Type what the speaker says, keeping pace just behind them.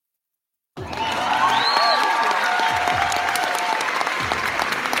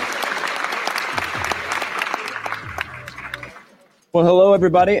Well, hello,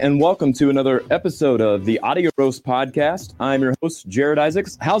 everybody, and welcome to another episode of the Audio Roast Podcast. I'm your host, Jared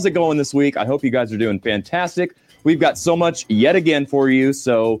Isaacs. How's it going this week? I hope you guys are doing fantastic. We've got so much yet again for you,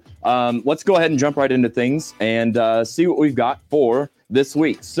 so let's go ahead and jump right into things and see what we've got for this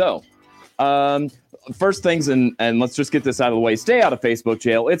week. So, first things, and let's just get this out of the way. Stay out of Facebook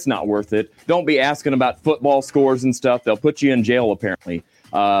jail. It's not worth it. Don't be asking about football scores and stuff. They'll put you in jail, apparently.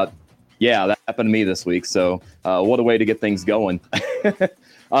 Yeah, that happened to me this week. So what a way to get things going.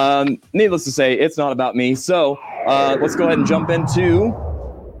 Needless to say, it's not about me. So let's go ahead and jump into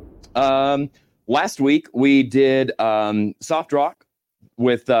last week. We did Soft Rock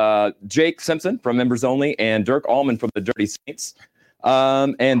with Jake Simpson from Members Only and Dirk Allman from the Dirty Saints.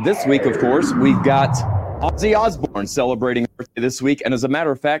 And this week, of course, we've got Ozzy Osbourne celebrating birthday this week. And as a matter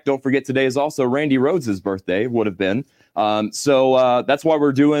of fact, don't forget today is also Randy Rhoads' birthday, would have been. So that's why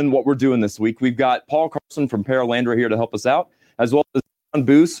we're doing what we're doing this week. We've got Paul Carlson from Paralandra here to help us out, as well as John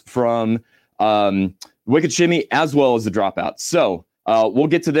Boos from Wicked Shimmy, as well as the Dropout. So we'll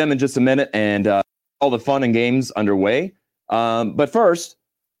get to them in just a minute and all the fun and games underway. But first,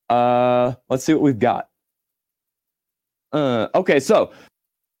 let's see what we've got. Okay, so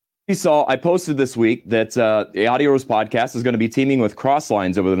you saw I posted this week that the Audio Roast Podcast is going to be teaming with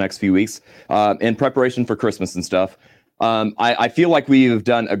Crosslines over the next few weeks in preparation for Christmas and stuff. I feel like we've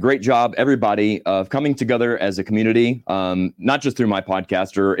done a great job, everybody, of coming together as a community, not just through my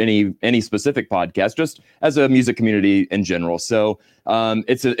podcast or any specific podcast, just as a music community in general. So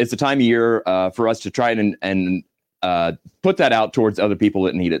it's a time of year for us to try and put that out towards other people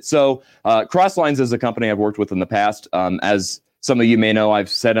that need it. So Crosslines is a company I've worked with in the past. As some of you may know, I've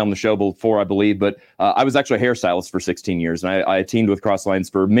said on the show before, I believe, but I was actually a hairstylist for 16 years. And I teamed with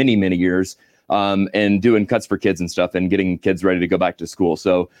Crosslines for many, many years and doing cuts for kids and stuff and getting kids ready to go back to school.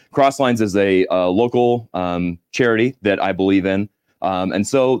 So Crosslines is a local charity that I believe in. And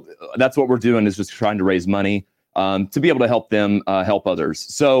so that's what we're doing, is just trying to raise money to be able to help them help others.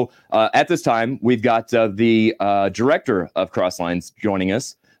 So at this time, we've got the director of Crosslines joining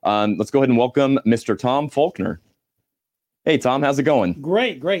us. Let's go ahead and welcome Mr. Tom Faulkner. Hey, Tom, how's it going?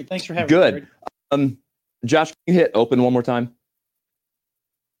 Great. Thanks for having me. Good. Josh, can you hit open one more time?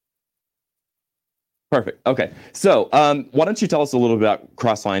 Perfect. Okay. So why don't you tell us a little bit about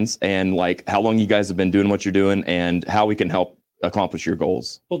Crosslines and like how long you guys have been doing what you're doing and how we can help accomplish your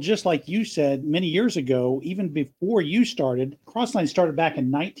goals? Well, just like you said, many years ago, even before you started, Crosslines started back in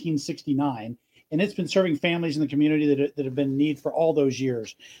 1969. And it's been serving families in the community that have been in need for all those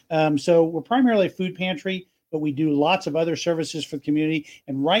years. So we're primarily a food pantry, but we do lots of other services for the community.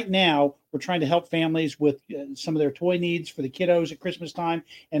 And right now, we're trying to help families with some of their toy needs for the kiddos at Christmas time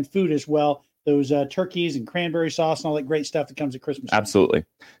and food as well. Those turkeys and cranberry sauce and all that great stuff that comes at Christmas time. Absolutely.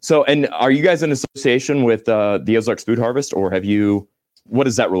 So, and are you guys in association with the Ozarks Food Harvest, or what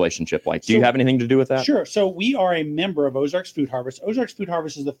is that relationship like? Do you have anything to do with that? Sure. So we are a member of Ozarks Food Harvest. Ozarks Food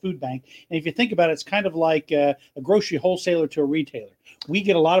Harvest is the food bank. And if you think about it, it's kind of like a grocery wholesaler to a retailer. We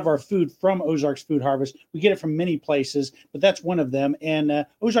get a lot of our food from Ozarks Food Harvest. We get it from many places, but that's one of them. And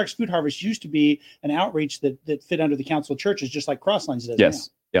Ozarks Food Harvest used to be an outreach that fit under the Council of Churches, just like Crosslines does. Yes.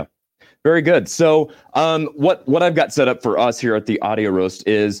 Now. Yeah. Very good. So what I've got set up for us here at the Audio Roast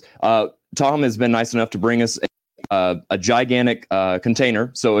is Tom has been nice enough to bring us a gigantic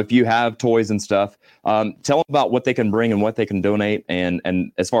container. So if you have toys and stuff, tell them about what they can bring and what they can donate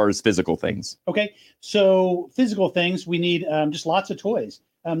and as far as physical things. Okay. So physical things, we need just lots of toys.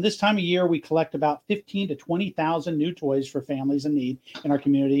 This time of year, we collect about 15 to 20,000 new toys for families in need in our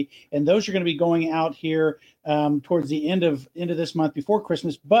community. And those are going to be going out here towards the end of this month before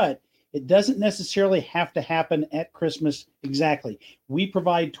Christmas. But it doesn't necessarily have to happen at Christmas exactly. We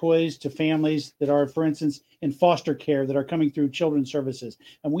provide toys to families that are, for instance, in foster care that are coming through children's services.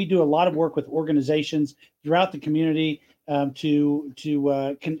 And we do a lot of work with organizations throughout the community to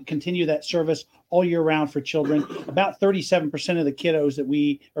continue that service all year round for children. About 37% of the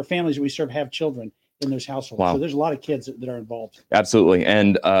kiddos or families that we serve have children in those households. Wow. So there's a lot of kids that are involved. Absolutely.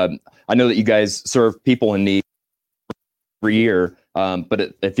 And I know that you guys serve people in need every year. But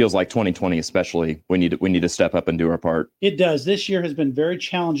it feels like 2020, especially, we need to step up and do our part. It does. This year has been very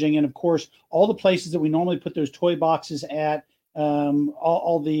challenging. And of course, all the places that we normally put those toy boxes at,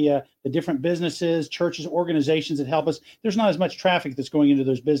 all the different businesses, churches, organizations that help us, there's not as much traffic that's going into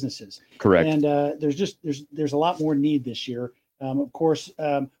those businesses. Correct. And there's a lot more need this year. Of course,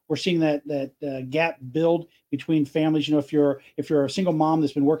 we're seeing that gap build between families. You know, if you're a single mom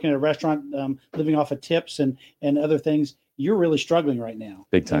that's been working at a restaurant, living off of tips and other things, you're really struggling right now.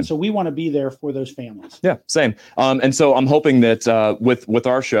 Big time. And so we want to be there for those families. Yeah, same. And so I'm hoping that with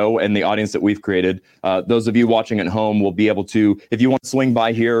our show and the audience that we've created, those of you watching at home will be able to, if you want to swing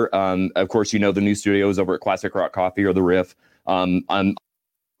by here, of course, the new studios over at Classic Rock Coffee or the Riff on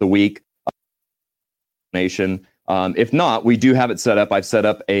the week nation. If not, we do have it set up. I've set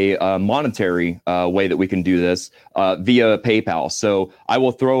up a monetary way that we can do this via PayPal. So I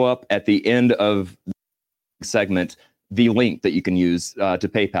will throw up at the end of the segment the link that you can use to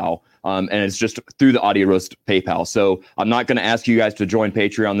PayPal. And it's just through the Audio Roast PayPal. So I'm not going to ask you guys to join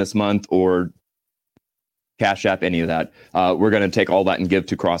Patreon this month or Cash App, any of that. We're going to take all that and give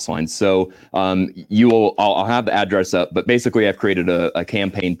to Crosslines. So I'll have the address up, but basically I've created a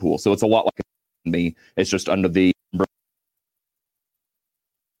campaign pool. So it's a lot like me. It's just under the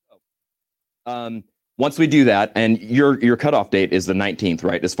once we do that, and your cutoff date is the 19th,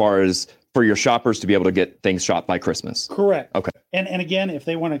 right? As far as for your shoppers to be able to get things shopped by Christmas. Correct. Okay. And again, if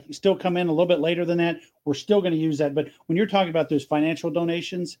they want to still come in a little bit later than that, we're still going to use that. But when you're talking about those financial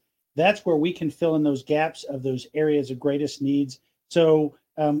donations, that's where we can fill in those gaps of those areas of greatest needs. So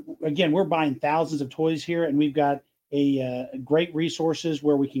again, we're buying thousands of toys here, and we've got a great resources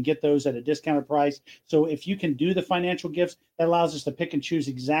where we can get those at a discounted price. So if you can do the financial gifts, that allows us to pick and choose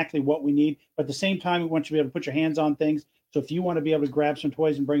exactly what we need. But at the same time, we want you to be able to put your hands on things. So if you want to be able to grab some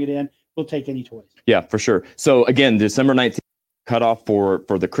toys and bring it in, we'll take any toys. Yeah, for sure. So again, December 19th cutoff for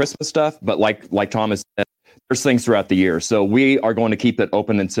the Christmas stuff. But like Thomas said, there's things throughout the year. So we are going to keep it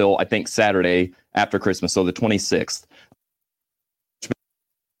open until I think Saturday after Christmas. So the 26th.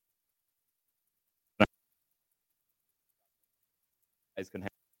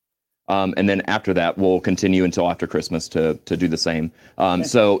 And then after that, we'll continue until after Christmas to do the same. Okay.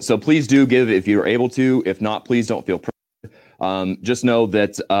 So please do give if you're able to. If not, please don't feel pressured. Just know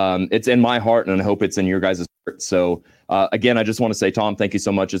that it's in my heart, and I hope it's in your guys' heart. So again, I just want to say, Tom, thank you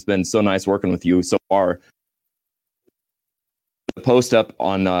so much. It's been so nice working with you so far. Post up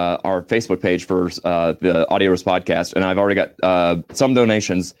on our Facebook page for the Audio Roast podcast, and I've already got some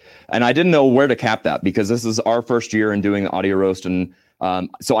donations, and I didn't know where to cap that because this is our first year in doing the Audio Roast, and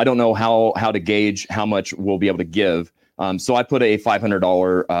so I don't know how to gauge how much we'll be able to give. So I put a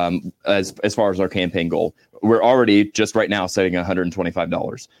 $500 as far as our campaign goal. We're already just right now setting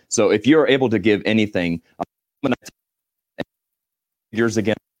 $125. So if you're able to give anything, yours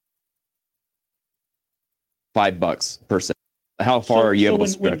again, $5 per set. How far are you able to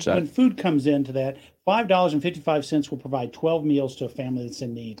stretch that? When food comes into that, $5.55 will provide 12 meals to a family that's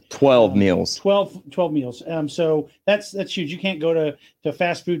in need. 12 meals. 12 meals. So that's huge. You can't go to a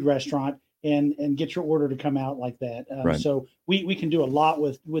fast food restaurant and get your order to come out like that. Right. So we can do a lot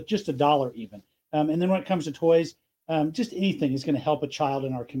with just $1 even. And then when it comes to toys, just anything is going to help a child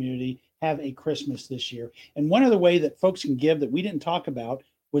in our community have a Christmas this year. And one other way that folks can give that we didn't talk about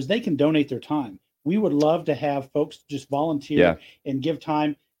was they can donate their time. We would love to have folks just volunteer and give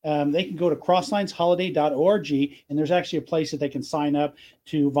time. They can go to crosslinesholiday.org, and there's actually a place that they can sign up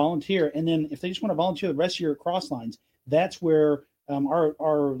to volunteer. And then if they just want to volunteer the rest of your Crosslines, that's where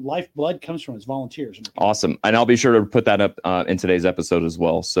our lifeblood comes from, is volunteers. Awesome. And I'll be sure to put that up in today's episode as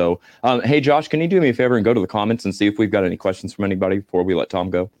well. So, hey, Josh, can you do me a favor and go to the comments and see if we've got any questions from anybody before we let Tom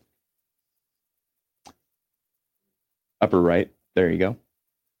go? Upper right. There you go.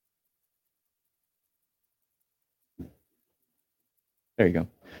 There you go.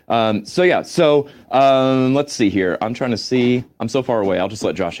 So let's see here. I'm trying to see. I'm so far away. I'll just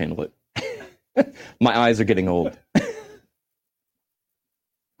let Josh handle it. My eyes are getting old.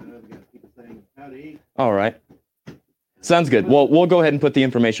 All right. Sounds good. Well, we'll go ahead and put the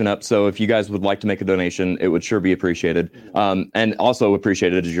information up. So if you guys would like to make a donation, it would sure be appreciated. And also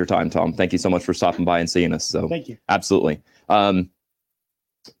appreciated is your time, Tom. Thank you so much for stopping by and seeing us. So thank you. Absolutely.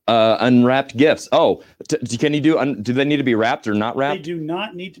 Unwrapped gifts. Oh, can you do they need to be wrapped or not wrapped? They do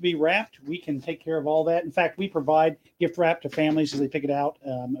not need to be wrapped. We can take care of all that. In fact, we provide gift wrap to families as they pick it out,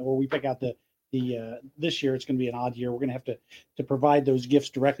 or we pick out the this year. It's going to be an odd year. We're going to have to provide those gifts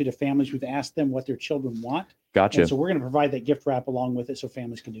directly to families. We've asked them what their children want. Gotcha. And so we're going to provide that gift wrap along with it so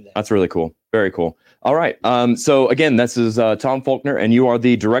families can do that. That's really cool. Very cool. All right. So again, this is Tom Faulkner, and you are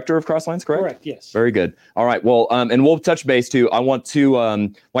the director of Crosslines, correct? Correct. Yes. Very good. All right. Well, and we'll touch base too. I want to,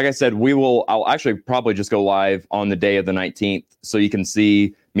 like I said, I'll actually probably just go live on the day of the 19th, so you can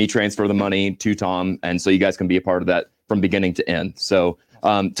see me transfer the money to Tom, and so you guys can be a part of that from beginning to end. So,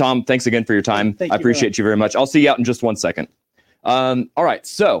 Tom, thanks again for your time. I appreciate you very much. I'll see you out in just 1 second. All right.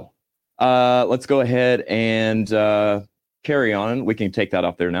 So. Let's go ahead and carry on. We can take that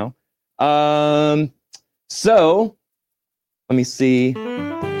off there now. So let me see.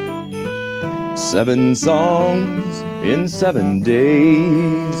 7 songs in 7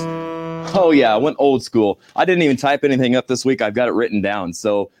 days. Oh yeah, I went old school. I didn't even type anything up this week. I've got it written down.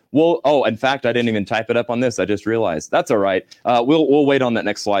 So in fact, I didn't even type it up on this. I just realized. That's all right. We'll wait on that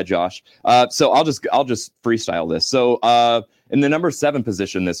next slide, Josh. So I'll just freestyle this. So in the number 7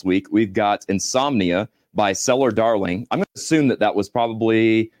 position this week, we've got Insomnia by Cellar Darling. I'm going to assume that was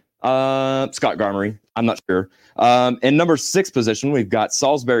probably Scott Garmery. I'm not sure. In number 6 position, we've got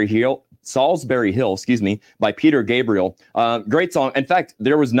Salisbury Hill, by Peter Gabriel. Great song. In fact,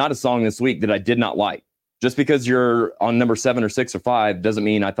 there was not a song this week that I did not like. Just because you're on number 7 or 6 or 5 doesn't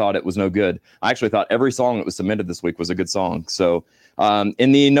mean I thought it was no good. I actually thought every song that was submitted this week was a good song. So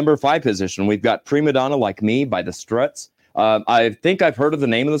in the number 5 position, we've got Prima Donna Like Me by the Struts. I think I've heard of the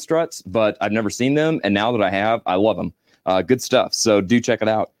name of the Struts, but I've never seen them. And now that I have, I love them. Good stuff. So do check it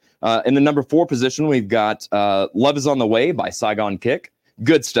out. In the number 4 position, we've got Love Is on the Way by Saigon Kick.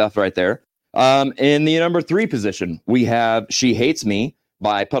 Good stuff right there. In the number 3 position, we have She Hates Me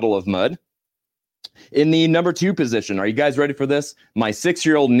by Puddle of Mud. In the number 2 position, are you guys ready for this? My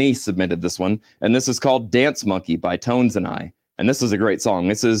 6-year-old niece submitted this one, and this is called Dance Monkey by Tones and I. And this is a great song.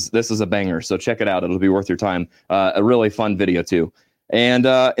 This is a banger, so check it out. It'll be worth your time. A really fun video, too. And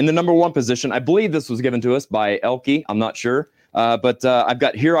in the number 1 position, I believe this was given to us by Elke. I'm not sure. But I've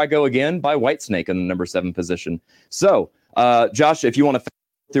got Here I Go Again by Whitesnake in the number 7 position. So, Josh, if you want to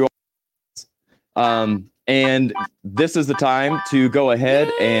through and this is the time to go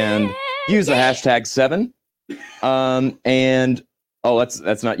ahead and use the hashtag 7. That's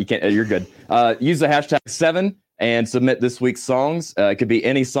not, you can't, you're good. Use the hashtag 7 and submit this week's songs. It could be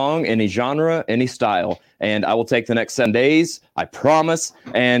any song, any genre, any style. And I will take the next 7 days, I promise,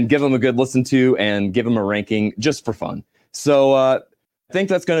 and give them a good listen to and give them a ranking just for fun. So I think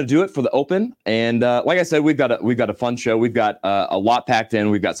that's going to do it for the Open. And like I said, we've got a fun show. We've got a lot packed in.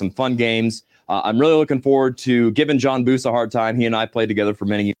 We've got some fun games. I'm really looking forward to giving John Boos a hard time. He and I played together for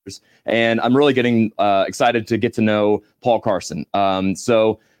many years, and I'm really getting excited to get to know Paul Carson.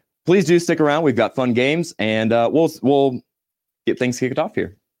 So please do stick around. We've got fun games, and we'll get things kicked off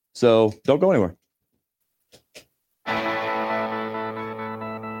here. So don't go anywhere.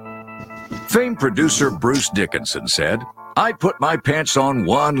 Famed producer Bruce Dickinson said, "I put my pants on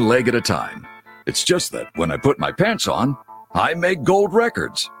one leg at a time. It's just that when I put my pants on, I make gold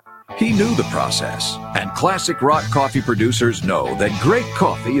records." He knew the process, and classic rock coffee producers know that great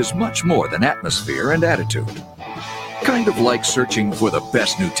coffee is much more than atmosphere and attitude. Kind of like searching for the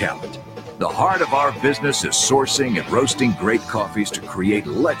best new talent. The heart of our business is sourcing and roasting great coffees to create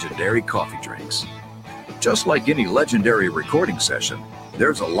legendary coffee drinks. Just like any legendary recording session,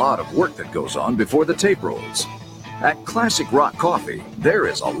 there's a lot of work that goes on before the tape rolls. At Classic Rock Coffee, there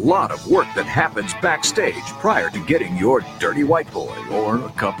is a lot of work that happens backstage prior to getting your Dirty White Boy or a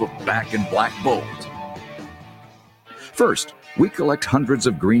cup of Back in Black Bold. First, we collect hundreds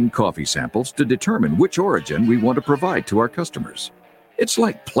of green coffee samples to determine which origin we want to provide to our customers. It's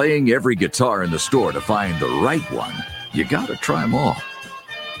like playing every guitar in the store to find the right one. You gotta try them all.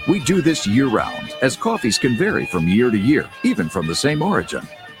 We do this year-round, as coffees can vary from year to year, even from the same origin.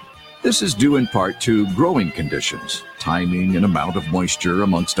 This is due in part to growing conditions, timing, and amount of moisture,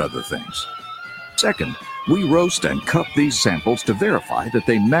 amongst other things. Second, we roast and cup these samples to verify that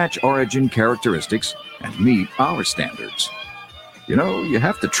they match origin characteristics and meet our standards. You know, you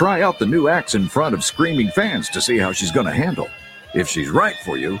have to try out the new axe in front of screaming fans to see how she's going to handle. If she's right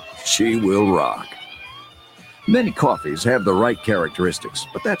for you, she will rock. Many coffees have the right characteristics,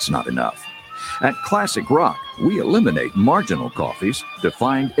 but that's not enough. At Classic Rock, we eliminate marginal coffees to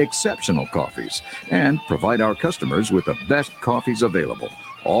find exceptional coffees and provide our customers with the best coffees available,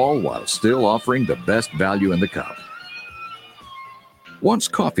 all while still offering the best value in the cup. Once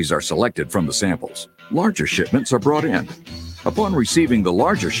coffees are selected from the samples, larger shipments are brought in. Upon receiving the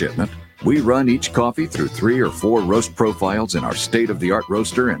larger shipment, we run each coffee through 3 or 4 roast profiles in our state-of-the-art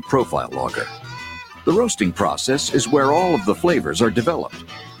roaster and profile logger. The roasting process is where all of the flavors are developed.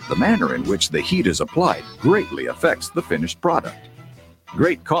 The manner in which the heat is applied greatly affects the finished product.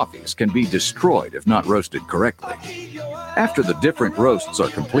 Great coffees can be destroyed if not roasted correctly. After the different roasts are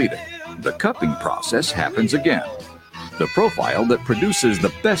completed, the cupping process happens again. The profile that produces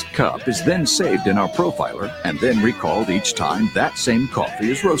the best cup is then saved in our profiler and then recalled each time that same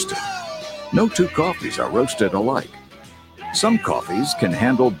coffee is roasted. No two coffees are roasted alike. Some coffees can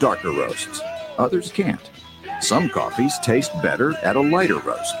handle darker roasts, others can't. Some coffees taste better at a lighter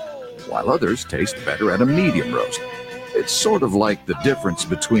roast, while others taste better at a medium roast. It's sort of like the difference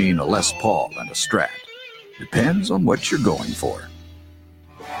between a Les Paul and a Strat. Depends on what you're going for.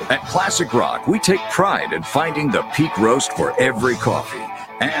 At Classic Rock, we take pride in finding the peak roast for every coffee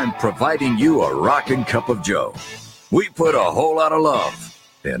and providing you a rockin' cup of joe. We put a whole lot of love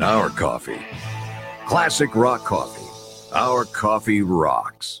in our coffee. Classic rock coffee. Our coffee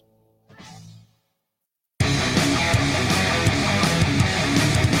rocks.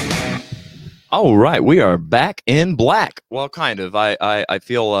 All right, we are back in black. Well, kind of. I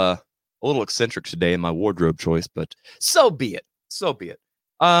feel a little eccentric today in my wardrobe choice, but so be it. So be it.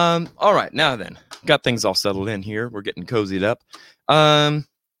 All right, now then, got things all settled in here. We're getting cozied up.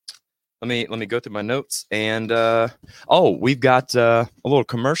 Let me go through my notes, and we've got a little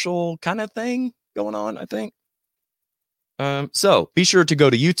commercial kind of thing going on, I think. So be sure to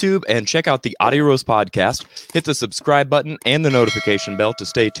go to YouTube and check out the Audio Roast podcast. Hit the subscribe button and the notification bell to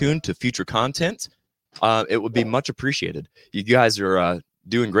stay tuned to future content. It would be much appreciated. You guys are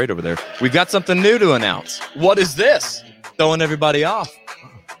doing great over there. We've got something new to announce. What is this? Throwing everybody off.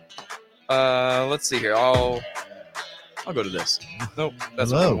 Let's see here. I'll go to this. Nope,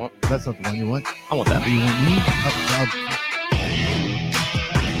 that's not what I want. That's not the one you want. I want that. You want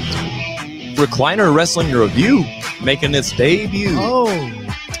me? Recliner Wrestling Review making its debut. Oh.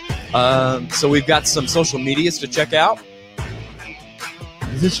 So we've got some social medias to check out.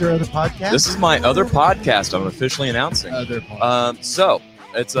 Is this your other podcast? This is my other podcast I'm officially announcing. So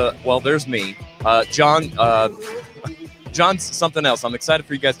it's there's me. John's something else. I'm excited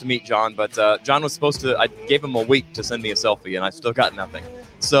for you guys to meet John, but John was supposed to, I gave him a week to send me a selfie, and I still got nothing.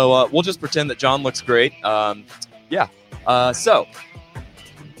 So we'll just pretend that John looks great. So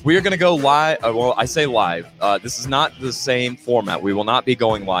we are going to go live. I say live. This is not the same format. We will not be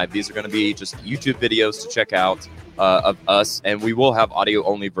going live. These are going to be just YouTube videos to check out of us, and we will have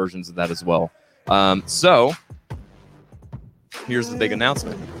audio-only versions of that as well. So here's the big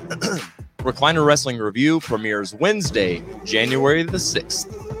announcement. Recliner Wrestling Review premieres Wednesday, January the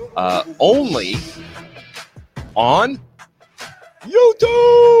 6th. Only on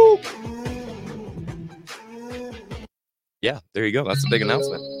YouTube! Yeah, there you go. That's a big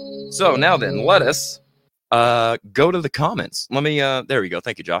announcement. So now then, let us go to the comments. Let me, there we go.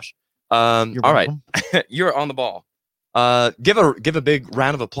 Thank you, Josh. All right. You're on the ball. Give a big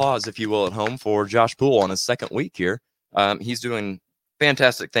round of applause, if you will, at home for Josh Poole on his second week here. He's doing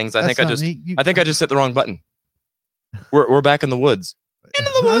fantastic things. I think I just hit the wrong button. We're back in the woods. In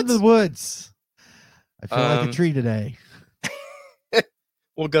the woods. I feel like a tree today.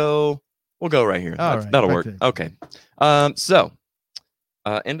 We'll go right here. That'll work. Okay. So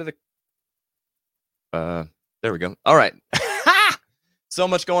into the there we go. All right. So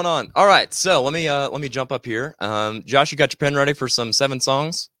much going on. All right. So let me jump up here. Josh, you got your pen ready for some 7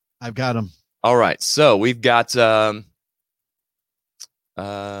 songs? I've got them. All right. So we've got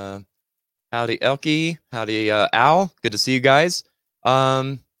howdy Elkie, howdy Al, good to see you guys.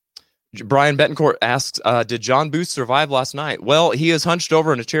 Brian Betancourt asks, did John Booth survive last night? Well, he is hunched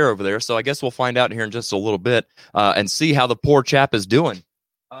over in a chair over there, so I guess we'll find out here in just a little bit and see how the poor chap is doing.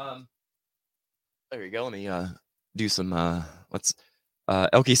 There you go. Let me do some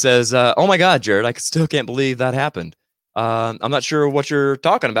Elkie says, oh my God, Jared, I still can't believe that happened. I'm not sure what you're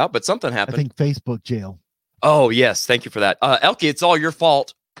talking about, but something happened. I think Facebook jail. Oh, yes. Thank you for that. Elkie, it's all your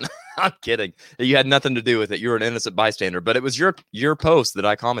fault. I'm kidding. You had nothing to do with it. You were an innocent bystander, but it was your post that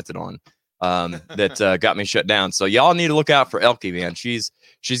I commented on that got me shut down. So y'all need to look out for Elkie, man. She's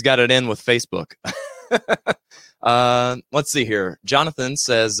got it in with Facebook. Let's see here. Jonathan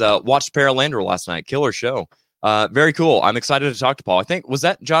says, watched Paralander last night. Killer show. Very cool. I'm excited to talk to Paul. I think, was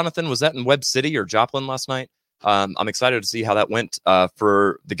that Jonathan? Was that in Web City or Joplin last night? I'm excited to see how that went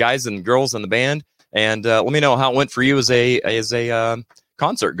for the guys and girls in the band. And let me know how it went for you as a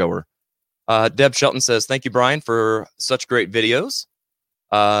concert goer. Deb Shelton says, thank you, Brian, for such great videos.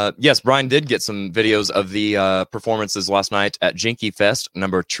 Yes, Brian did get some videos of the performances last night at Jinky Fest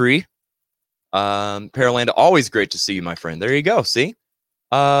number 3. Paralanda, always great to see you, my friend. There you go. See?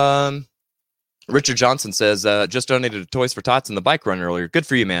 Richard Johnson says, just donated Toys for Tots in the bike run earlier. Good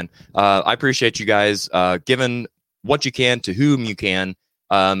for you, man. I appreciate you guys giving what you can to whom you can.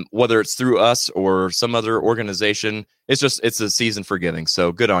 Whether it's through us or some other organization, it's a season for giving.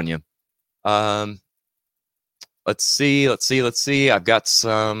 So good on you. Let's see. I've got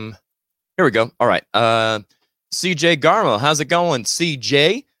some. Here we go. All right. CJ Garmo, how's it going?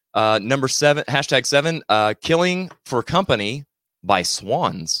 CJ, number 7, #7, killing for company by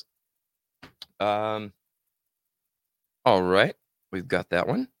swans. All right. We've got that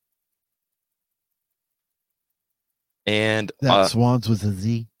one. And that swans with a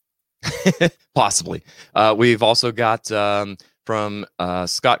Z. Possibly. We've also got from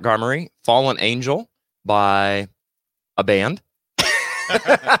Scott Garmery, Fallen Angel by a band.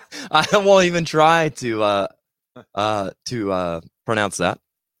 I won't even try to pronounce that.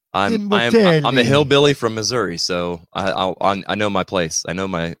 I'm a hillbilly from Missouri, so I know my place. I know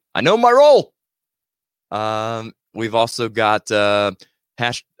my role. We've also got I'm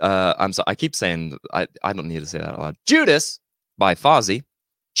sorry, I keep saying I don't need to say that out loud. Judas by Fozzy.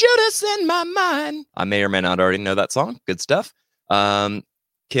 Judas in my mind. I may or may not already know that song. Good stuff.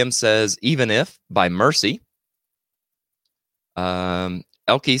 Kim says Even If by Mercy.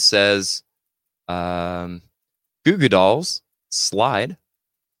 Elkie says Goo Goo Dolls Slide.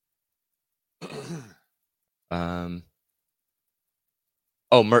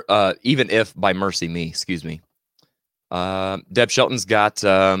 Even If by Mercy Me, excuse me. Deb Shelton's got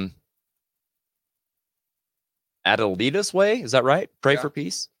Adelita's Way, is that right? Pray for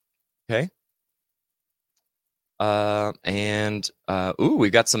Peace. Okay.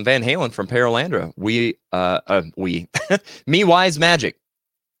 We've got some Van Halen from Paralandra. We Me Wise Magic.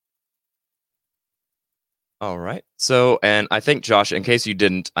 All right. So, and I think, Josh, in case you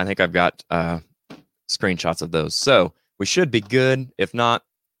didn't, I think I've got screenshots of those. So we should be good. If not,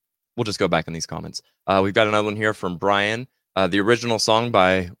 we'll just go back in these comments. We've got another one here from Brian. The original song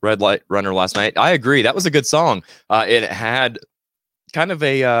by Red Light Runner Last Night. I agree. That was a good song. It had kind of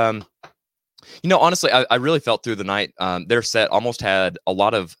a, honestly, I really felt through the night. Their set almost had a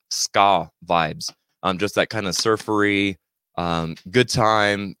lot of ska vibes. Just that kind of surfery, good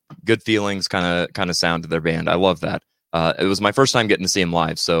time, good feelings kind of sound to their band. I love that. It was my first time getting to see them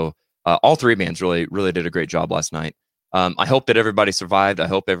live. So all three bands really, really did a great job last night. I hope that everybody survived. I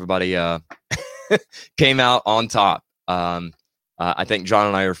hope everybody came out on top. I think John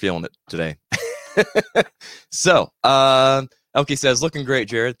and I are feeling it today. So, Elkie says, looking great,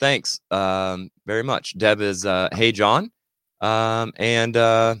 Jared. Thanks very much. Deb is, hey, John.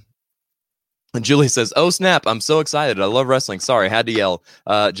 And Julie says, oh, snap. I'm so excited. I love wrestling. Sorry, I had to yell.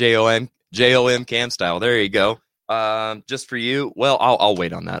 J-O-M cam style. There you go. Just for you. Well, I'll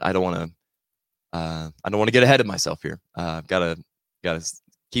wait on that. I don't want to get ahead of myself here. Gotta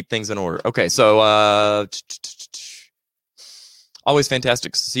keep things in order. Okay, so always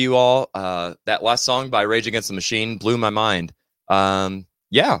fantastic to see you all. That last song by Rage Against the Machine blew my mind.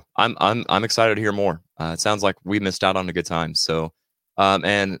 Yeah, I'm excited to hear more. It sounds like we missed out on a good time. So,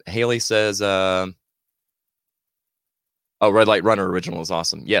 and Haley says, Red Light Runner original is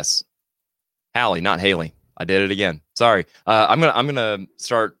awesome. Yes, Hallie, not Haley. I did it again. Sorry. I'm gonna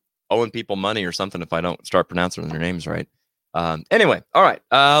start owing people money or something if I don't start pronouncing their names right. Anyway, all right.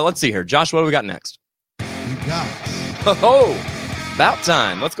 Let's see here. Josh, what do we got next? You got about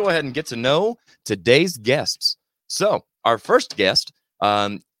time. Let's go ahead and get to know today's guests. So our first guest,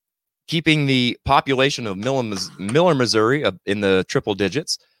 keeping the population of Miller, Missouri in the triple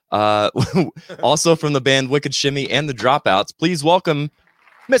digits, also from the band Wicked Shimmy and the Dropouts, please welcome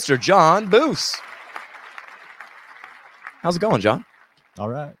Mr. John Boos. How's it going, John? All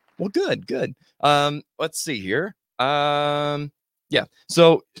right. Well, good. Let's see here. Yeah.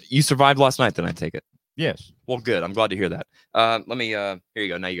 So you survived last night, then I take it. Yes. Well, good. I'm glad to hear that. Let me. Here you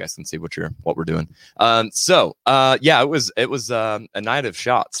go. Now you guys can see what we're doing. Yeah. It was a night of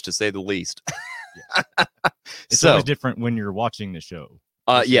shots, to say the least. It's always different when you're watching the show.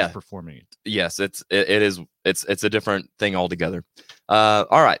 Yeah. Performing it. Yes, it's a different thing altogether. All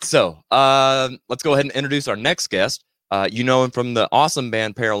right. So let's go ahead and introduce our next guest. You know him from the awesome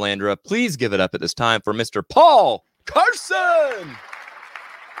band Paralandra. Please give it up at this time for Mr. Paul Carson.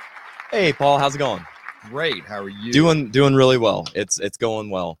 Hey, Paul, how's it going? Great. How are you? Doing really well. It's going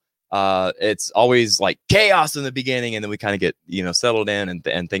well. It's always like chaos in the beginning, and then we kind of get settled in,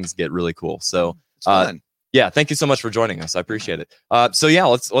 and things get really cool. So it's fun. Yeah, thank you so much for joining us. I appreciate it. So yeah,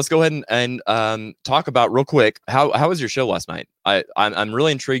 let's go ahead and talk about real quick how was your show last night? I'm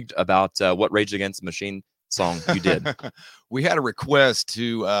really intrigued about what Rage Against the Machine song you did. We had a request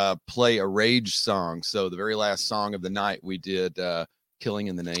to play a Rage song, so the very last song of the night we did Killing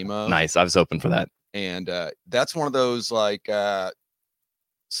in the Name of. Nice. I was hoping for that. And that's one of those like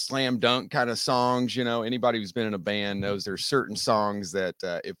slam dunk kind of songs. Anybody who's been in a band knows there's certain songs that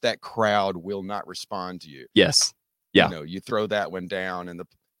if that crowd will not respond to you. Yes. Yeah. You throw that one down, and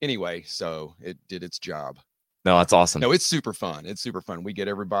anyway, so it did its job. No, that's awesome. No, it's super fun. We get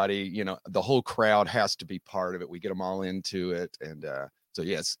everybody, the whole crowd has to be part of it. We get them all into it. And so,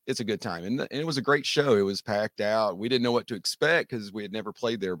 yes, it's a good time. And it was a great show. It was packed out. We didn't know what to expect because we had never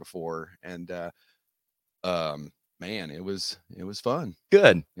played there before. And man, it was fun.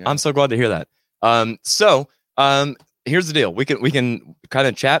 Good. Yeah. I'm so glad to hear that. So here's the deal. We can kind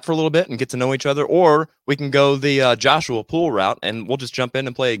of chat for a little bit and get to know each other, or we can go the Joshua Pool route and we'll just jump in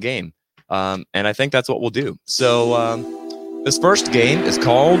and play a game. And I think that's what we'll do. So this first game is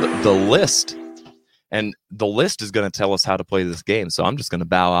called The List. And the list is going to tell us how to play this game. So I'm just going to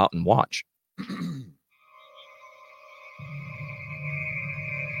bow out and watch.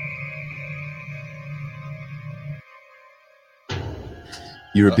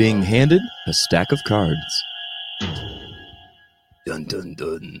 You're being handed a stack of cards. Dun, dun,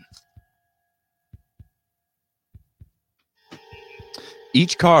 dun.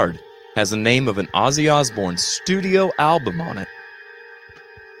 Each card has the name of an Ozzy Osbourne studio album on it.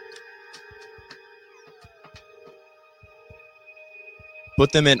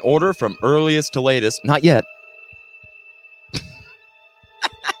 Put them in order from earliest to latest. Not yet.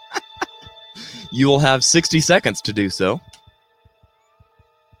 You will have 60 seconds to do so.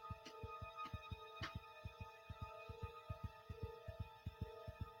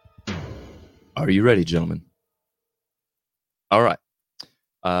 Are you ready, gentlemen? All right.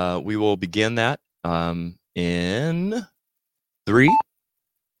 We will begin that in 3,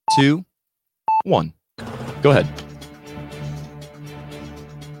 2, 1. Go ahead.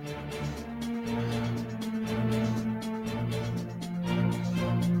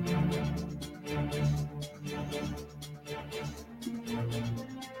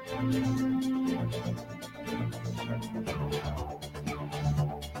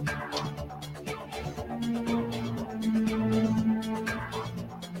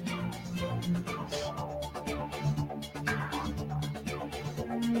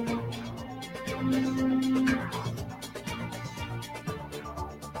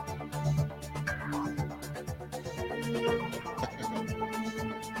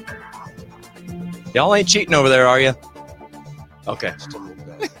 Y'all ain't cheating over there, are you? Okay. Just a little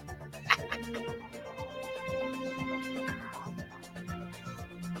bit.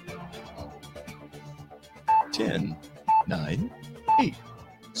 10, 9, 8,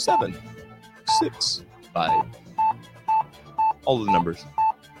 7, 6, 5. All the numbers.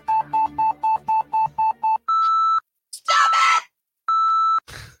 Stop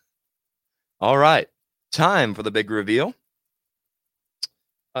it! All right. Time for the big reveal.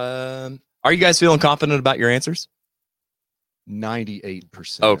 Are you guys feeling confident about your answers?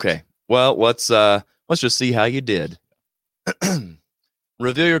 98%. Okay. Well, let's just see how you did.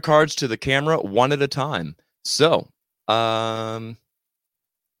 Reveal your cards to the camera one at a time. So, there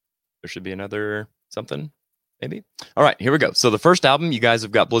should be another something, maybe. All right, here we go. So the first album, you guys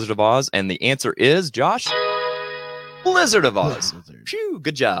have got Blizzard of Oz, and the answer is, Josh, Blizzard of Oz. Phew,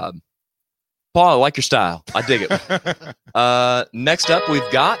 good job. Paul, I like your style. I dig it. Next up,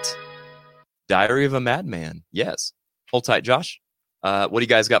 we've got Diary of a Madman. Yes. Hold tight, Josh. What do you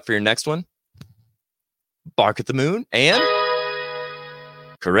guys got for your next one? Bark at the Moon. And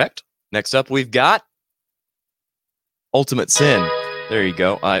correct. Next up, we've got Ultimate Sin. There you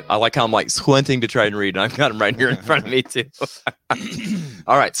go. I like how I'm like squinting to try and read. And I've got them right here in front of me too.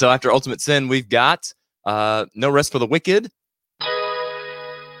 All right. So after Ultimate Sin, we've got No Rest for the Wicked.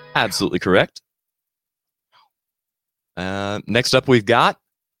 Absolutely correct. Next up, we've got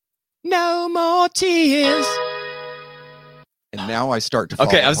No More Tears. And now I start to fall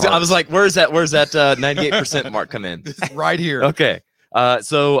Okay, I apart. was like, where's that 98% mark come in? This is right here. Okay.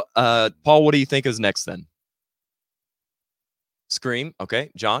 So Paul, what do you think is next then? Scream.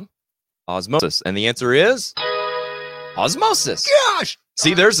 Okay. John? Osmosis. And the answer is Osmosis. Gosh!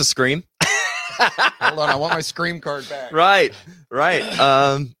 See, there's a scream. Hold on, I want my Scream card back. Right.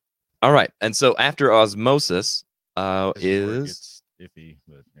 All right. And so after Osmosis This is where it is gets iffy,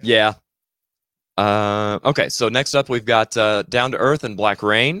 but yeah. Okay, so next up we've got Down to Earth and Black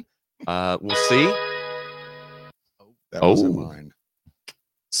Rain. We'll see. That wasn't Oh. mine.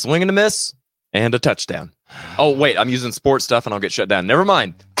 Swing and a miss and a touchdown. Oh, wait, I'm using sports stuff and I'll get shut down. Never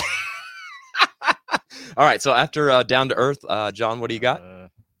mind. All right, so after Down to Earth, John, what do you got?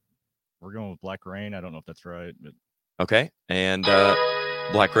 We're going with Black Rain. I don't know if that's right, but Okay, and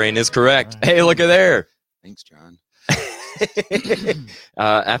Black Rain is correct. Hey, look at there. Thanks, John.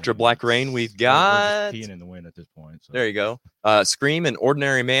 After Black Rain, we've we're got... just peeing in the wind at this point. So. There you go. Scream and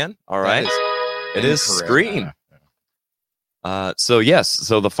Ordinary Man. All right. That It is incorrect. Scream. Yeah. So yes.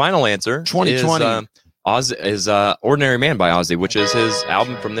 So the final answer 2020. is Ordinary Man by Ozzy, which is his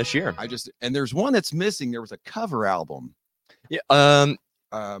album from this year. And there's one that's missing. There was a cover album Yeah.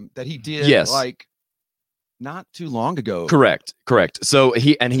 that he did Yes. like not too long ago. Correct. So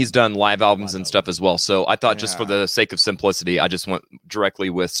he's done live albums and stuff as well. So I thought just for Yeah. the sake of simplicity, I just went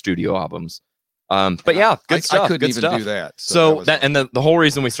directly with studio albums. But yeah, good stuff. I couldn't good even stuff. do that. So the whole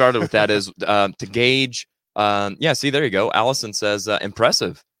reason we started with that is to gauge. Yeah, see, there you go. Allison says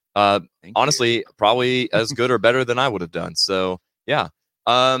impressive. Thank you. Honestly, probably as good or better than I would have done. So yeah.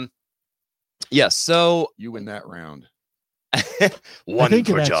 Yes. So you win that round. I one think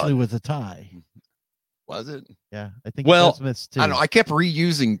for it John. actually was a tie. Was it? Yeah, I think Well, Smith's too. I don't know. I kept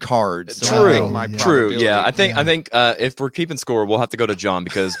reusing cards. True, my true. probability. Yeah, I think if we're keeping score, we'll have to go to John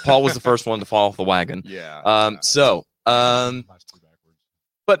because Paul was the first one to fall off the wagon. Yeah.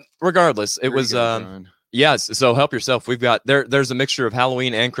 But regardless, it Here you was go, John. yes. So help yourself. We've got there's a mixture of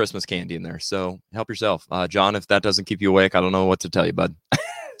Halloween and Christmas candy in there. So help yourself, John. If that doesn't keep you awake, I don't know what to tell you, bud.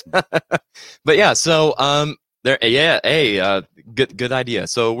 But yeah, so good idea.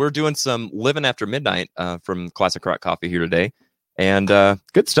 So we're doing some Living After Midnight from Classic Rock Coffee here today, and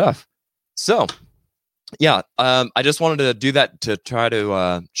good stuff. So yeah, I just wanted to do that to try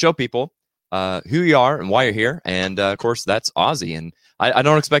to show people who you are and why you're here, and of course that's Ozzy. And I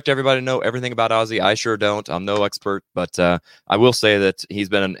don't expect everybody to know everything about Ozzy. I sure don't. I'm no expert, but I will say that he's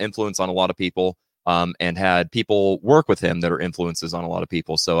been an influence on a lot of people. And had people work with him that are influences on a lot of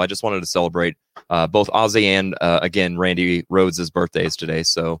people. So I just wanted to celebrate both Ozzy and, again, Randy Rhodes' birthdays today.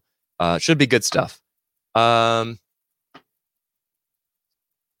 So should be good stuff. Hey,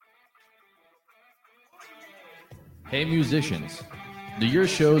 musicians, do your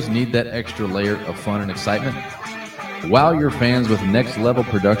shows need that extra layer of fun and excitement? Wow your fans with next-level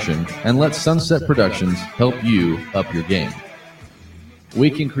production and let Sunset Productions help you up your game. We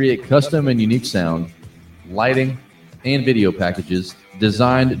can create custom and unique sound, lighting, and video packages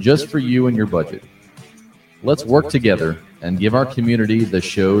designed just for you and your budget. Let's work together and give our community the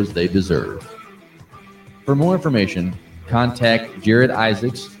shows they deserve. For more information, contact Jared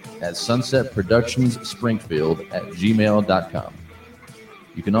Isaacs at Sunset Productions Springfield at gmail.com.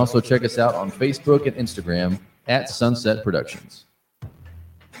 You can also check us out on Facebook and Instagram at Sunset Productions.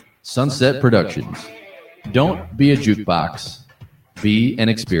 Sunset Productions. Don't be a jukebox. Be an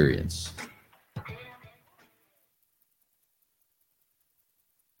experience.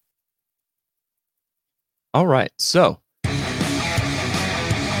 All right. So,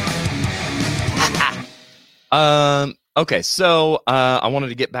 okay. So, I wanted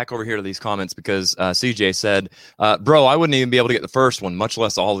to get back over here to these comments because CJ said, bro, I wouldn't even be able to get the first one, much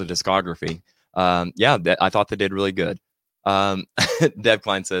less all the discography. Yeah, I thought they did really good. Deb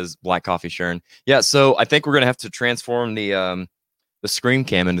Klein says, Black Coffee Sharon. Yeah. So I think we're going to have to transform the Scream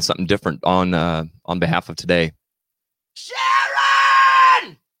Cam into something different on behalf of today.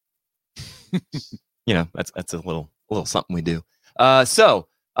 Sharon! You know, that's a little something we do. So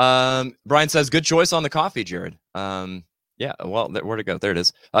Brian says, good choice on the coffee, Jared. Yeah, well, where'd it go? There it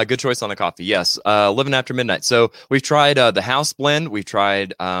is. Good choice on the coffee. Yes, Living After Midnight. So we've tried the House Blend. We've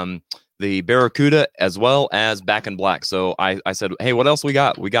tried the Barracuda as well as Back in Black. So I said, hey, what else we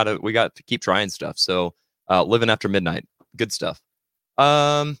got? We got to keep trying stuff. So Living After Midnight, good stuff.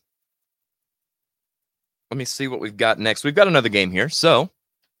 Let me see what we've got next. We've got another game here. So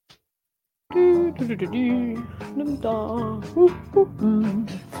Humdinger.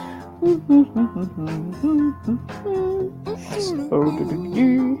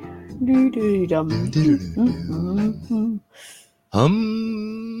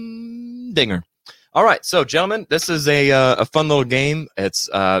 All right, so gentlemen, this is a fun little game. It's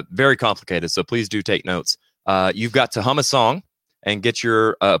very complicated, so please do take notes. You've got to hum a song and get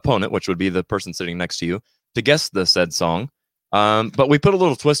your opponent, which would be the person sitting next to you, to guess the said song. But we put a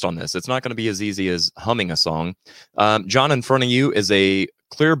little twist on this. It's not going to be as easy as humming a song. John, in front of you is a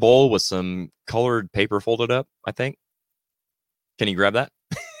clear bowl with some colored paper folded up, I think. Can you grab that?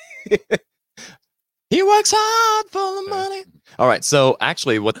 He works hard for the money. All right. So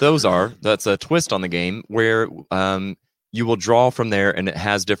actually what those are, that's a twist on the game where you will draw from there and it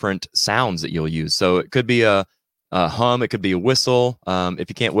has different sounds that you'll use. So it could be a hum. It could be a whistle. If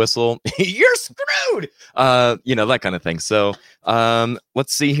you can't whistle, you're screwed. You know, that kind of thing. So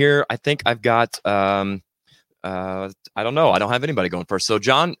let's see here. I think I've got, I don't know. I don't have anybody going first. So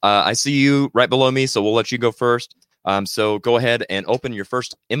John, I see you right below me. So we'll let you go first. So go ahead and open your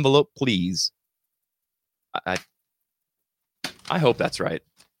first envelope, please. I hope that's right.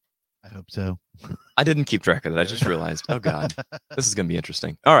 I hope so. I didn't keep track of that. I just realized. Oh God, this is going to be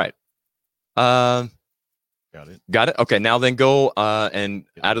interesting. All right. Got it. Okay. Now then go and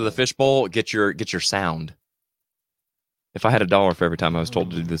out of the fishbowl, get your sound. If I had $1 for every time I was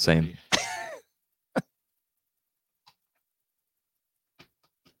told to do the same.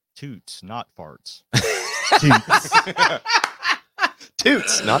 Toots, not farts.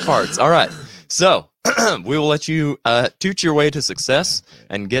 Toots, not farts. All right. So we will let you toot your way to success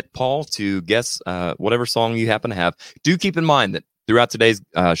and get Paul to guess whatever song you happen to have. Do keep in mind that throughout today's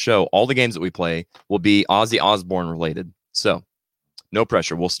show, all the games that we play will be Ozzy Osbourne related. So no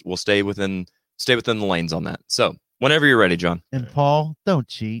pressure. We'll stay within the lanes on that. So whenever you're ready, John. And Paul, don't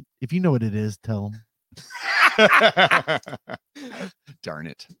cheat. If you know what it is, tell him. Darn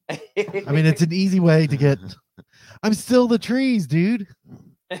it. I mean, it's an easy way to get. I'm still the trees, dude.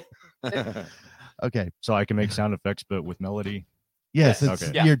 Okay. So I can make sound effects, but with melody. Yes, Yes. it's,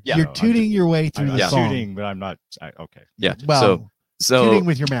 Okay. you're Yeah. you're No, tooting your way through I'm the song. shooting, but I'm not. Okay. Yeah. Well, So tooting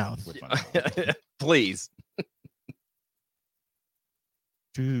with your mouth. With my mouth. please.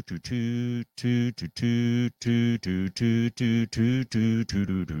 Two, two, two, two, two, two, two, two, two, two, two, two, two,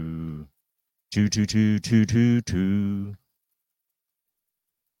 two, two. Two, two, two, two, two, two.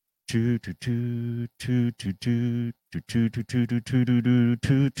 Two, two, two, two, two, two, two, two, two, two, two, two, two,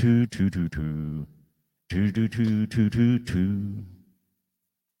 two, two, two, two, two. Two, two, two, two, two, two.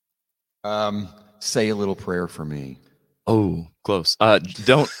 Say a little prayer for me. Oh, close.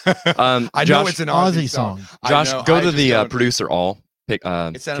 Don't. I know Josh, it's an Ozzy Ozzy song. song. I Josh, know, go I to just the don't- producer all. Pick.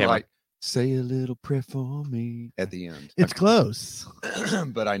 It sounded camera. like say a little prayer for me at the end. It's close.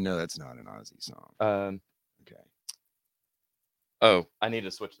 But I know that's not an Ozzy song. Okay. Oh, I need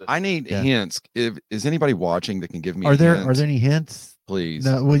to switch this. I need Yeah. hints. Is anybody watching that can give me Are a there hint? any hints? Please.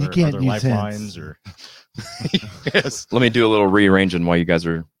 No. Well, you Are can't there use lifelines hints. or Yes. Let me do a little rearranging while you guys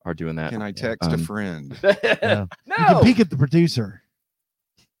are doing that. Can I text a friend? No. You can peek at the producer.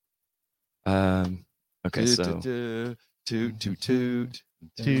 Okay, so Toot, toot, toot.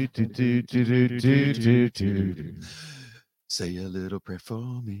 Toot, toot, toot, toot, toot, toot, toot. Say a little prayer for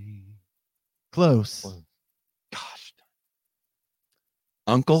me. Close. Gosh.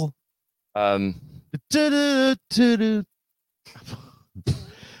 Uncle? Toot, toot, toot.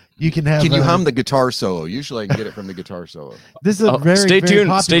 You can have. Can you hum the guitar solo? Usually I can get it from the guitar solo. This is a very. stay very tuned.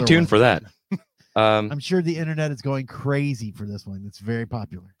 popular Stay tuned one. for that. I'm sure the internet is going crazy for this one. It's very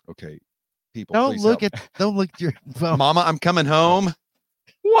popular. Okay. People, Don't please look help. at. Don't look at your phone. Mama, I'm coming home.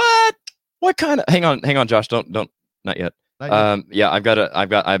 What? What kind of? Hang on, Josh. Don't. Not yet. Yeah,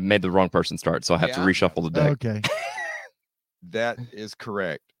 I've made the wrong person start, so I have to Yeah? reshuffle the deck. Okay. That is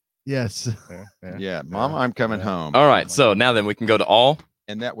correct. Yes. Yeah. Mama, I'm coming home. All right. So now then we can go to all,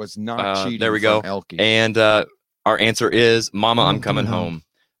 And that was not cheating. there we from go. Elke. and our answer is Mama, I'm coming coming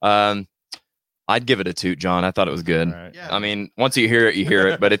home. I'd give it a toot, John. I thought it was good. All right. Yeah. I mean, once you hear it, you hear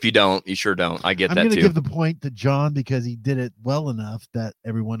it. But if you don't, you sure don't. I get I'm that going to too. give the point to John because he did it well enough that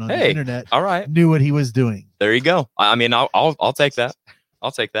everyone on the Hey. internet All right. knew what he was doing. There you go. I mean, I'll take that.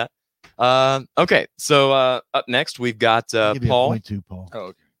 I'll take that. Okay. So up next we've got I'll give you a Paul. point too, Paul. Oh,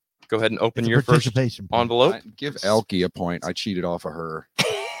 okay. Go ahead and open It's a your first participation point. envelope. Give Elke a point. I cheated off of her.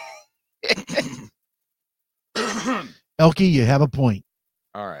 Elke, you have a point.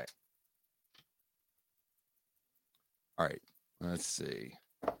 All right. All right. Let's see.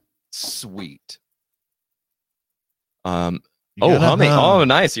 Sweet. You Oh, gotta humming. hum. Oh,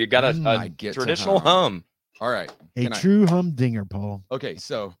 nice. You got I a get to traditional hum. All right. A Can I- true humdinger, Paul. Okay,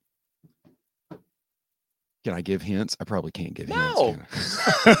 so can I give hints? I probably can't give No.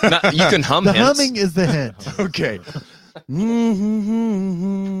 hints. No, you can hum The hints. humming is the hint. Okay.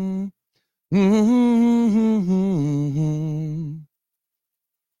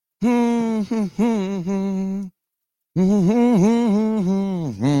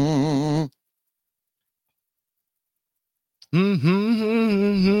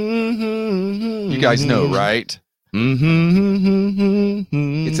 You guys know, right? It's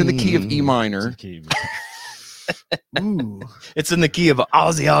in the key of E minor. Ooh. It's in the key of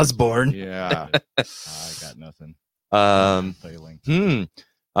Ozzy Osbourne. Yeah. I got nothing. I'm failing.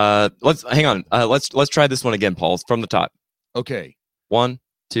 Let's hang on. Let's try this one again, Paul. From the top. Okay. 1,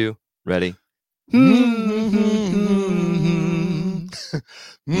 2, ready.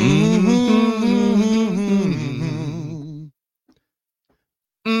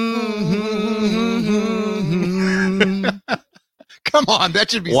 Come on,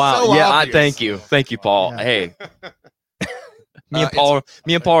 that should be Wow. so Yeah. obvious. Thank you, Paul. Yeah. Hey. Me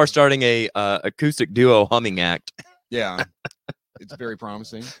and Paul are starting a acoustic duo humming act. Yeah. It's very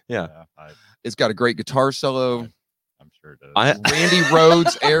promising. Yeah. It's got a great guitar solo. I'm sure it does. Randy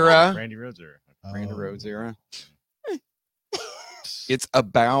Rhodes era. Randy Rhodes era. Randy Oh. Rhodes era. It's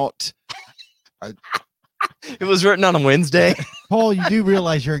about It was written on a Wednesday. Paul, you do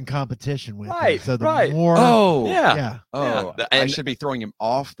realize you're in competition with him. Right, So the right. more. Yeah. Yeah. oh, Yeah, I and- should be throwing him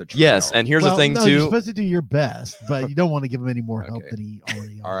off the trail. Yes, and here's Well, the thing no, You're too. supposed to do your best, but you don't want to give him any more help Okay. than he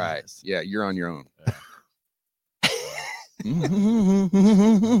already all right. has. Yeah, you're on your own.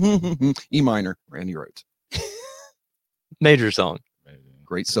 E minor, Randy Rhodes. Major song.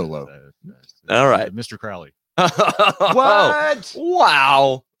 Great solo. All right. Mr. Crowley. What?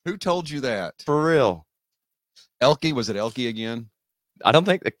 Wow. Who told you that? For real. Elke, was it Elke again? I don't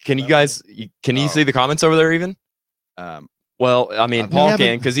think. Can you guys? Can you Oh. see the comments over there? Even Um,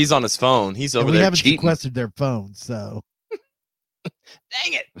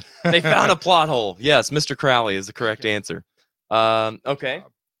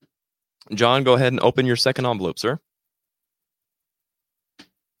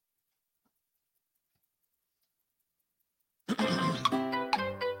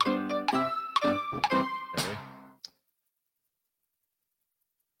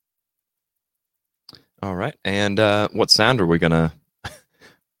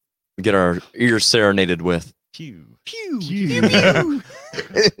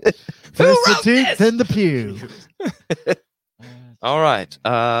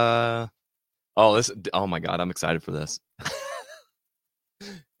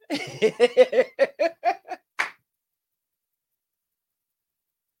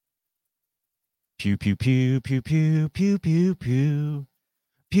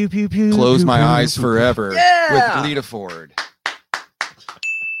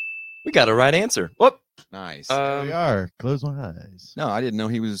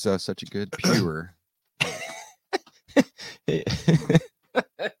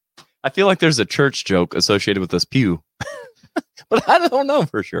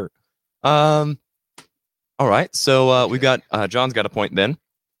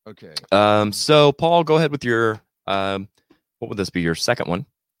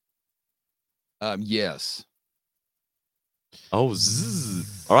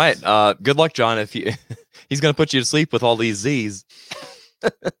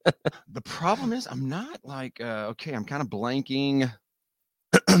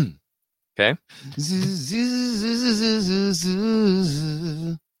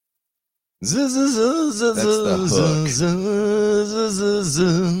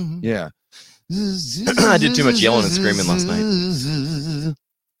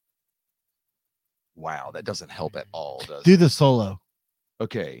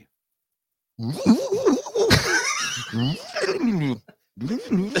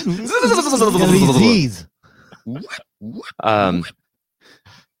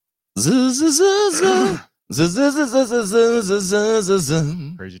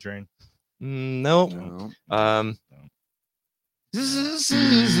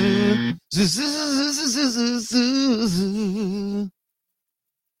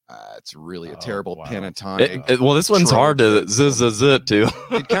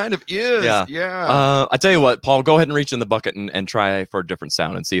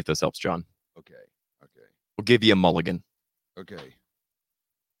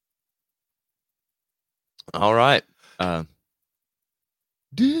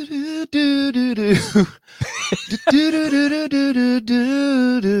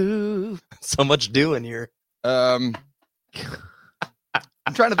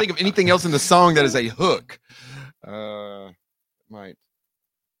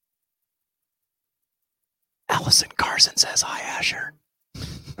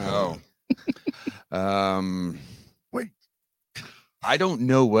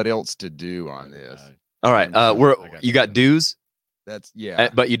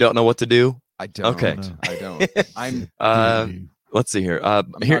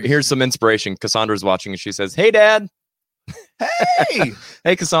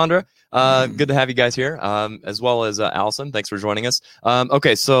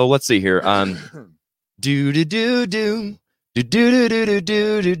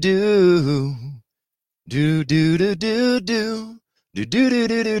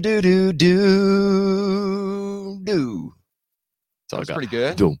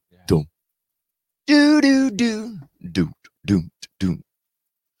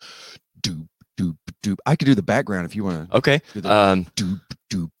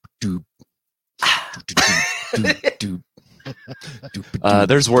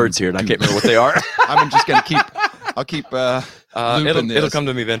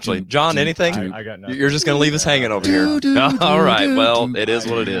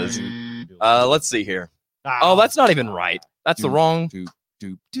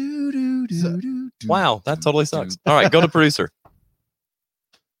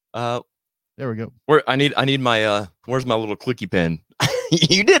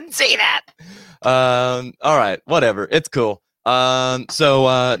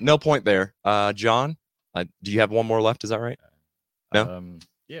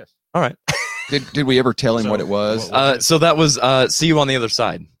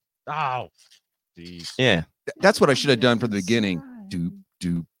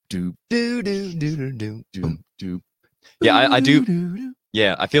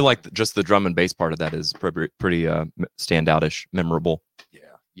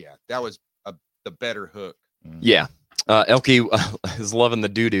 Elkie is loving the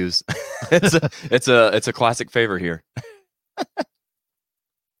doo-doos. it's a classic favorite here.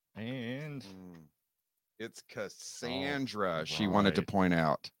 And It's Cassandra. She wanted to right. point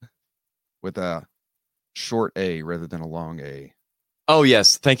out with a short A rather than a long A. Oh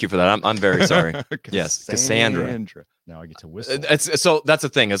yes, thank you for that. I'm very sorry. Yes, Cassandra. now I get to whistle. So that's the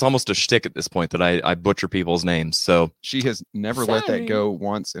thing. It's almost a shtick at this point that I butcher people's names. So She has never let that go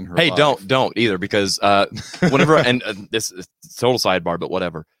once in her hey, life. don't either, because whenever and this is total sidebar, but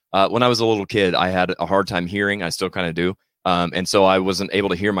whatever. When I was a little kid, I had a hard time hearing. I still kind of do, and so I wasn't able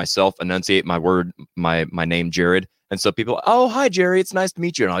to hear myself enunciate my name, Jared. And so people, oh, hi, Jerry. It's nice to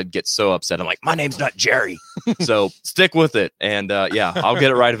meet you. And I'd get so upset. I'm like, my name's not Jerry. So stick with it. And yeah, I'll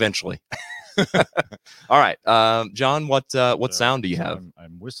get it right eventually. All right. John, what sound do you have?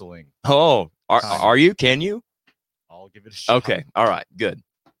 I'm whistling. Oh, are you? Can you? I'll give it a shot. Okay. All right. Good.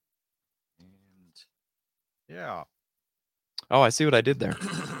 And yeah. Oh, I see what I did there.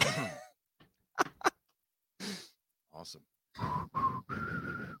 Awesome.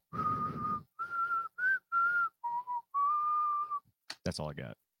 That's all I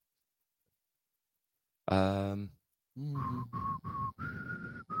got.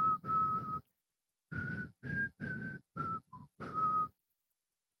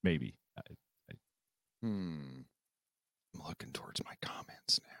 Maybe. I'm looking towards my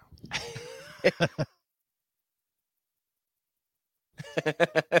comments now.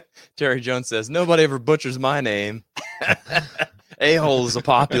 Terry Jones says, nobody ever butchers my name. A-hole is a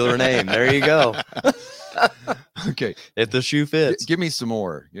popular name. There you go. Okay. If the shoe fits. Give me some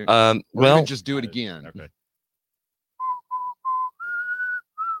more. Well, just do it again. Okay.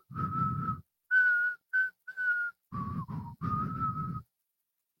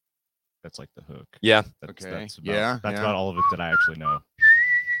 That's like the hook. Yeah. That's, Okay. That's about, Yeah, That's yeah. about all of it that I actually know.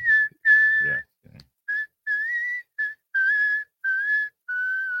 Yeah.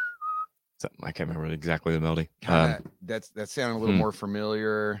 I can't remember exactly the melody. That sounded a little more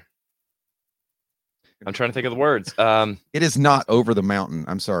familiar. I'm trying to think of the words. It is not Over the Mountain.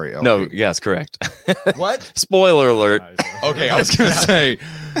 I'm sorry. Elkie. No, yes, correct. What? Spoiler alert. Okay, I was gonna say.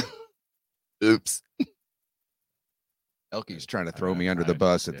 Oops. Elkie's trying to throw me under the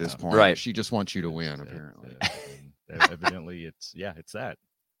bus at this point. Right. She just wants you to win, apparently. Evidently, it's that.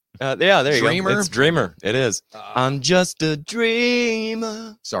 Yeah, there you Dreamer? go. It's Dreamer. It is. I'm just a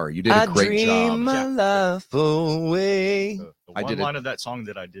dreamer. Sorry, you did a great dream job. my life away. The I one did it. line of that song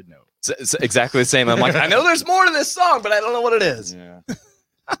that I did know. It's exactly the same. I'm like, I know there's more to this song, but I don't know what it is. Yeah.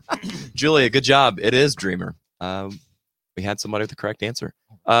 Julia, good job. It is Dreamer. We had somebody with the correct answer.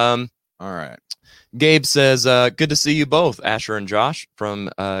 All right. Gabe says, good to see you both, Asher and Josh, from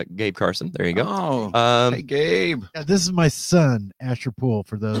Gabe Carson. There you go. Oh, hey, Gabe. Yeah, this is my son, Asher Poole,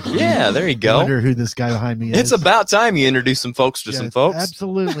 for those who Yeah, there you go. wonder who this guy behind me is. It's about time you introduce some folks to some Yes, folks.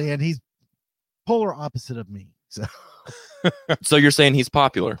 Absolutely. And he's polar opposite of me. So So you're saying he's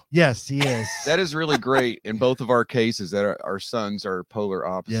popular? yes, he is. That is really great in both of our cases that our sons are polar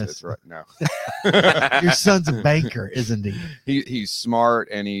opposites Yes. right now. Your son's a banker, isn't he? He's smart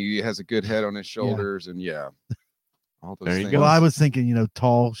and he has a good head on his shoulders and all those There you things. go. Well, I was thinking,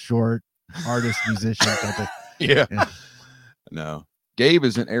 tall, short, artist, musician type of. Yeah. Yeah. No. Gabe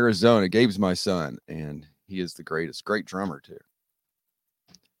is in Arizona. Gabe's my son, and he is the greatest. Great drummer, too.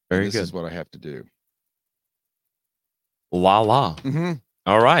 Very this good. is what I have to do. La la. Mm-hmm.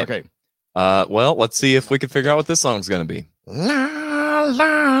 All right. Okay. Well, let's see if we can figure out what this song's going to be. La,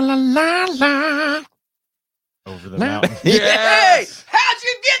 la, la, la, la. Over the mountain. Yes! How'd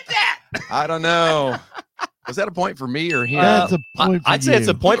you get that? I don't know. Was that a point for me or him? That's a point. I'd say it's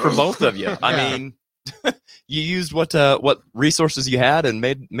a point for both of you. I Yeah. mean, you used what resources you had and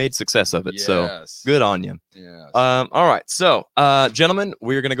made success of it. So Yes. good on you. Yes. All right. So, gentlemen,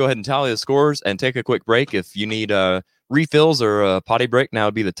 we're going to go ahead and tally the scores and take a quick break. If you need refills or a potty break, now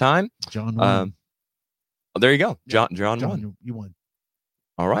would be the time. John won. There you go. John won. John, you won.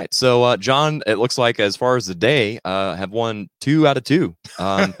 All right. So, John, it looks like as far as the day, have won 2 out of 2.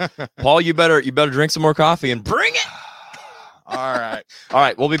 Paul, you better drink some more coffee and bring it. All right. All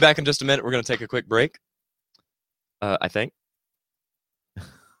right. We'll be back in just a minute. We're going to take a quick break. I think.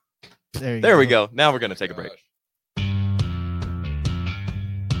 There we go. Now we're going to take a break.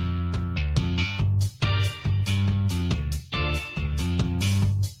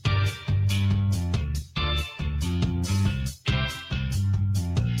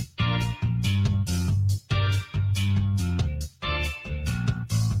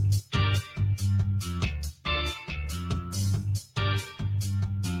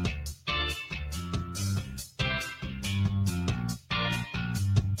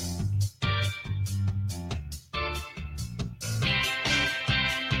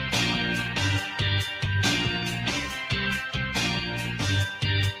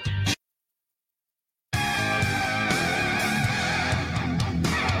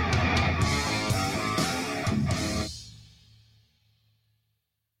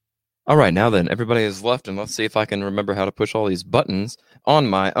 All right, now then, everybody is left, and let's see if I can remember how to push all these buttons on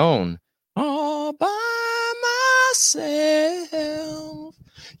my own. All by myself.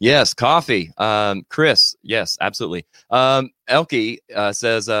 Yes, coffee. Chris, yes, absolutely. Elke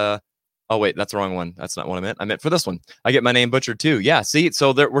says, oh, wait, that's the wrong one. That's not what I meant. I meant for this one. I get my name butchered too. Yeah, see,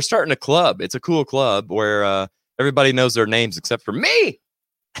 so we're starting a club. It's a cool club where everybody knows their names except for me.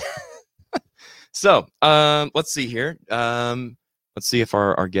 So, let's see here. Let's see if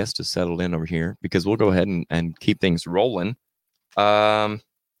our guest is settled in over here, because we'll go ahead and keep things rolling. The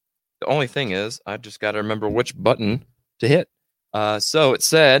only thing is, I just got to remember which button to hit. So it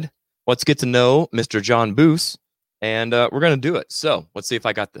said, let's get to know Mr. John Boos, and we're going to do it. So let's see if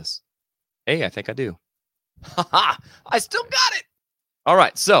I got this. Hey, I think I do. Ha! I still got it. All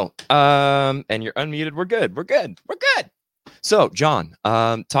right. So, and you're unmuted. We're good. We're good. We're good. So, John,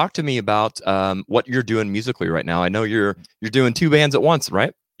 talk to me about what you're doing musically right now. I know you're doing two bands at once,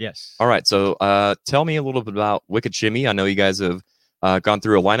 right? Yes. All right. So, tell me a little bit about Wicked Shimmy. I know you guys have gone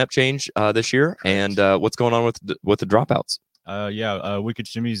through a lineup change this year, and what's going on with the dropouts? Wicked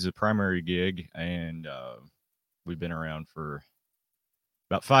Shimmy is the primary gig, and we've been around for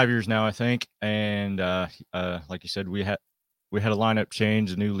about 5 years now, I think. And like you said, we had a lineup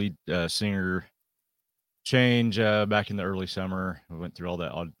change, a new lead singer change back in the early summer. We went through all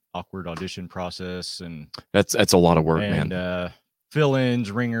that awkward audition process, and That's a lot of work, man.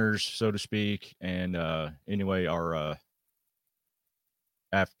 Fill-ins, ringers, so to speak. And anyway, our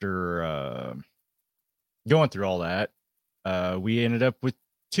after going through all that, we ended up with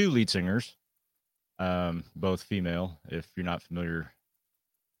two lead singers, both female. If you're not familiar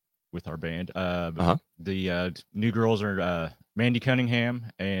with our band, the new girls are Mandy Cunningham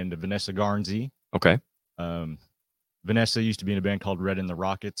and Vanessa Garnsey. Okay. Vanessa used to be in a band called Red and the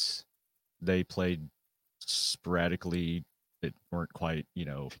Rockets. They played sporadically. It weren't quite,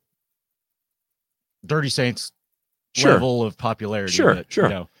 Dirty Saints level of popularity. Sure, but,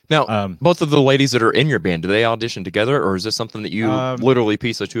 sure. Now, both of the ladies that are in your band, do they audition together, or is this something that you literally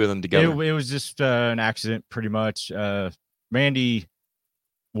piece the two of them together? It was just an accident, pretty much. Mandy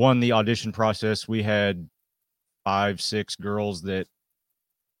won the audition process. We had 5-6 girls that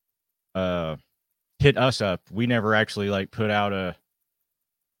hit us up. We never actually put out a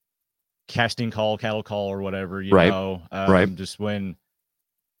casting call, cattle call, or whatever, right. Just when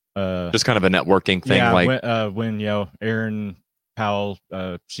just kind of a networking thing. Yeah, when Erin Powell,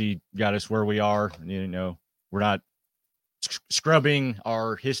 she got us where we are. We're not scrubbing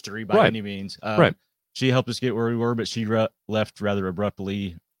our history by any means. Right. She helped us get where we were, but she left rather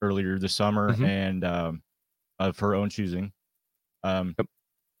abruptly earlier this summer, and of her own choosing.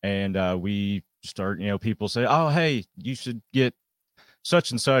 And we start, people say, oh, hey, you should get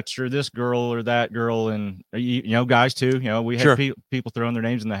such and such, or this girl or that girl. And, guys too, we had people throwing their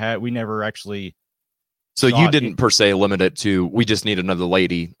names in the hat. We never actually. So you didn't per se limit it to, we just need another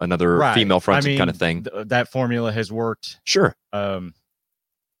lady, another female fronted kind of thing. That formula has worked. Sure. I've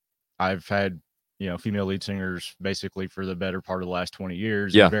had, female lead singers basically for the better part of the last 20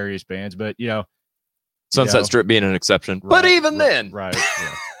 years in various bands, but Sunset Strip being an exception, but even then. Right.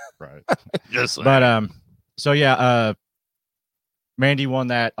 Yeah. Right. Just saying. But Mandy won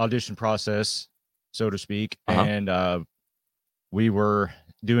that audition process, so to speak, and we were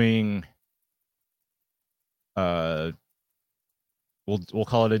doing we'll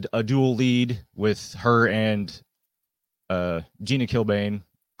call it a dual lead with her and Gina Kilbane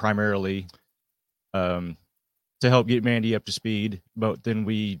primarily, to help get Mandy up to speed. But then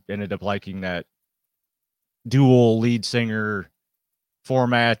we ended up liking that dual lead singer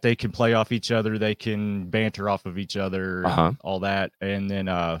format. They can play off each other, they can banter off of each other, all that. And then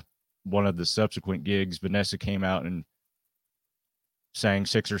one of the subsequent gigs, Vanessa came out and sang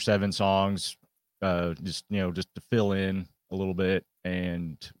 6 or 7 songs, just to fill in a little bit,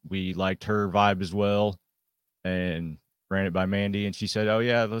 and we liked her vibe as well, and ran it by Mandy, and she said, oh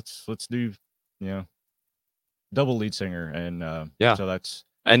yeah, let's do double lead singer. And so that's.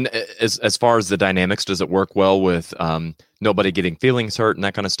 And as far as the dynamics, does it work well with nobody getting feelings hurt and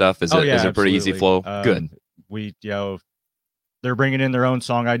that kind of stuff? Is it a pretty easy flow? Good. We, they're bringing in their own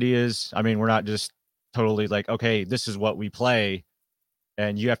song ideas. I mean, we're not just totally like, okay, this is what we play,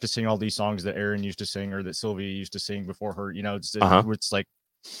 and you have to sing all these songs that Erin used to sing or that Sylvia used to sing before her. It's like,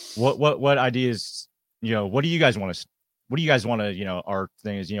 what ideas? What do you guys want to? What do you guys want to? Our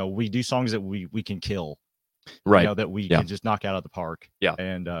thing is, we do songs that we can kill. Right. That we can just knock out of the park. Yeah.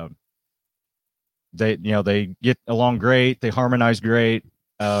 And they get along great. They harmonize great.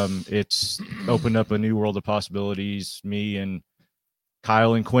 It's opened up a new world of possibilities. Me and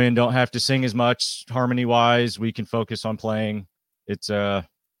Kyle and Quinn don't have to sing as much harmony wise. We can focus on playing. It's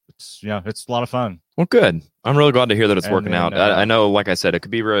it's it's a lot of fun. Well, good. I'm really glad to hear that it's And working then, out. I know, like I said, it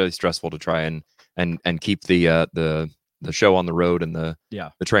could be really stressful to try and keep the show on the road and the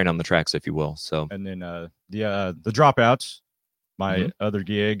train on the tracks, if you will. So, and then the dropouts, my other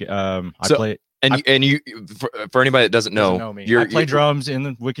gig. I play. And you for anybody that doesn't know me. I play drums in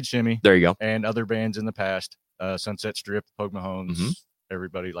the Wicked Shimmy. There you go. And other bands in the past, Sunset Strip, Pogue Mahones,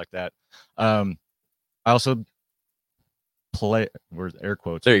 everybody like that. I also play. Where's air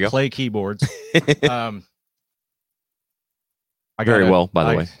quotes? There you go. Play keyboards. I Very well,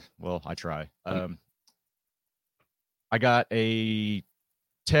 by the way. Well, I try. I got a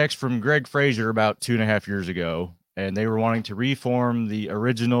text from Greg Frazier about 2.5 years ago, and they were wanting to reform the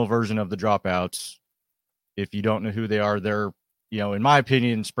original version of the Dropouts. If you don't know who they are, they're, in my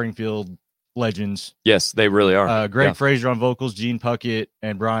opinion, Springfield legends. Yes, they really are. Greg Frazier on vocals, Gene Puckett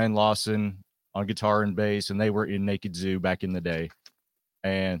and Brian Lawson on guitar and bass, and they were in Naked Zoo back in the day.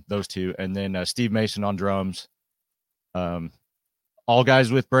 And those two, and then Steve Mason on drums. All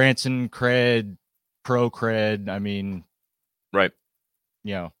guys with Branson cred, pro cred. I mean, right.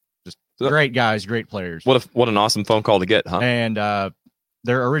 Just great guys, great players. What an awesome phone call to get, huh? And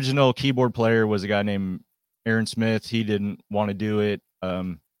their original keyboard player was a guy named Aaron Smith. He didn't want to do it.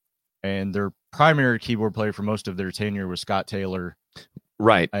 And their primary keyboard player for most of their tenure was Scott Taylor.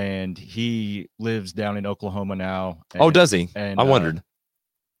 Right. And he lives down in Oklahoma now. And, does he? And I wondered.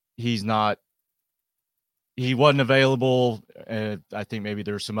 He wasn't available. I think maybe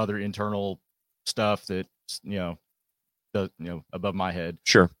there's some other internal stuff that, above my head.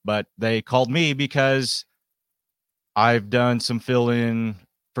 Sure. But they called me because I've done some fill-in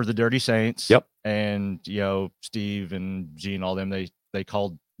for the Dirty Saints. Yep. And, Steve and Gene, all them, they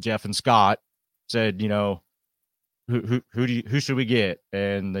called Jeff and Scott, said, who should we get?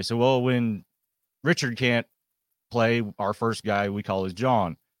 And they said, well, when Richard can't play, our first guy we call is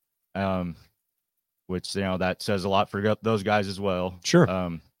John. Which, that says a lot for those guys as well.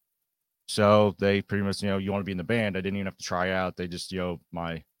 Sure. So they pretty much, you want to be in the band. I didn't even have to try out. They just,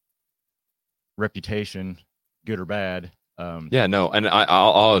 my reputation, good or bad. Yeah, no. And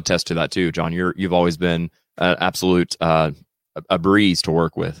I'll attest to that too, John. You've always been an absolute, a breeze to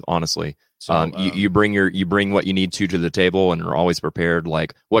work with, honestly. So, you bring what you need to the table and are always prepared.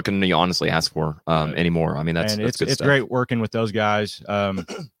 Like, what can you honestly ask for anymore? I mean, that's good it's stuff. Great working with those guys.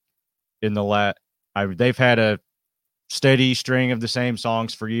 In the they've had a steady string of the same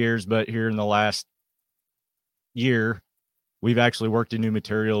songs for years, but here in the last year, we've actually worked in new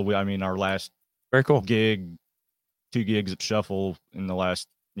material. Our last very cool gig, 2 gigs at Shuffle in the last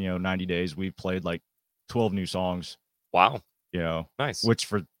 90 days, we played like 12 new songs. Wow. Nice. Which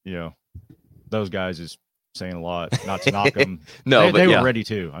for those guys is saying a lot. Not to knock them. No, they were ready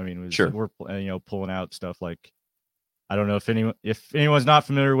too. I mean, sure. We're pulling out stuff like, I don't know if anyone's not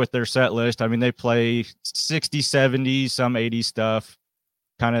familiar with their set list. I mean, they play 60s, 70s, some 80s stuff,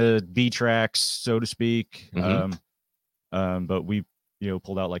 kind of B tracks, so to speak. Mm-hmm. But we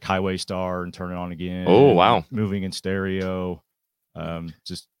pulled out like Highway Star and Turn It On Again. Oh wow, Moving in Stereo.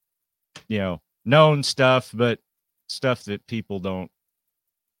 Just known stuff, but stuff that people don't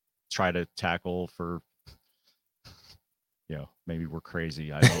try to tackle for. Maybe we're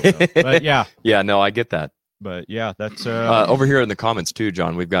crazy. I don't know. But yeah, no, I get that. But yeah, that's over here in the comments too,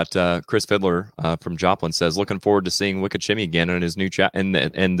 John. We've got Chris Fiddler from Joplin says, looking forward to seeing Wicked Shimmy again in his new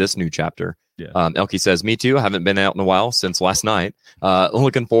in this new chapter. Yeah. Elkie says, me too. I haven't been out in a while since last night.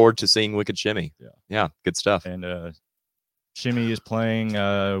 Looking forward to seeing Wicked Shimmy. Yeah, good stuff. And Shimmy is playing.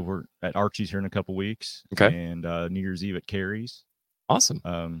 We're at Archie's here in a couple weeks. Okay. And New Year's Eve at Carey's. Awesome.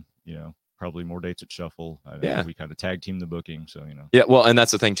 Probably more dates at Shuffle. We kind of tag team the booking, so Yeah, well, and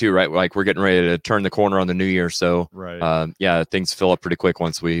that's the thing too, right? Like we're getting ready to turn the corner on the new year, so right. Things fill up pretty quick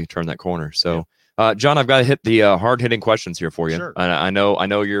once we turn that corner. So, John, I've got to hit the hard hitting questions here for you. Sure. I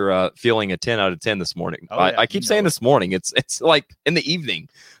know you're feeling a 10 out of 10 this morning. I keep saying this morning. It's like in the evening,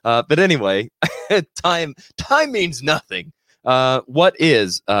 but anyway, time means nothing. What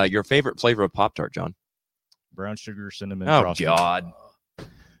is your favorite flavor of Pop-Tart, John? Brown sugar cinnamon. Oh frosting. God.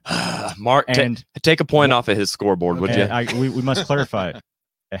 Mark, and take a point off of his scoreboard, would you? We must clarify.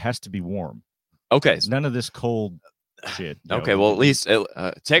 It has to be warm. Okay. None of this cold shit. Okay, well, at least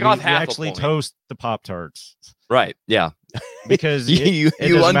take off half. We actually toast the Pop-Tarts. Right, yeah. Because you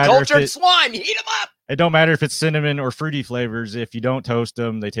uncultured swine, heat them up. It don't matter if it's cinnamon or fruity flavors. If you don't toast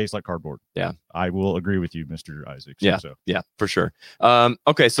them, they taste like cardboard. Yeah. I will agree with you, Mr. Isaacs. Yeah, for sure.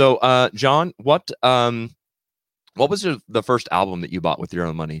 Okay, so John, what was the first album that you bought with your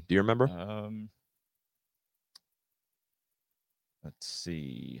own money? Do you remember? Let's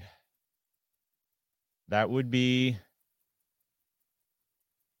see. That would be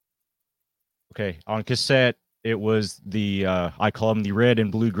Okay, on cassette, it was the I call them the red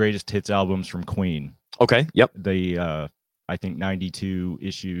and blue greatest hits albums from Queen. Okay. Yep. The I think 92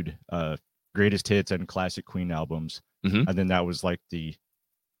 issued greatest hits and classic Queen albums, Mhm. and then that was like the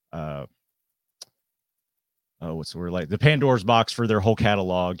what's the word, like the Pandora's box for their whole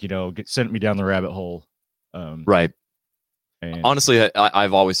catalog. Sent me down the rabbit hole. Right. And Honestly,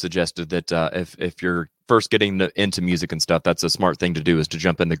 I've always suggested that if you're first getting into music and stuff, that's a smart thing to do, is to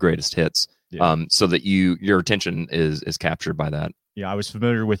jump in the greatest hits, so that your attention is captured by that. Yeah, I was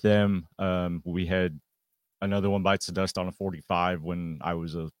familiar with them. We had Another One Bites the Dust on a 45 when I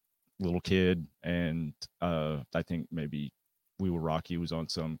was a little kid, and I think maybe We Will Rock You was on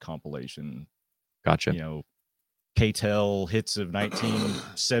some compilation. Gotcha. K-Tel hits of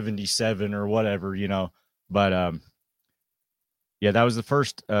 1977 or whatever, but yeah, that was the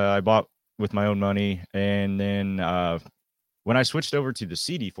first I bought with my own money. And then when I switched over to the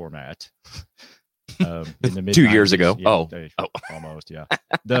CD format in the mid 2 years ago. Almost, yeah.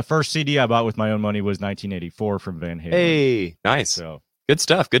 The first CD I bought with my own money was 1984 from Van Halen. Hey, nice. So Good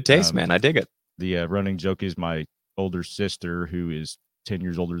stuff. Good taste, man. I dig it. the running joke is my older sister, who is 10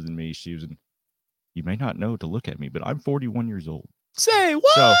 years older than me, she was you may not know to look at me, but I'm 41 years old. Say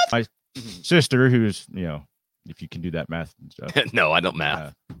what? So my sister, who's, if you can do that math and stuff. No, I don't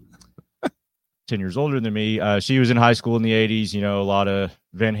math. 10 years older than me. She was in high school in the 80s, a lot of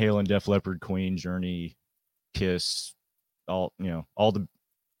Van Halen, Def Leppard, Queen, Journey, Kiss, all the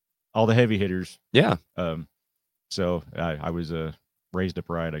heavy hitters. Yeah. So I was raised up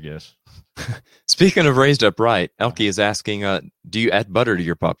right, I guess. Speaking of raised up right, Elkie is asking, do you add butter to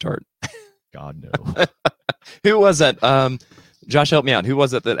your Pop-Tart? God, no. Who was that? Josh, help me out. Who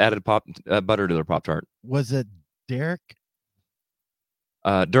was it that added butter to their Pop-Tart? Was it Derek?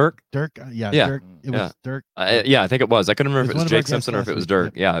 Dirk? Dirk? Yeah. Dirk. It was Dirk. Yeah, I think it was. I couldn't remember if It was it was one of our Jake Simpson or if guests it was last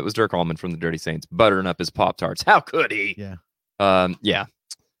Dirk. week. Yeah, it was Dirk Allman from the Dirty Saints, buttering up his Pop-Tarts. How could he? Yeah. Yeah.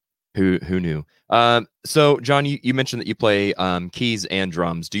 Who knew? So, John, you mentioned that you play keys and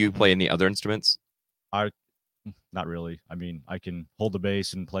drums. Do you play any other instruments? Not really. I mean, I can hold the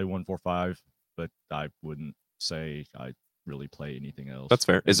bass and play 1-4-5, but I wouldn't say I really play anything else. That's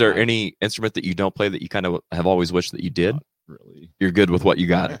fair. Is there any instrument that you don't play that you kind of have always wished that you did? Not really. You're good with what you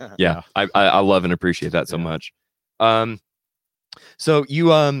got. Yeah. I love and appreciate that so much. So you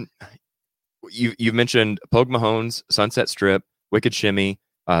mentioned Pogue Mahones, Sunset Strip, Wicked Shimmy,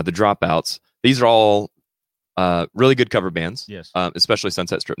 the Dropouts. These are all really good cover bands. Yes. Especially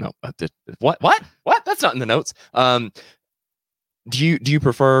Sunset Strip. No. What? That's not in the notes. Do you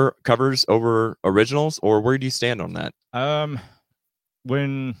prefer covers over originals, or where do you stand on that?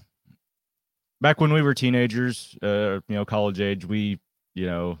 Back when we were teenagers, college age, we,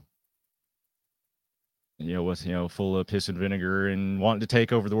 was full of piss and vinegar and wanting to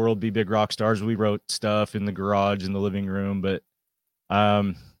take over the world, be big rock stars. We wrote stuff in the garage, in the living room, but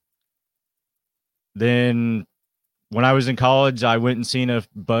then when I was in college, I went and seen a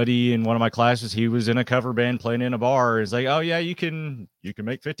buddy in one of my classes. He was in a cover band playing in a bar. It's like, oh yeah, you can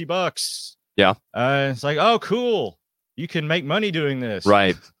make $50. Yeah. It's like, oh cool, you can make money doing this.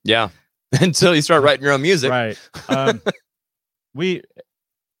 Right. Yeah. Until you start writing your own music. Right. We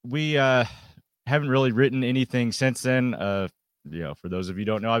haven't really written anything since then. For those of you who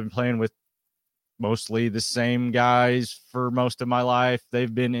don't know, I've been playing with mostly the same guys for most of my life.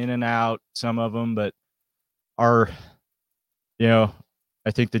 They've been in and out, some of them, but I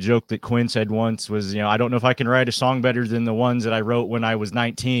think the joke that Quinn said once was, I don't know if I can write a song better than the ones that I wrote when I was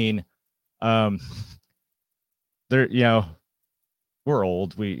 19. We're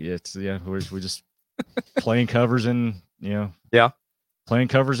old. We're just playing covers and, playing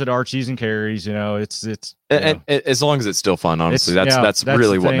covers at Archie's and Carrie's, it's and as long as it's still fun, honestly, that's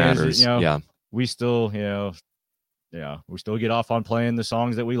really what matters. We still, we still get off on playing the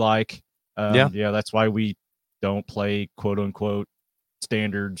songs that we like. That's why we don't play quote unquote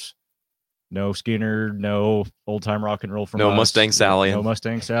standards. No Skinner, no old time rock and roll from us. Mustang Sally, no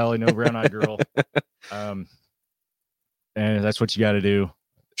Mustang Sally, no Brown Eyed Girl. And that's what you got to do.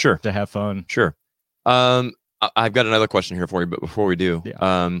 Sure. To have fun. Sure. I've got another question here for you, but before we do,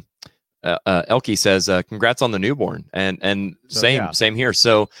 Elkie says, "Congrats on the newborn," and same here.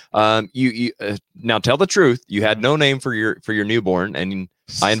 So, you now tell the truth. You had no name for your newborn, and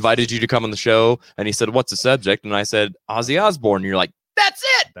I invited you to come on the show, and he said, "What's the subject?" And I said, "Ozzy Osbourne." And you're like, "That's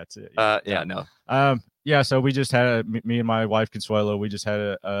it." That's it. No. So we just had me and my wife Consuelo. We just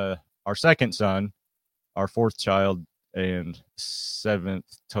had our second son, our fourth child, and seventh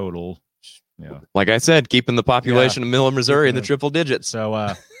total. Like I said, keeping the population of Miller, Missouri in the triple digits.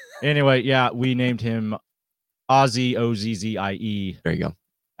 So anyway, we named him Ozzy, Ozzie. There you go.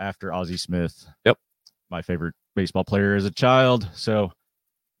 after Ozzy Smith. Yep. My favorite baseball player as a child. So,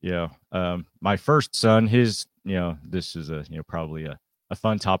 my first son, this is probably a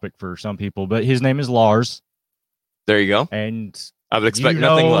fun topic for some people, but his name is Lars. There you go. And I would expect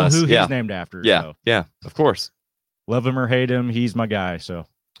nothing less. Who Yeah. he's named after. Yeah. So. Yeah. Of course. Love him or hate him, he's my guy. So.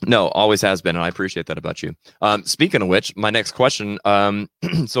 No, always has been, and I appreciate that about you. Speaking of which, my next question,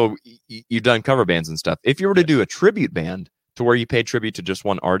 so you've done cover bands and stuff. If you were to do a tribute band to where you pay tribute to just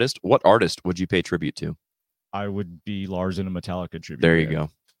one artist, what artist would you pay tribute to? I would be Lars in a Metallica tribute. There you band. go.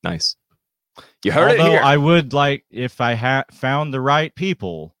 Nice. You heard Although it here. I would like, if I found the right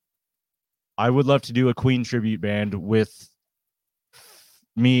people, I would love to do a Queen tribute band with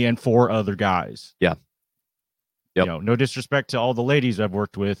me and 4 other guys. Yeah. Yep. No disrespect to all the ladies I've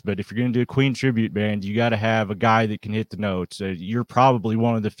worked with, but if you're going to do a Queen tribute band, you got to have a guy that can hit the notes. You're probably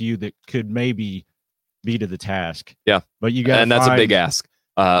one of the few that could maybe be to the task. Yeah. But you got to and that's a big ask.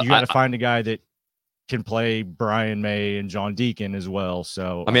 You got to find a guy that can play Brian May and John Deacon as well.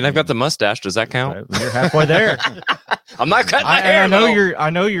 So I've got the mustache. Does that count? You're halfway there. I'm not cutting my hair. I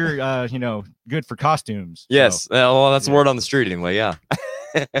know you're good for costumes. Yes. Well, that's the word on the street anyway. Yeah.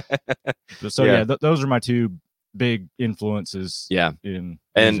 So those are my 2 big influences. Yeah. In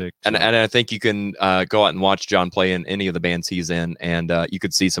and music, and I think you can go out and watch John play in any of the bands he's in, and you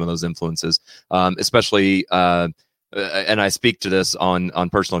could see some of those influences, especially. And I speak to this on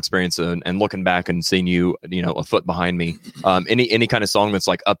personal experience and looking back and seeing you a foot behind me. Any kind of song that's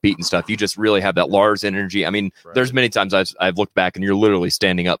like upbeat and stuff, you just really have that Lars energy. I mean, There's many times I've looked back and you're literally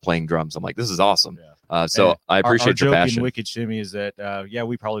standing up playing drums. I'm like, this is awesome. Yeah. So I appreciate your passion. In Wicked Shimmy is that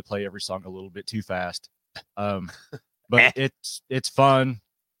we probably play every song a little bit too fast, but it's fun.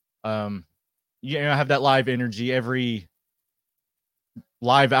 I have that live energy. Every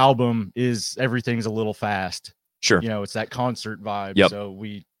live album everything's a little fast. Sure. It's that concert vibe. Yep. So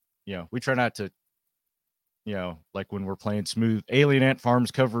we try not to, like when we're playing Smooth Alien Ant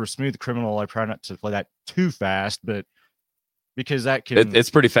Farm's cover of Smooth Criminal, I try not to play that too fast, but because that can, it's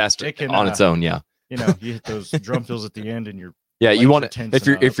pretty fast on its own. Yeah. You hit those drum fills at the end and you're, you want to,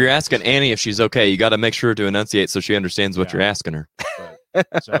 if you're asking Annie if she's okay, you got to make sure to enunciate so she understands what you're asking her. Right.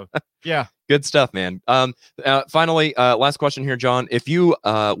 So yeah, good stuff, man. Finally, last question here, John. If you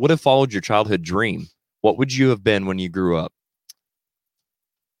would have followed your childhood dream, what would you have been when you grew up?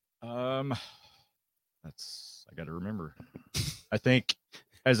 I got to remember. I think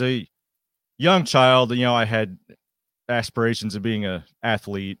as a young child, I had aspirations of being an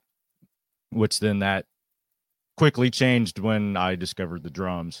athlete, which then that quickly changed when I discovered the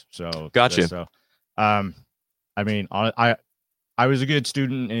drums. So gotcha. So, I was a good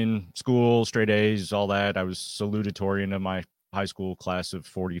student in school, straight A's, all that. I was salutatorian of my high school class of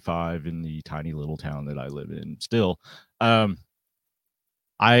 45 in the tiny little town that I live in still. I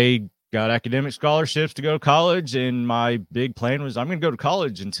got academic scholarships to go to college, and my big plan was I'm going to go to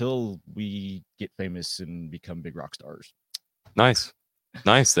college until we get famous and become big rock stars. Nice.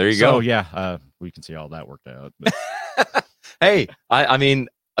 There you go. Yeah, we can see all that worked out. But. Hey,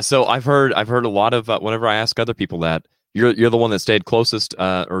 so I've heard a lot of whenever I ask other people that you're the one that stayed closest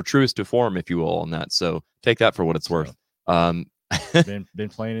or truest to form, if you will, on that. So take that for what it's worth. been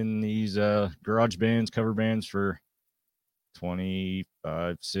playing in these garage bands, cover bands for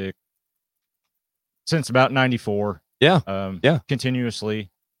 25, 6 since about 94. Yeah.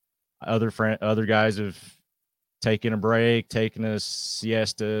 Continuously. Other guys have taken a break, taken a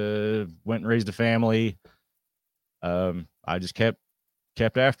siesta, went and raised a family. I just kept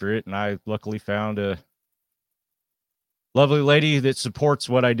after it, and I luckily found a lovely lady that supports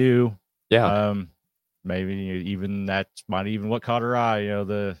what I do. Yeah. Maybe even that's might even what caught her eye.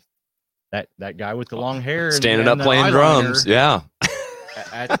 That guy with the long hair, standing up playing drums. Yeah.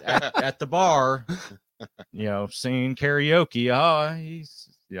 at the bar, singing karaoke. I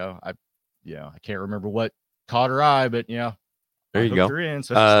can't remember what caught her eye, but there you go. Her in,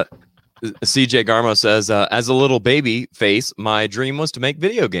 so CJ Garmo says, as a little baby face, my dream was to make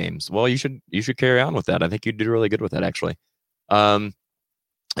video games. Well, you should carry on with that. I think you did really good with that, actually.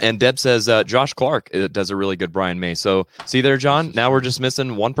 And Deb says, Josh Clark does a really good Brian May. So see there, John, now we're just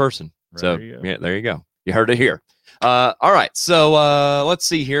missing one person. So yeah, there you go. You heard it here. All right. So let's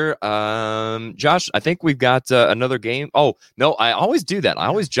see here. Josh, I think we've got another game. Oh, no, I always do that. I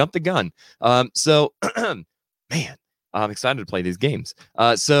always jump the gun. So man, I'm excited to play these games.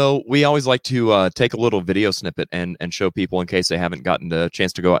 So we always like to take a little video snippet and show people in case they haven't gotten the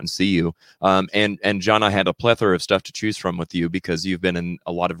chance to go out and see you. And John, I had a plethora of stuff to choose from with you because you've been in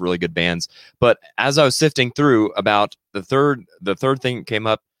a lot of really good bands. But as I was sifting through, about the third thing that came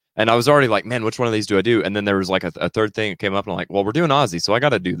up And I was already like, man, which one of these do I do? And then there was like a third thing that came up, and I'm like, well, we're doing Ozzy, so I got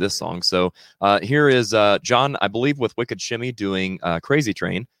to do this song. So here is John, I believe, with Wicked Shimmy doing Crazy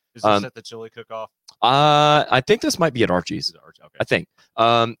Train. Is this at the chili cook-off? I think this might be at Archie's. Okay. I think.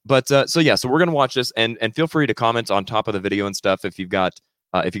 So we're gonna watch this, and feel free to comment on top of the video and stuff if you've got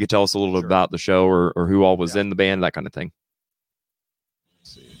if you could tell us a little bit about the show or who all was in the band, that kind of thing.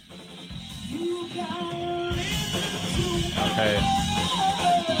 Let's see. Okay.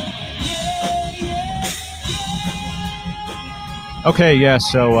 Okay, yeah,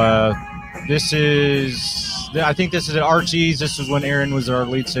 so I think this is at Archie's. This was when Aaron was our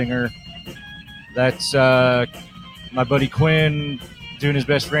lead singer. That's my buddy Quinn doing his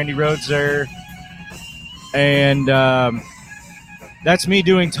best Randy Rhoads there. And that's me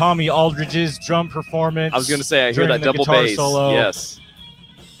doing Tommy Aldridge's drum performance. I was going to say, I hear that double bass. Solo. Yes.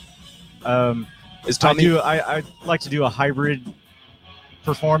 Is Tommy? I like to do a hybrid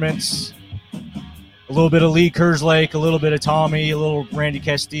performance. A little bit of Lee Kerslake, a little bit of Tommy, a little Randy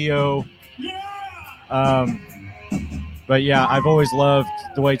Castillo. But yeah, I've always loved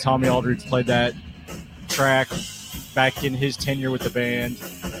the way Tommy Aldridge played that track back in his tenure with the band,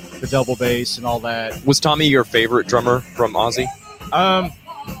 the double bass and all that. Was Tommy your favorite drummer from Ozzy? I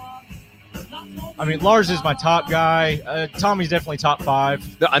mean, Lars is my top guy. Tommy's definitely top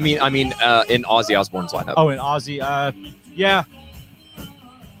 5. I mean, in Ozzy Osbourne's lineup. Oh, in Ozzy, yeah.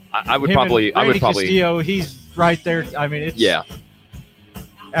 I would probably. Castillo, he's right there. I mean, it's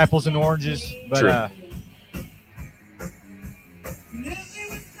apples and oranges, but True.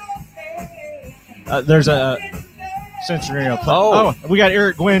 There's a sensory. Oh, we got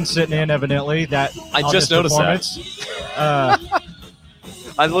Eric Gwynn sitting in. Evidently, that I just noticed that.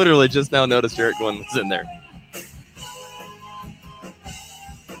 I literally just now noticed Eric Gwynn was in there.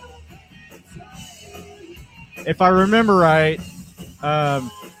 If I remember right,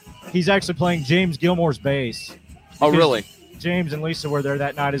 he's actually playing James Gilmore's bass. Oh, really? James and Lisa were there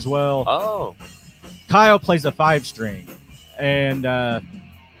that night as well. Oh. Kyle plays a 5-string, and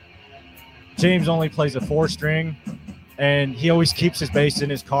James only plays a 4-string, and he always keeps his bass in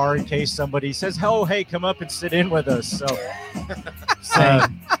his car in case somebody says, "Oh, hey, come up and sit in with us." So,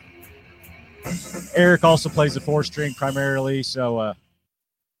 Eric also plays a 4-string primarily. So,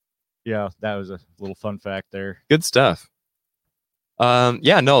 yeah, that was a little fun fact there. Good stuff.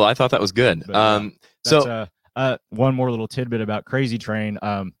 Yeah, no, I thought that was good. But, so one more little tidbit about Crazy Train.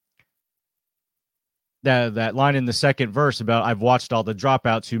 That line in the second verse about I've watched all the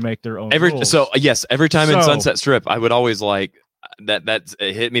dropouts who make their own rules. So yes, every time in Sunset Strip, I would always like that.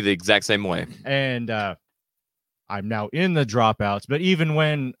 It hit me the exact same way. And I'm now in the dropouts, but even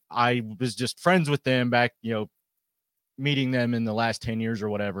when I was just friends with them back, meeting them in the last 10 years or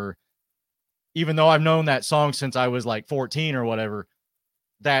whatever, even though I've known that song since I was like 14 or whatever,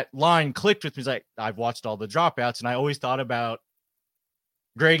 that line clicked with me. It's like, I've watched all the dropouts, and I always thought about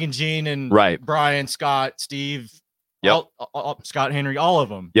Greg and Gene and Brian, Scott, Steve, Scott Henry, all of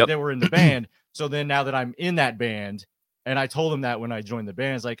them that were in the band. So then now that I'm in that band, and I told them that when I joined the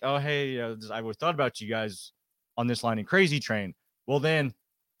band, it's like, oh, hey, I always thought about you guys on this line in Crazy Train. Well, then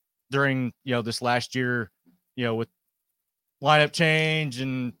during, this last year, with lineup change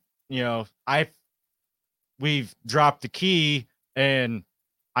and, we've dropped the key and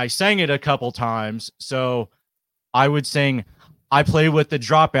I sang it a couple times. So I would sing, I play with the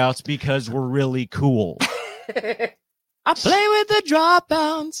dropouts because we're really cool. I play with the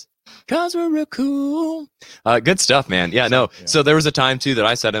dropouts because we're real cool. Good stuff, man. Yeah, no. Yeah. So there was a time, too, that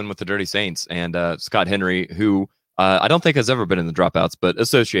I sat in with the Dirty Saints and Scott Henry, who I don't think has ever been in the dropouts, but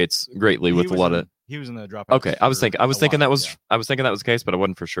associates greatly with a lot of... He was in the dropouts. Okay, I was thinking that was the case, but I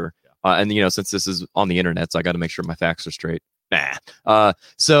wasn't for sure. Yeah. And since this is on the internet, so I got to make sure my facts are straight. But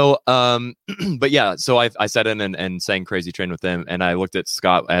yeah, so I sat in and sang Crazy Train with them, and I looked at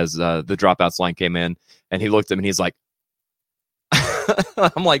Scott as the dropouts line came in, and he looked at me and he's like,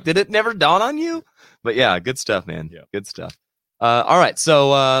 I'm like, did it never dawn on you? But yeah, good stuff, man. Yeah. Good stuff. All right,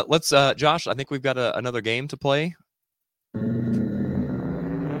 so let's, Josh, I think we've got another game to play.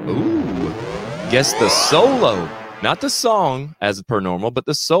 Ooh, guess the solo, not the song as per normal, but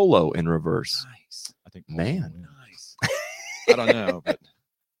the solo in reverse. Nice. I think, man. Nice. I don't know, but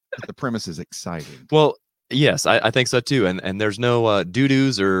the premise is exciting. Well, yes, I think so too. And there's no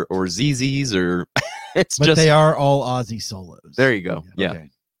doo-doos or ZZs or but they are all Ozzy solos. There you go. Yeah.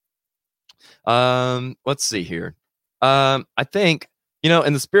 Okay. Let's see here. I think,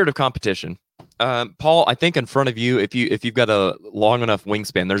 in the spirit of competition, Paul, I think in front of you, if you've got a long enough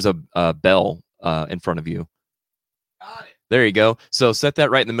wingspan, there's a bell in front of you. There you go. So set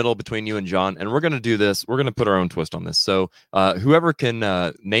that right in the middle between you and John, and we're going to do this. We're going to put our own twist on this. So whoever can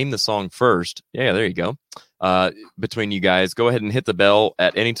name the song first, yeah, there you go. Between you guys, go ahead and hit the bell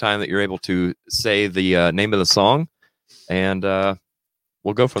at any time that you're able to say the name of the song, and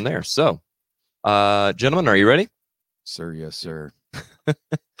we'll go from there. So, gentlemen, are you ready? Sir, yes, sir.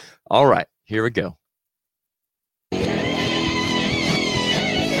 All right, here we go.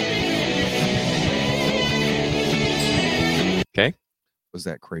 Okay. Was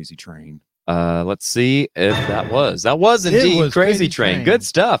that Crazy Train? Let's see if that was indeed Crazy Train. Good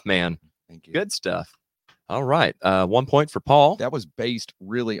stuff, man. Thank you. Good stuff. All right. 1 point for Paul. That was based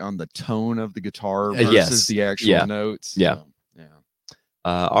really on the tone of the guitar versus the actual notes. Yeah. So, yeah.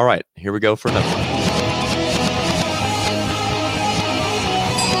 All right. Here we go for another one.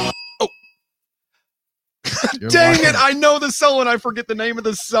 Dang it. I know the solo and I forget the name of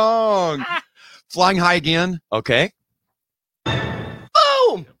the song. Flying High Again. Okay.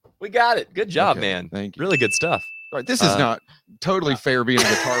 Boom! We got it. Good job, man. Thank you. Really good stuff. Right. This is not totally fair being a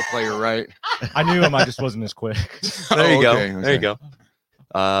guitar player, right? I knew him. I just wasn't as quick. There you go. Okay. There you go.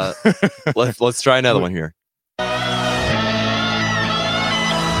 Let's try another one here. Is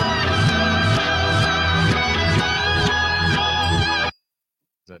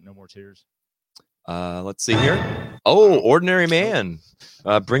that No More Tears? Let's see here. Oh, Ordinary Man.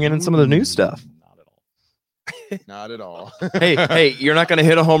 Bringing in some of the new stuff. Not at all. hey, you're not going to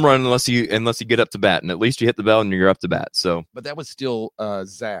hit a home run unless you get up to bat, and at least you hit the bell and you're up to bat. So, But that was still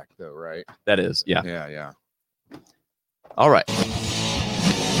Zach, though, right? that is, yeah. Yeah. All right.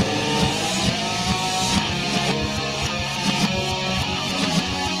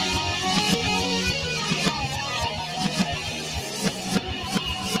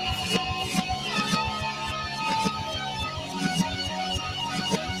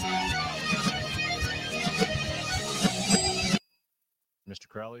 Mr.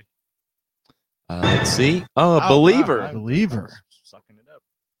 Crowley? Let's see. Oh, Believer. Believer. Sucking it up.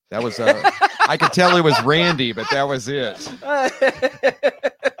 That was, I could tell it was Randy, but that was it.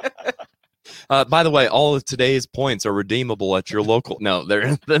 By the way, all of today's points are redeemable at your local. No,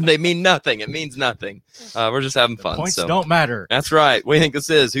 they mean nothing. It means nothing. We're just having fun. Points so. don't matter. That's right. What do you think this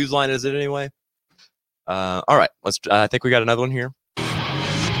is? Whose line is it anyway? All right. Let's. I think we got another one here.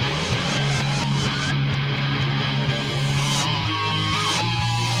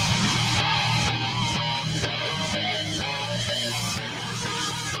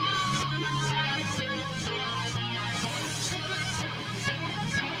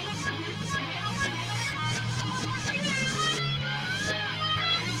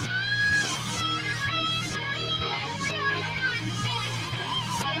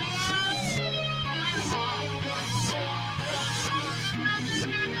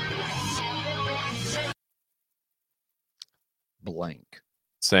 Blank.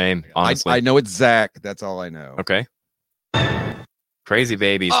 Same. Honestly, I know it's Zach. That's all I know. Okay. Crazy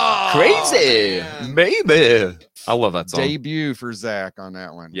Babies. Oh, Crazy man. Baby. I love that song. Debut for Zach on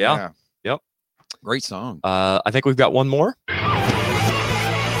that one. Yeah. Yep. Great song. I think we've got one more.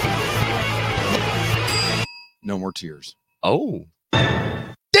 No More Tears. Oh.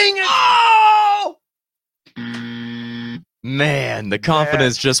 Dang it! Oh! Man, the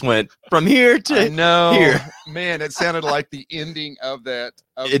confidence just went from here to I know. here. Man, it sounded like the ending of that.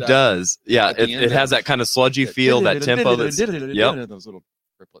 It does. Yeah, at the it end has that kind of sludgy feel, that tempo. That's yep. Those little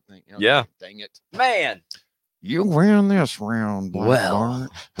triplet thing. You know, Yeah. Dang it. Man. You win this round.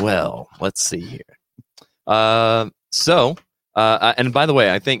 Well, let's see here. So, and by the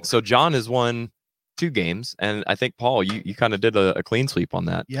way, I think so. John has won 2 games, and I think Paul, you kind of did a clean sweep on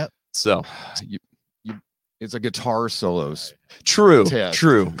that. Yep. So, It's a guitar solos. true. Test.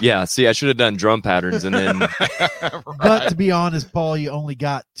 Yeah. See, I should have done drum patterns, and then But to be honest, Paul, you only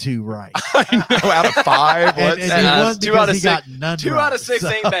got 2 right. I know, out of 5. And What's he that? won 2 out of because he 6. got none 2 right, out of 6 so-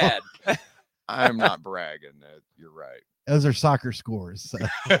 ain't bad. I'm not bragging. You're right. Those are soccer scores. So.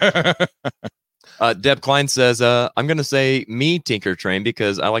 Deb Klein says, I'm going to say me Tinker Train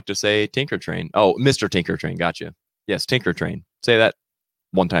because I like to say Tinker Train. Oh, Mr. Tinker Train. Gotcha. Yes, Tinker Train. Say that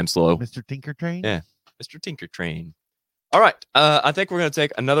one time slow. Mr. Tinker Train? Yeah, Mr. Tinker Train. All right. I think we're going to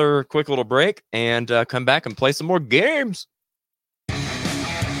take another quick little break and come back and play some more games.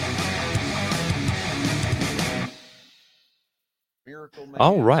 Miracle Man.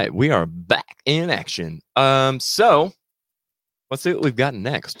 All right. We are back in action. So let's see what we've got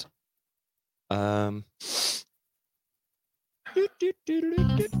next.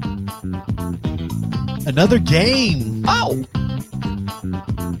 Another game. Oh!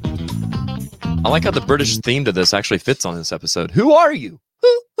 I like how the British theme to this actually fits on this episode. Who are you?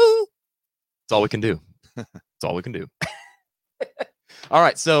 That's all we can do. That's all we can do. All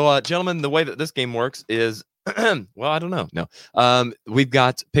right, so gentlemen, the way that this game works is, well, I don't know. No, we've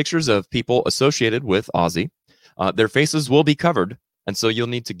got pictures of people associated with Ozzy. Their faces will be covered, and so you'll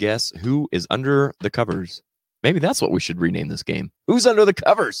need to guess who is under the covers. Maybe that's what we should rename this game. Who's under the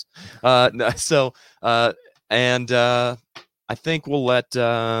covers? I think we'll let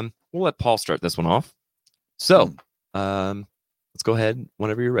Paul start this one off. So, let's go ahead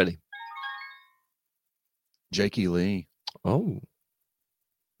whenever you're ready. Jakey Lee. Oh,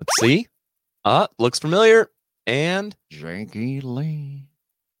 let's see. Looks familiar. And Jakey Lee.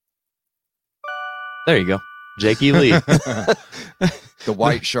 There you go. Jakey Lee. The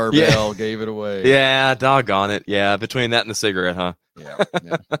white Charbel gave it away. Yeah, doggone it. Yeah, between that and the cigarette, huh? Yeah.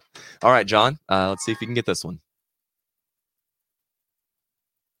 All right, John. Let's see if you can get this one.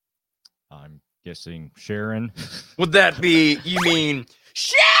 I'm guessing Sharon. Would that be, you mean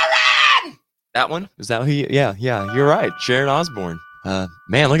Sharon? That one? Is that who you, yeah, you're right. Sharon Osbourne.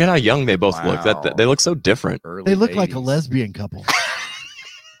 Man, look at how young they both look. That they look so different. Early They look 80s. like a lesbian couple.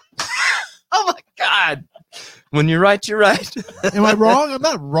 Oh my God. When you're right, you're right. Am I wrong? I'm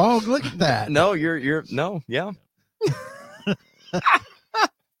not wrong. Look at that. No, you're no, yeah.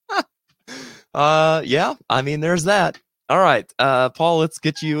 Yeah, I mean, there's that. All right, Paul, let's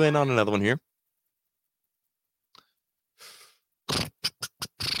get you in on another one here.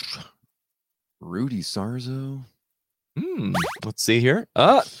 Rudy Sarzo. Let's see here.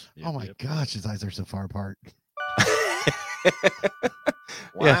 Oh my gosh, his eyes are so far apart.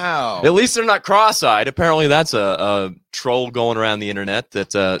 Wow. At least they're not cross-eyed. Apparently, that's a troll going around the internet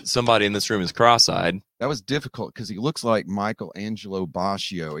that somebody in this room is cross-eyed. That was difficult because he looks like Michelangelo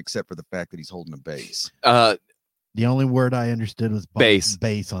Baccio, except for the fact that he's holding a bass. The only word I understood was Bass.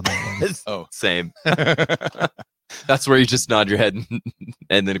 Bass on that one. Oh, Same. That's where you just nod your head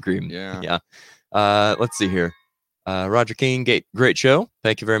and then agree. yeah. Let's see here. Roger King, great show.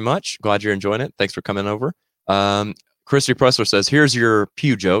 Thank you very much. Glad you're enjoying it. Thanks for coming over. Christy Pressler says, here's your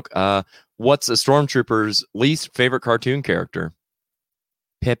Pew joke. What's a stormtrooper's least favorite cartoon character?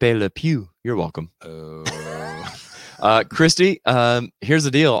 Pepe Le Pew. You're welcome. Christy, here's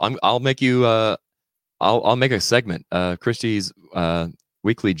the deal. I'll make you I'll make a segment, Christy's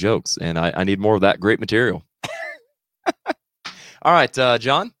weekly jokes, and I need more of that great material. All right,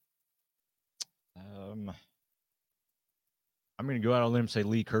 John. I'm going to go out on a limb and say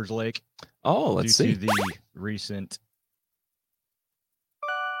Lee Kerslake. Oh, let's see. Due to the recent.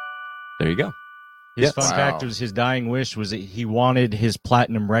 There you go. His fun fact was his dying wish was that he wanted his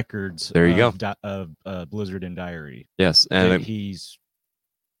platinum records. There you go. Of Blizzard and Diary. Yes, and he's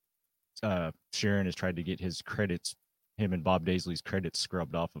Sharon has tried to get his credits, him and Bob Daisley's credits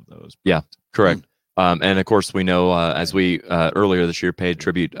scrubbed off of those. Yeah, correct. And of course, we know as we earlier this year paid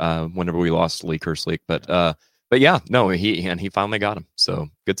tribute whenever we lost Lee Kerslake, but yeah, no, he finally got him. So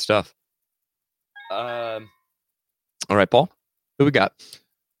good stuff. All right, Paul, who we got?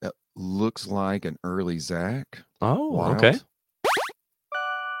 That looks like an early Zach. Oh, Wild. okay.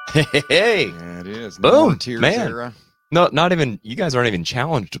 Hey, Yeah, it is. Boom, Tears man. era. no, not even. You guys aren't even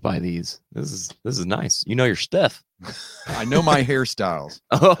challenged by these. This is nice. You know your stuff. I know my hairstyles.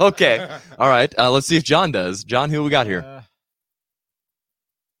 Oh, okay. All right. Let's see if John does. John, who we got here?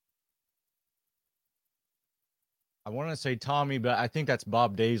 I want to say Tommy, but I think that's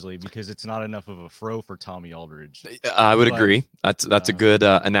Bob Daisley because it's not enough of a fro for Tommy Aldridge. I would But, agree. That's a good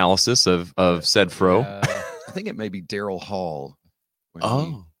analysis of said fro. I think it may be Daryl Hall.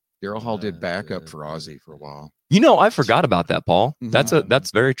 Daryl Hall did backup for Ozzy for a while. You know, I forgot about that, Paul. Mhm. That's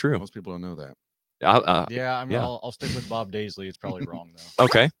very true. Most people don't know that. Yeah, I'll stick with Bob Daisley. It's probably wrong though.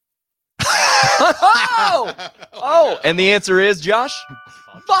 Okay. Oh, and the answer is Josh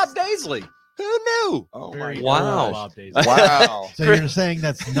Bob Daisley. Who knew? Oh Very my Wow. early Bob Daisley. Wow. So you're saying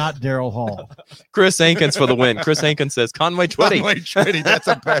that's not Daryl Hall. Chris Hankins for the win. Chris Hankins says Conway Twitty. Conway Twitty, that's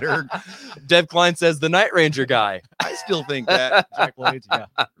a better. Deb Klein says the Night Ranger guy. I still think that Jack Blades, yeah.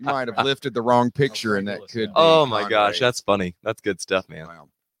 might have lifted the wrong picture, and that could. Be Oh my Conway. gosh, that's funny. That's good stuff, man.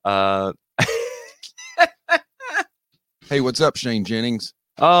 Wow. Hey, what's up, Shane Jennings?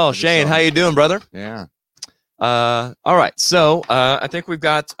 Oh, just Shane, saw how him. you doing, brother? Yeah. All right. So I think we've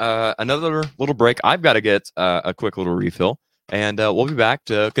got another little break. I've got to get a quick little refill, and we'll be back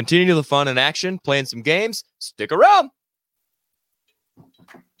to continue the fun and action, playing some games. Stick around.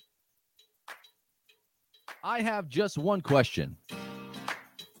 I have just one question.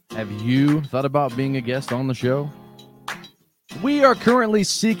 Have you thought about being a guest on the show? We are currently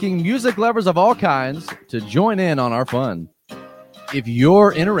seeking music lovers of all kinds to join in on our fun. If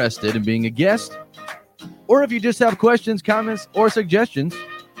you're interested in being a guest, or if you just have questions, comments, or suggestions,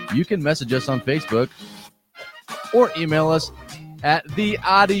 you can message us on Facebook or email us at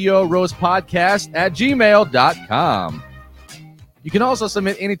theaudioroastpodcast@gmail.com. You can also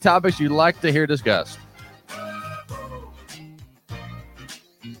submit any topics you'd like to hear discussed.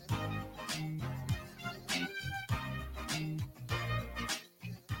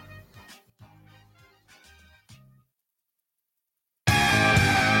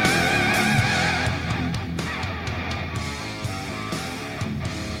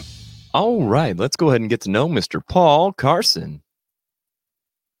 All right, let's go ahead and get to know Mr. Paul Carson.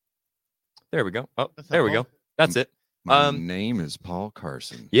 There we go. Oh, there we go. That's it. My name is Paul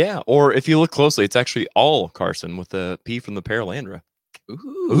Carson. Yeah, or if you look closely, it's actually all Carson with the P from the Paralandra.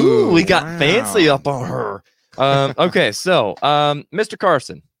 Ooh, we got wow. fancy up on her. Okay, so Mr.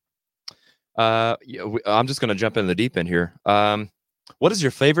 Carson, I'm just going to jump in the deep end here. What is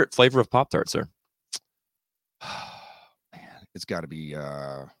your favorite flavor of Pop-Tart, sir? Man, it's got to be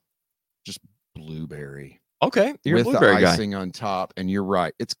just blueberry. Okay, you're with a blueberry the guy. icing on top, and you're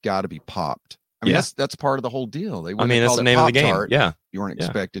right. It's got to be popped. I mean, Yeah. that's part of the whole deal. I mean, it's the name of the game. Pop-Tart. Yeah. You weren't Yeah.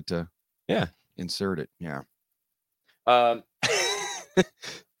 expected to Yeah. insert it. Yeah.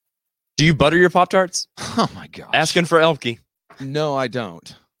 Do you butter your Pop-Tarts? Oh my gosh. Asking for Elke. No, I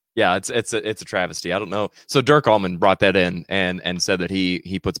don't. Yeah, it's a travesty. I don't know. So Dirk Allman brought that in and said that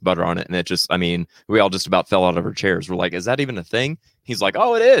he puts butter on it, and it just, I mean, we all just about fell out of our chairs. We're like, is that even a thing? He's like,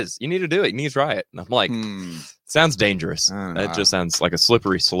 oh, it is. You need to do it. You need to try it. And I'm like, sounds dangerous. I don't know. It just sounds like a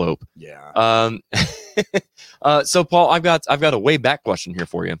slippery slope. Yeah. So Paul, I've got a way back question here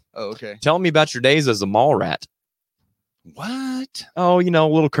for you. Oh, okay. Tell me about your days as a mall rat. What? Oh,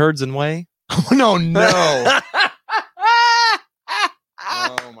 little curds and whey. Oh no.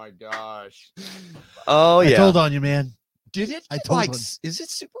 Oh my gosh. Oh I yeah. told on you, man. Did it? I told him. Is it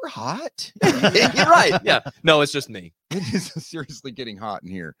super hot? You're right. Yeah. No, it's just me. It is seriously getting hot in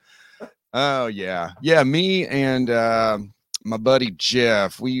here. Oh yeah. Yeah, me and my buddy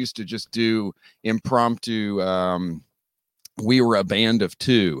Jeff, we used to just do impromptu. We were a band of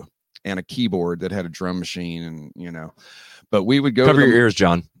two and a keyboard that had a drum machine, and but we would go Cover to your ears,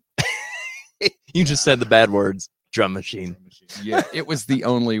 John. You just said the bad words. Drum machine. Yeah, it was the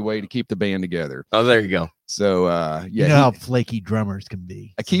only way to keep the band together. Oh, there you go. So You yeah, know how flaky drummers can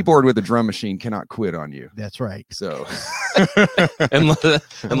be. a keyboard with a drum machine cannot quit on you. That's right. So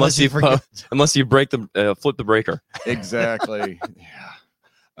unless you forget. unless you break the flip the breaker. exactly.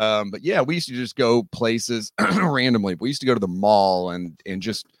 Yeah. But yeah, we used to just go places randomly. We used to go to the mall and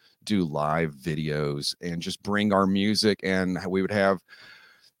just do live videos and just bring our music, and we would have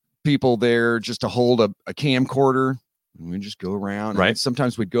people there just to hold a camcorder, and we'd just go around. Right. And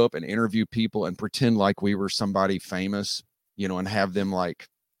sometimes we'd go up and interview people and pretend like we were somebody famous, and have them like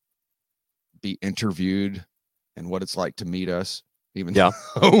be interviewed and what it's like to meet us, even though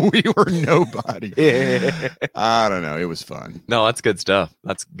we were nobody. I don't know. It was fun. No, that's good stuff.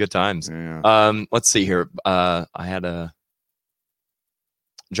 That's good times. Yeah. Let's see here. I had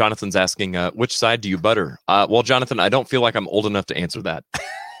Jonathan's asking, which side do you butter? Well, Jonathan, I don't feel like I'm old enough to answer that.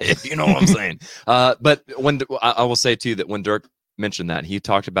 If you know what I'm saying. But when I will say too that when Dirk mentioned that, he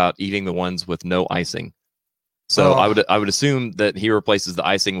talked about eating the ones with no icing. So I would assume that he replaces the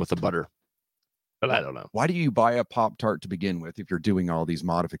icing with the butter. But I don't know. Why do you buy a Pop-Tart to begin with if you're doing all these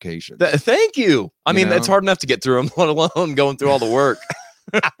modifications? Thank you. I mean, know? it's hard enough to get through them, let alone going through all the work.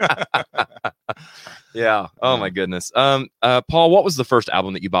 Yeah. Oh my goodness. Paul, what was the first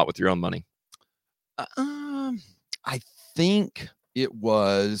album that you bought with your own money? I think it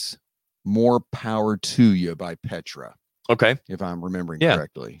was More Power to You by Petra, Okay. if I'm remembering Yeah.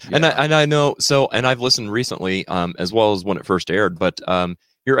 correctly. And I know, and I've listened recently, as well as when it first aired, but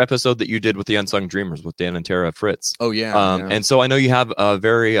your episode that you did with the Unsung Dreamers with Dan and Tara Fritz. Oh yeah. And so I know you have a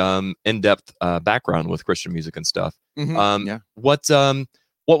very in-depth background with Christian music and stuff. Mhm, yeah.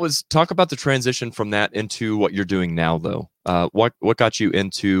 What was, talk about the transition from that into what you're doing now, though? What got you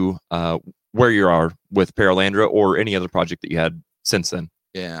into where you are with Paralandra or any other project that you had since then?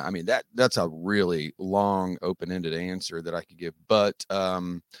 Yeah, I mean that's a really long, open-ended answer that I could give, but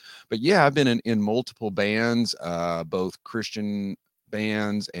yeah, I've been in multiple bands, both Christian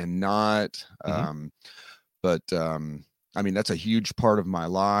bands and not. But I mean that's a huge part of my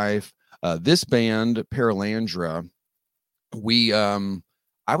life. This band, Paralandra,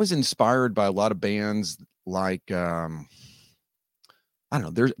 I was inspired by a lot of bands like I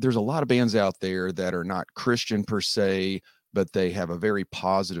don't know. There's a lot of bands out there that are not Christian per se, but they have a very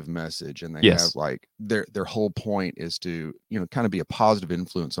positive message, and they have like their whole point is to kind of be a positive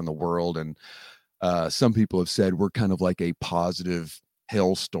influence on the world. And some people have said we're kind of like a positive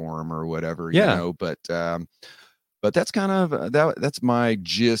hailstorm or whatever, but But that's kind of that's my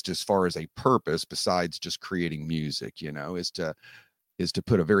gist as far as a purpose, besides just creating music, is to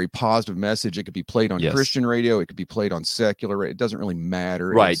put a very positive message. It could be played on Yes. Christian radio. It could be played on secular. It doesn't really matter.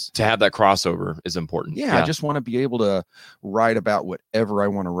 Right. To have that crossover is important. Yeah, I just want to be able to write about whatever I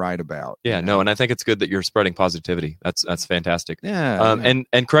want to write about. Yeah, you know? no, and I think it's good that you're spreading positivity. That's fantastic. Yeah, yeah.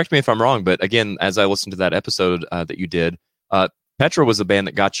 And correct me if I'm wrong, but again, as I listened to that episode that you did, Petra was a band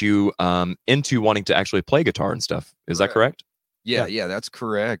that got you into wanting to actually play guitar and stuff. Is that correct? Yeah, that's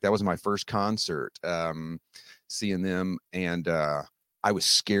correct. That was my first concert, seeing them, and I was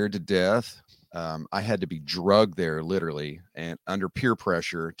scared to death. I had to be drugged there, literally, and under peer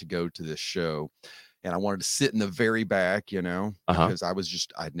pressure to go to this show. And I wanted to sit in the very back, because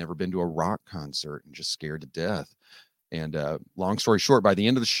I'd never been to a rock concert and just scared to death. And long story short, by the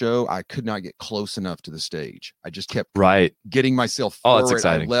end of the show, I could not get close enough to the stage. I just kept getting myself forward. Oh, that's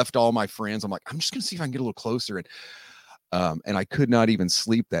exciting. I left all my friends. I'm like, I'm just going to see if I can get a little closer. And I could not even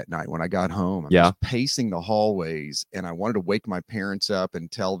sleep that night when I got home. I was pacing the hallways, and I wanted to wake my parents up and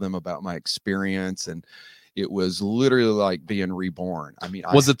tell them about my experience. And it was literally like being reborn. I mean,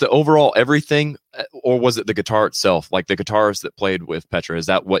 was it the overall everything, or was it the guitar itself? Like the guitarist that played with Petra, is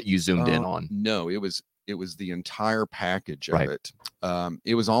that what you zoomed in on? No, it was the entire package of it.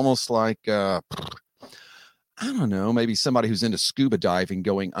 It was almost like, I don't know, maybe somebody who's into scuba diving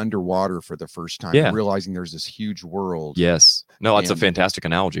going underwater for the first time, realizing there's this huge world. Yes. No, that's a fantastic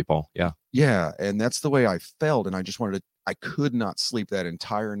analogy, Paul. Yeah. Yeah. And that's the way I felt. And I just I could not sleep that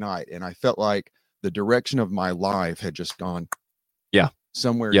entire night. And I felt like the direction of my life had just gone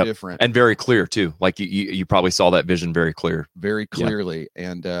somewhere different. And very clear too. Like you probably saw that vision very clearly.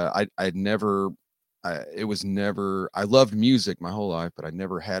 And I loved music my whole life, but I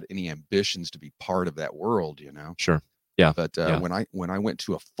never had any ambitions to be part of that world, Sure. Yeah. But when I went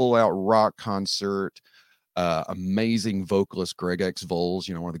to a full out rock concert, amazing vocalist Greg X Voles,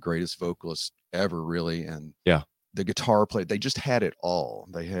 one of the greatest vocalists ever, really. And the guitar play, they just had it all.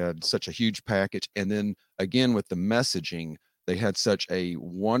 They had such a huge package. And then again, with the messaging, they had such a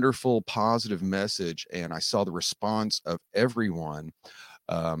wonderful, positive message. And I saw the response of everyone.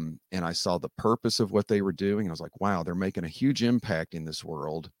 And I saw the purpose of what they were doing. And I was like, wow, they're making a huge impact in this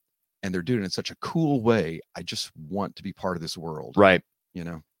world, and they're doing it in such a cool way. I just want to be part of this world. Right.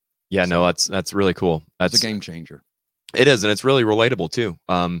 Yeah, so, no, that's really cool. That's a game changer. It is. And it's really relatable too.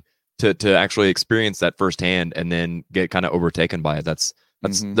 To actually experience that firsthand and then get kind of overtaken by it.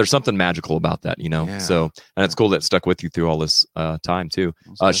 There's something magical about that, So, and it's cool that it stuck with you through all this time too.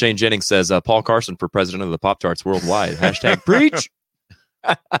 Shane Jennings says, Paul Carson for president of the Pop-Tarts worldwide. # preach.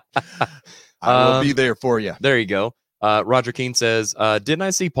 I will be there for you. There you go. Roger Keene says, didn't I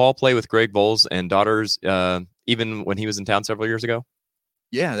see Paul play with Greg Voles and daughters even when he was in town several years ago?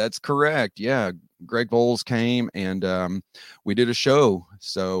 Yeah, that's correct. Yeah, Greg Voles came and we did a show.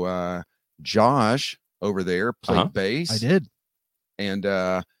 So Josh over there played bass. I did. And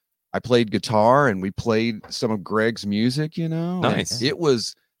I played guitar, and we played some of Greg's music, Nice.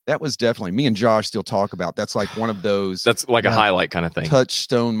 And that was definitely, me and Josh still talk about, that's like one of those, that's like a highlight kind of thing,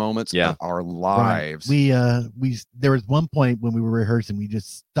 touchstone moments of our lives. Right. There was one point when we were rehearsing, we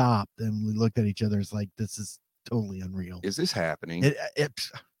just stopped and we looked at each other. It's like, this is totally unreal. Is this happening?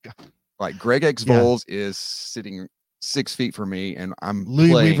 Like Greg X Voles is sitting 6 feet from me, and I'm Louis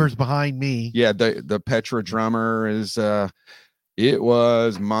playing. Weaver's behind me. Yeah, the Petra drummer is it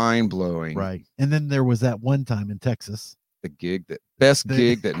was mind-blowing. Right. And then there was that one time in Texas, the gig that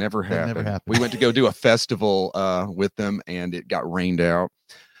never happened. We went to go do a festival with them, and it got rained out,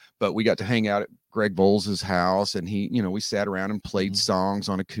 but we got to hang out at Greg Voles' house, and we sat around and played songs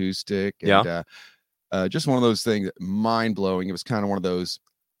on acoustic, and just one of those things, mind-blowing. It was kind of one of those,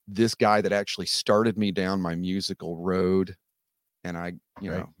 this guy that actually started me down my musical road, and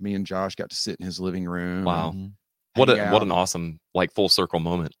me and Josh got to sit in his living room. Wow. What an awesome, like, full circle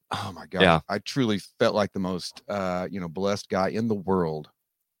moment. Oh my God. Yeah. I truly felt like the most, blessed guy in the world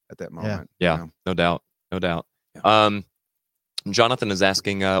at that moment. Yeah. No doubt. Yeah. Jonathan is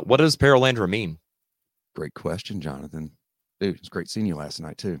asking, what does Paralandra mean? Great question, Jonathan. Dude, it's great seeing you last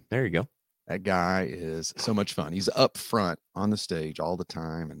night too. There you go. That guy is so much fun. He's up front on the stage all the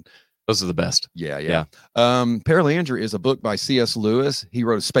time, and those are the best. Yeah. Paralandra is a book by C.S. Lewis. He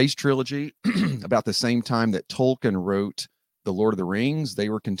wrote a space trilogy about the same time that Tolkien wrote The Lord of the Rings. They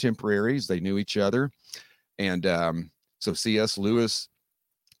were contemporaries. They knew each other. And so C.S. Lewis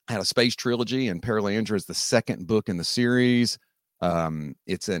had a space trilogy, and Paralandra is the second book in the series.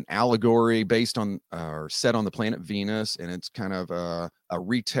 It's an allegory based on or set on the planet Venus, and it's kind of a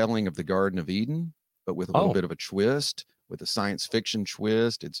retelling of the Garden of Eden, but with a little bit of a twist, with a science fiction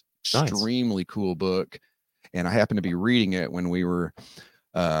twist. It's extremely cool book. And I happened to be reading it when we were,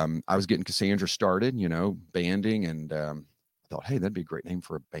 I was getting Cassandra started, banding, and I thought, hey, that'd be a great name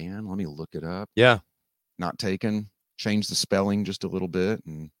for a band. Let me look it up. Yeah. Not taken. Change the spelling just a little bit,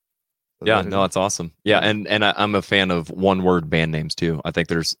 and yeah, no, it's awesome. Yeah, and I'm a fan of one-word band names too. I think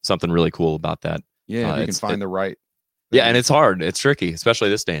there's something really cool about that. Yeah, you can find the right. Yeah, and it's hard. It's tricky, especially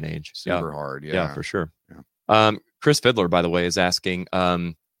this day and age. Super hard. Yeah. Yeah, for sure. Yeah. Chris Fiddler, by the way, is asking.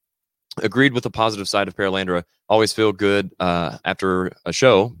 Agreed with the positive side of Paralandra. Always feel good after a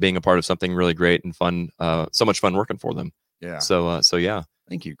show, being a part of something really great and fun. So much fun working for them. Yeah. So yeah.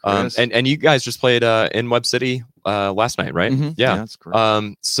 Thank you, Chris. And you guys just played in Web City last night, right? Mm-hmm. Yeah, that's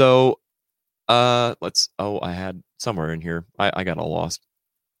correct. So I had somewhere in here. I got all lost.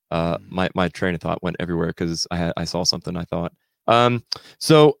 My train of thought went everywhere because I saw something I thought.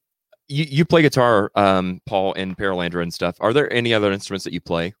 So you play guitar, Paul, in Paralandra and stuff. Are there any other instruments that you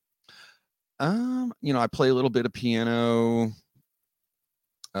play? I play a little bit of piano.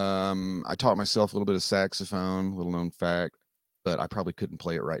 I taught myself a little bit of saxophone, little known fact, but I probably couldn't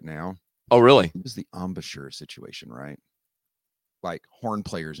play it right now. Oh, really? It's the embouchure situation, right? Like horn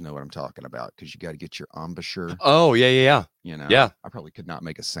players know what I'm talking about because you got to get your embouchure. Oh, yeah. Yeah. I probably could not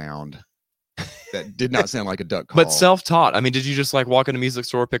make a sound that did not sound like a duck call. But self-taught. I mean, did you just like walk in a music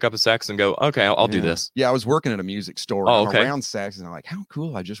store, pick up a sax, and go, okay, I'll do this? Yeah, I was working at a music store. Oh, okay. Around sax, and I'm like, how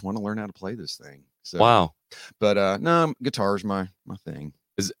cool! I just want to learn how to play this thing. So, wow. But no, guitar's my thing.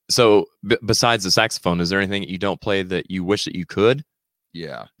 So besides the saxophone, is there anything that you don't play that you wish that you could?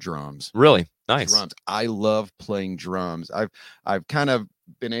 Yeah, drums. Really? Nice. Drums. I love playing drums. I've kind of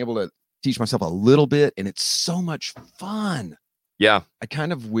been able to teach myself a little bit, and it's so much fun. Yeah. I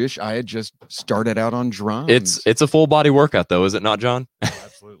kind of wish I had just started out on drums. It's a full body workout though, is it not, John?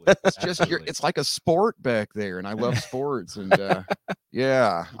 Absolutely. It's just it's like a sport back there, and I love sports, and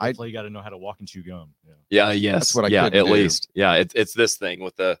yeah, you got to know how to walk and chew gum. Yeah, yes. That's what I at do. least. Yeah, it's this thing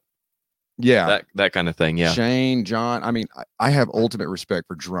with the that kind of thing. Yeah. Shane, John, I mean, I have ultimate respect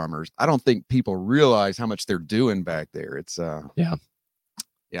for drummers. I don't think people realize how much they're doing back there. It's yeah.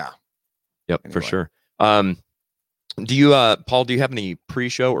 Yep, anyway. For sure. Do you Paul, do you have any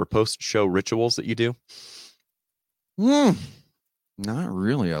pre-show or post-show rituals that you do? Not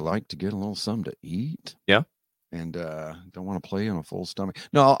really. I like to get a little something to eat. Yeah. And don't want to play on a full stomach.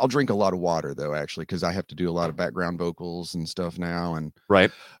 No, I'll drink a lot of water though, actually, because I have to do a lot of background vocals and stuff now. And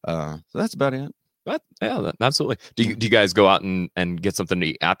right. So that's about it. But yeah, absolutely. Do you guys go out and get something to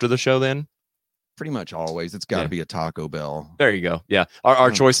eat after the show then? Pretty much always. It's got to be a Taco Bell. There you go. Yeah. Our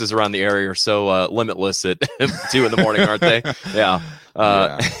choices around the area are so limitless at 2 a.m, aren't they? Yeah.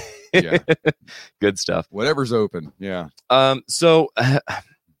 Yeah. Good stuff. Whatever's open. Yeah. So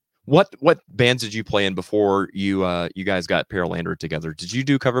what bands did you play in before you guys got Paralandra together? Did you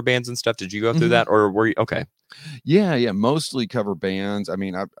do cover bands and stuff? Did you go through that, or were you okay? Yeah. Mostly cover bands. I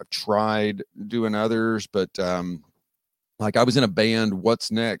mean, I've tried doing others, but like I was in a band, What's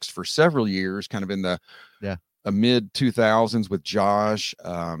Next, for several years, kind of in the mid 2000s with Josh,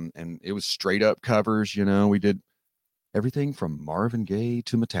 and it was straight up covers. We did everything from Marvin Gaye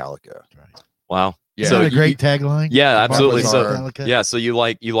to Metallica. Right. Wow. Yeah. Is that a great tagline? Yeah, absolutely. So Metallica? yeah, so you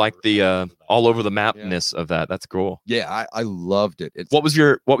like the all over the mapness of that. That's cool. Yeah, I loved it. What was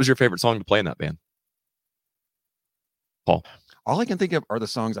your favorite song to play in that band, Paul? All I can think of are the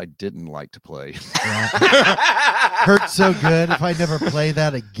songs I didn't like to play. Hurts so good. If I never play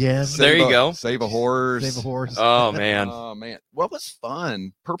that again. There you go. Save a Horse. Save a Horse. Oh man. Oh man. What was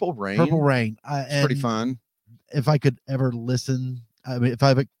fun? Purple Rain. Purple Rain. Pretty fun. If I could ever listen, I mean, if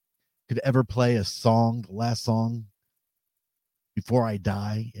I could ever play a song, the last song before I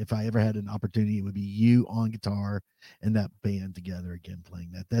die, if I ever had an opportunity, it would be you on guitar and that band together again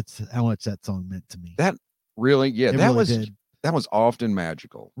playing that. That's how much that song meant to me. That really, It really did. That was often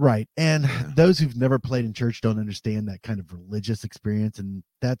magical. Right. And those who've never played in church don't understand that kind of religious experience. And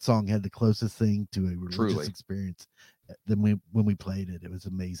that song had the closest thing to a religious experience than when we played it. It was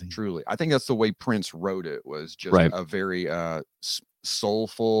amazing. Truly. I think that's the way Prince wrote it, was just a very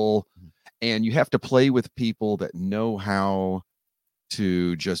soulful, and you have to play with people that know how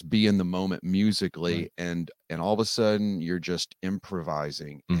to just be in the moment musically. And all of a sudden you're just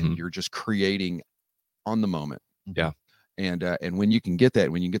improvising and you're just creating on the moment. Yeah. And when you can get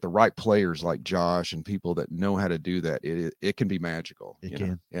that, when you get the right players like Josh and people that know how to do that, it can be magical. It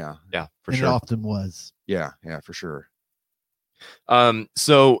can. Yeah. Yeah, for and sure. It often was. Yeah, for sure.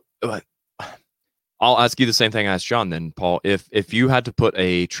 So I'll ask you the same thing I asked John then, Paul. If you had to put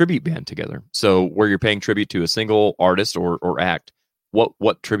a tribute band together, so where you're paying tribute to a single artist or act,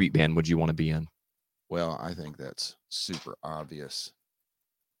 what tribute band would you want to be in? Well, I think that's super obvious.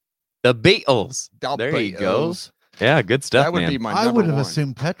 The Beatles. The There he Beatles. goes. Yeah, good stuff, That would man. be my I number would have one.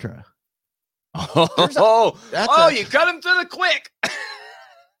 assumed Petra. You cut him to the quick.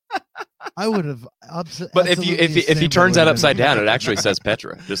 I would have. But if he turns that upside down, it actually says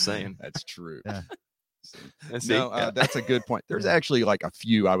Petra. Just saying. That's true. Yeah. See? No, that's a good point. There's actually like a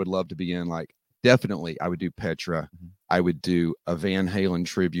few I would love to be in. Like, definitely, I would do Petra. I would do a Van Halen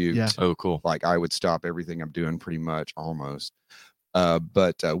tribute. Yeah. Oh, cool. Like, I would stop everything I'm doing pretty much, almost.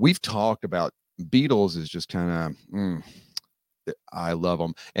 But we've talked about Beatles is just kind of. I love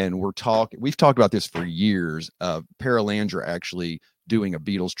them, and we've talked about this for years. Paralandra actually doing a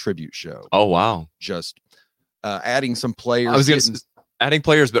Beatles tribute show. Oh, wow. Just adding some players. I was going to adding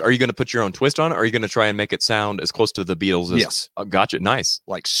players, but are you going to put your own twist on it? Or are you going to try and make it sound as close to the Beatles as? Yes. Gotcha. Nice.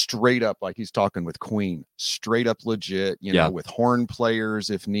 Like straight up, like he's talking with Queen, straight up legit, you know, with horn players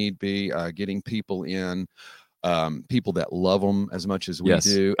if need be, getting people in, people that love them as much as we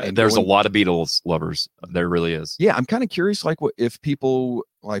do. And there's a lot of Beatles lovers. There really is. Yeah. I'm kind of curious, like what if people,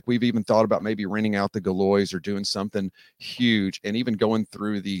 like we've even thought about maybe renting out the Galois or doing something huge and even going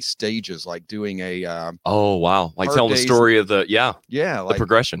through the stages, like doing a oh wow, like Hard telling the Days- story of the like the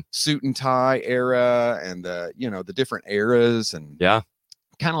progression. suit and tie era and the, you know, the different eras and Yeah.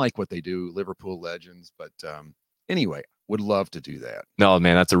 kind of like what they do Liverpool Legends. But anyway, would love to do that. No,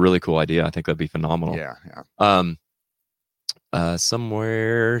 man, that's a really cool idea. I think that'd be phenomenal. Yeah.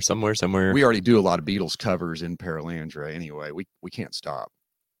 Somewhere. We already do a lot of Beatles covers in Paralandra anyway. We can't stop.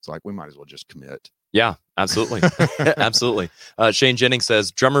 It's like we might as well just commit. Yeah, absolutely. Absolutely. Shane Jennings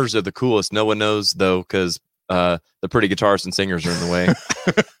says drummers are the coolest. No one knows though, because the pretty guitarists and singers are in the way.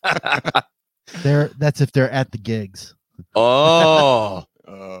 That's if they're at the gigs. Oh.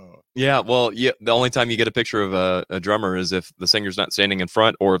 Yeah, well, yeah. The only time you get a picture of a drummer is if the singer's not standing in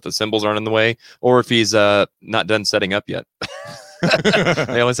front, or if the cymbals aren't in the way, or if he's not done setting up yet.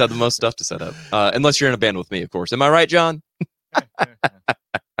 They always have the most stuff to set up, unless you're in a band with me, of course. Am I right, John?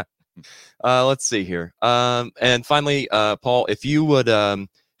 Let's see here. And finally, Paul, if you would have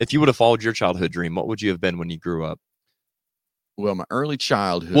followed your childhood dream, what would you have been when you grew up? Well, my early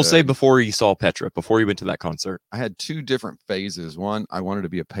childhood. We'll say before you saw Petra, before you went to that concert. I had two different phases. One, I wanted to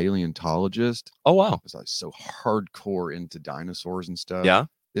be a paleontologist. Oh wow, because I was so hardcore into dinosaurs and stuff. Yeah.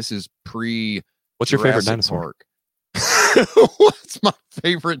 This is pre. What's your favorite Jurassic dinosaur? Park. What's my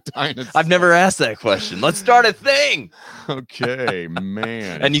favorite dinosaur? I've never asked that question. Let's start a thing. Okay,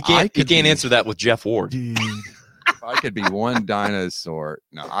 man. And you can't answer that with Jeff Ward. Dude. If I could be one dinosaur,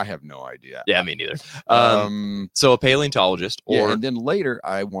 no, I have no idea. Yeah, me neither. So a paleontologist, or and then later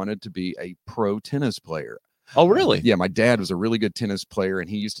I wanted to be a pro tennis player. Oh, really? Yeah, my dad was a really good tennis player, and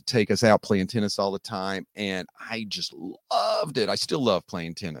he used to take us out playing tennis all the time, and I just loved it. I still love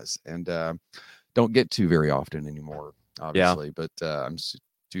playing tennis, and don't get to very often anymore, obviously. But I'm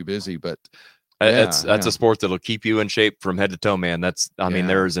too busy. But that's a sport that'll keep you in shape from head to toe, man. I mean,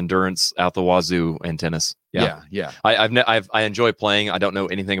 there's endurance out the wazoo in tennis. Yeah. I enjoy playing. I don't know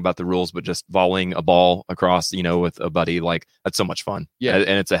anything about the rules, but just volleying a ball across, with a buddy, like that's so much fun. Yeah,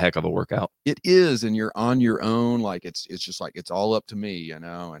 and it's a heck of a workout. It is, and you're on your own. Like it's just like it's all up to me,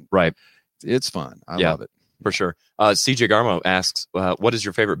 and right. It's fun. I love it for sure. CJ Garmo asks, "What is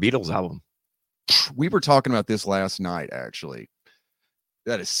your favorite Beatles album?" We were talking about this last night, actually.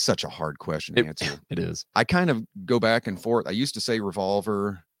 That is such a hard question to answer. It is. I kind of go back and forth. I used to say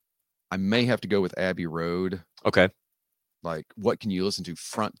Revolver. I may have to go with Abbey Road. Okay. Like, what can you listen to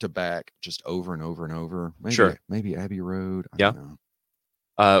front to back just over and over and over? Maybe, sure. Maybe Abbey Road. I don't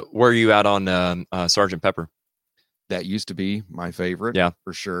know. Where are you at on Sgt. Pepper? That used to be my favorite. Yeah,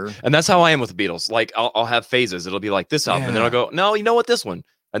 for sure. And that's how I am with the Beatles. Like, I'll have phases. It'll be like this album, and then I'll go, no, you know what, this one.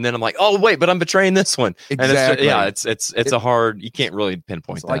 And then I'm like, oh wait, but I'm betraying this one. Exactly. And it's a hard. You can't really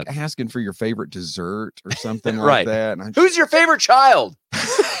pinpoint it's that. Like asking for your favorite dessert or something right. like that. And who's your favorite child?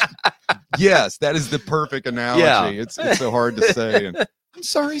 Yes, that is the perfect analogy. Yeah. It's so hard to say. And I'm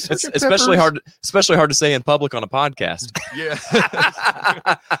sorry, it's especially hard to say in public on a podcast. Yeah.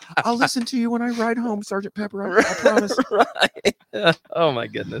 I'll listen to you when I ride home, Sgt. Pepper. I promise. Right. Oh my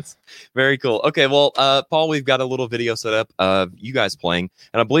goodness. Very cool. Okay, well, Paul, we've got a little video set up of you guys playing,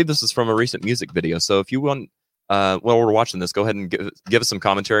 and I believe this is from a recent music video. So if you want, while we're watching this, go ahead and give us some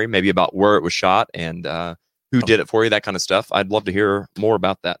commentary, maybe about where it was shot and who did it for you, that kind of stuff. I'd love to hear more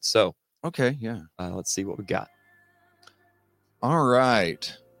about that. So, okay, yeah. Let's see what we got. All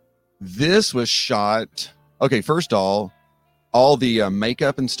right. This was shot. Okay, first all the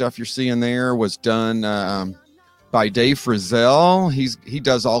makeup and stuff you're seeing there was done by Dave Frizzell. He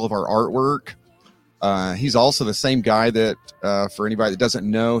does all of our artwork. He's also the same guy that, for anybody that doesn't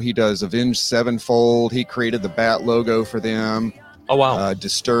know, he does Avenged Sevenfold. He created the Bat logo for them. Oh wow.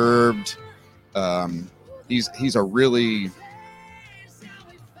 Disturbed. He's a really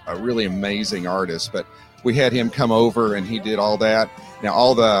amazing artist, but we had him come over and he did all that. Now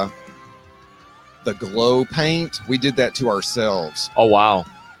all the glow paint, we did that to ourselves. Oh wow.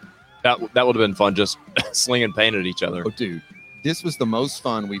 That would have been fun, just slinging paint at each other. Oh dude, this was the most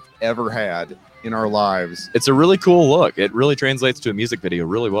fun we've ever had in our lives. It's a really cool look. It really translates to a music video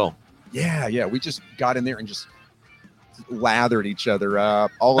really well. Yeah, we just got in there and just lathered each other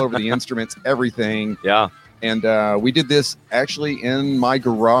up all over the instruments, everything. Yeah. And we did this actually in my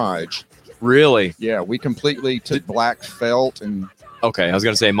garage. Really? Yeah, we completely took black felt and... Okay, I was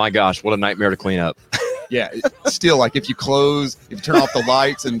going to say, my gosh, what a nightmare to clean up. Yeah, still, like, if you turn off the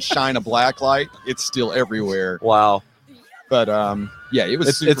lights and shine a black light, it's still everywhere. Wow. But, yeah, it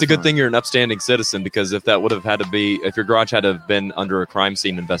was It's a good fun. thing you're an upstanding citizen, because if that would have had to be, if your garage had to have been under a crime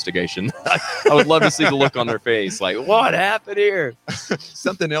scene investigation, I would love to see the look on their face. Like, what happened here?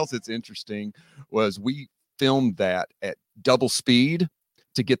 Something else that's interesting was we filmed that at double speed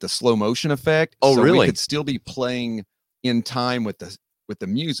to get the slow motion effect. Oh, so really? We could still be playing in time with the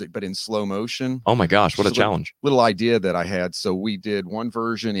music, but in slow motion. Oh my gosh, what a Just challenge. Little idea that I had. So we did one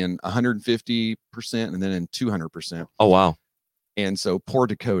version in 150% and then in 200%. Oh wow. And so poor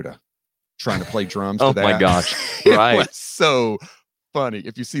Dakota trying to play drums. Oh to my that. gosh. It Right. was so funny.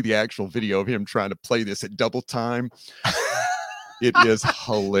 If you see the actual video of him trying to play this at double time, it is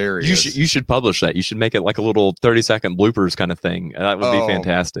hilarious. You should publish that. You should make it like a little 30-second bloopers kind of thing. That would be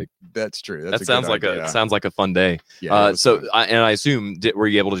fantastic. That's true. That sounds like a fun day. Yeah, it was fun. I assume were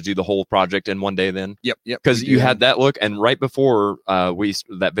you able to do the whole project in one day then? Yep. Because we you did. had that look, and right before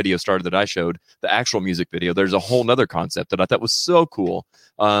that video started that I showed, the actual music video, there's a whole nother concept that I thought was so cool,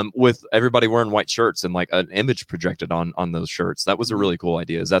 with everybody wearing white shirts and like an image projected on those shirts. That was a really cool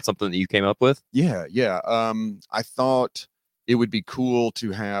idea. Is that something that you came up with? Yeah. I thought it would be cool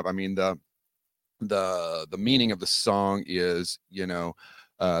to have. I mean, the meaning of the song is,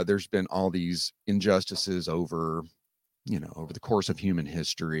 there's been all these injustices over the course of human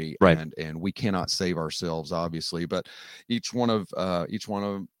history, right? And we cannot save ourselves, obviously, but each one of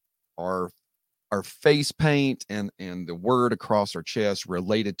our face paint and the word across our chest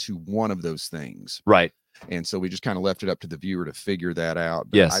related to one of those things, right? And so we just kind of left it up to the viewer to figure that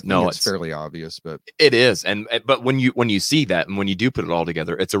out. But Yes, I think no, it's fairly obvious, but it is. But when you see that and when you do put it all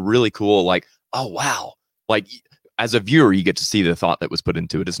together, it's a really cool, like, oh wow, like as a viewer, you get to see the thought that was put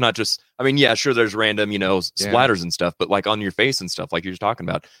into it. It's not just, I mean, yeah, sure, there's random, splatters and stuff, but like on your face and stuff, like you're talking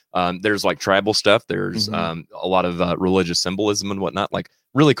about, there's like tribal stuff. There's a lot of religious symbolism and whatnot. Like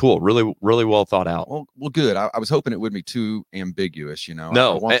really cool, really, really well thought out. Well, good. I was hoping it wouldn't be too ambiguous, No,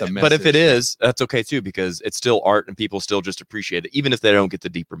 I want the but if it message. is, that's okay too, because it's still art and people still just appreciate it, even if they don't get the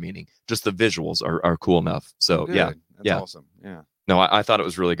deeper meaning. Just the visuals are cool enough. So Good. yeah, That's awesome. Yeah. No, I thought it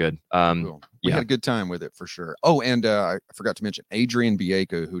was really good. Cool. We had a good time with it for sure. Oh, and I forgot to mention Adrienne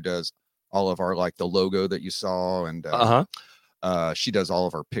Bieko, who does all of our, like the logo that you saw, and she does all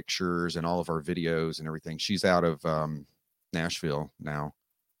of our pictures and all of our videos and everything. She's out of Nashville now,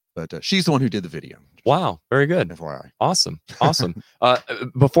 but she's the one who did the video. Wow, very good. FYI. Awesome.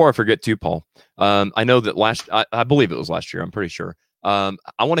 Before I forget too, Paul, I know that I believe it was last year, I'm pretty sure. I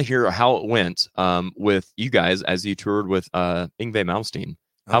want to hear how it went with you guys as you toured with Yngwie Malmsteen.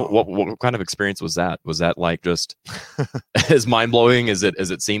 What kind of experience was that? Was that like just as mind-blowing as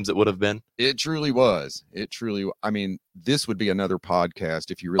it seems it would have been? It truly was. I mean, this would be another podcast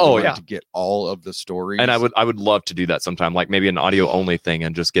if you really wanted to get all of the stories. And I would love to do that sometime, like maybe an audio only thing,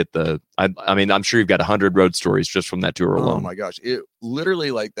 and just get I mean, I'm sure you've got 100 road stories just from that tour alone. Oh my gosh. It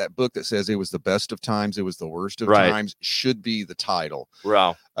literally, like that book that says it was the best of times, it was the worst of Right. times, should be the title.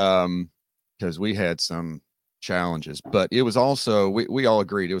 Wow. Because we had some challenges, but it was also, we all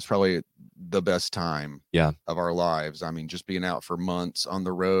agreed it was probably the best time of our lives. I mean, just being out for months on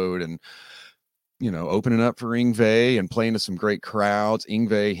the road and opening up for Yngwie and playing to some great crowds.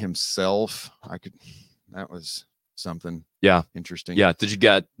 Yngwie himself, that was something interesting. Did you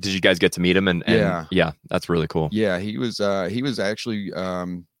guys get to meet him? And that's really cool. Yeah, he was actually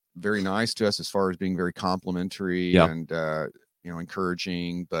very nice to us as far as being very complimentary and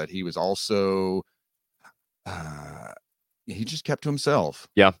encouraging, but he was also he just kept to himself.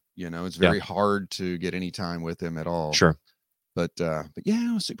 It's very hard to get any time with him at all. Sure. But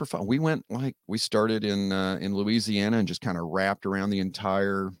yeah, it was super fun. We started in Louisiana and just kind of wrapped around the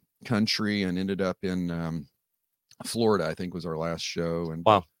entire country and ended up in Florida, I think was our last show. And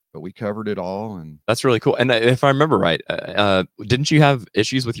wow. But we covered it all, and that's really cool. And if I remember right, didn't you have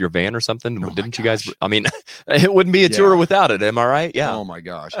issues with your van or something? Didn't you guys? I mean, it wouldn't be a tour without it. Am I right? Yeah. Oh my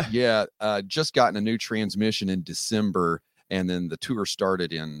gosh. Yeah. Just gotten a new transmission in December, and then the tour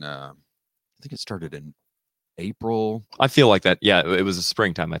started in I think it started in April. I feel like that. Yeah, it was a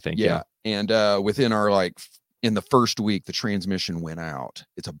springtime, I think. Yeah. And within our in the first week, the transmission went out.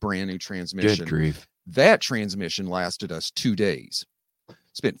 It's a brand new transmission. Good grief. That transmission lasted us 2 days.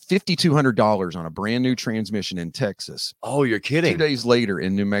 Spent $5,200 on a brand new transmission in Texas. Oh, you're kidding. 2 days later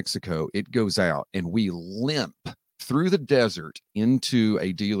in New Mexico, it goes out, and we limp through the desert into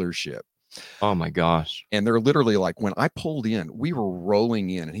a dealership. Oh my gosh. And they're literally like, when I pulled in, we were rolling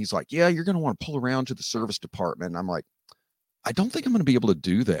in, and he's like, yeah, you're going to want to pull around to the service department. And I'm like, I don't think I'm going to be able to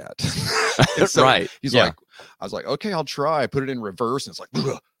do that. So right. He's Yeah. like, I was like, okay, I'll try. I put it in reverse, and it's like,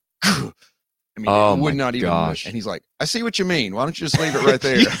 I mean, Oh it would my not even. gosh. And he's like, I see what you mean. Why don't you just leave it right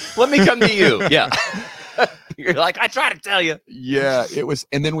there? Let me come to you. Yeah. You're like, I try to tell you. Yeah, it was.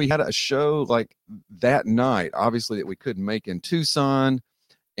 And then we had a show like that night, obviously, that we couldn't make in Tucson.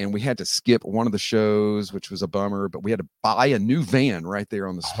 And we had to skip one of the shows, which was a bummer, but we had to buy a new van right there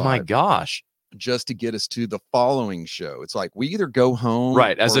on the spot. Oh my gosh. Just to get us to the following show. It's like we either go home.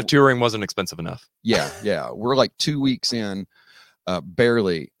 Right. As or, if touring wasn't expensive enough. Yeah. We're like 2 weeks in,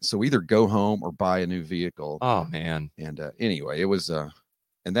 barely. So we either go home or buy a new vehicle. Oh man. And anyway, it was and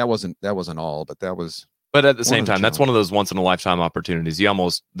that wasn't all, but that was. But at the One same of the time, that's one of those once in a lifetime opportunities.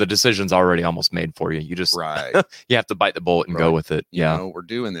 The decision's already almost made for you. You just, Right. you have to bite the bullet and go Right. with it. You Yeah. know, we're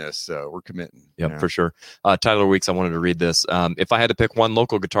doing this, so we're committing. Yep, for sure. Tyler Weeks, I wanted to read this. If I had to pick one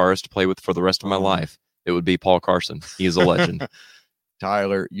local guitarist to play with for the rest of my life, it would be Paul Carson. He is a legend.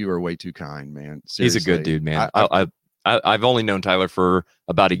 Tyler, you are way too kind, man. He's a good Seriously. dude, man. I've only known Tyler for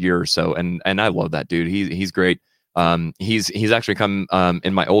about a year or so, and I love that dude. He's great. He's actually come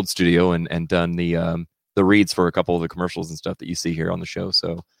in my old studio and done the reads for a couple of the commercials and stuff that you see here on the show.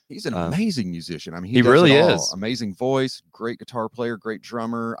 So he's an amazing musician. I mean, he does really it all. is. Amazing voice, great guitar player, great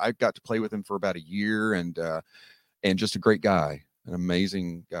drummer. I got to play with him for about a year, and just a great guy, an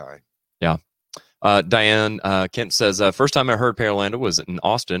amazing guy. Yeah. Diane Kent says, first time I heard Pearlanda was in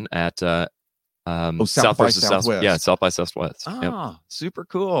Austin at South South by versus Southwest. South. Yeah, South by Southwest. Ah, super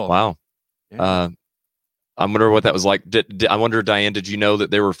cool. Wow. Yeah. I wonder what that was like. I wonder, Diane, did you know that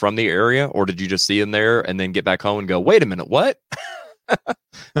they were from the area, or did you just see them there and then get back home and go, wait a minute, what? That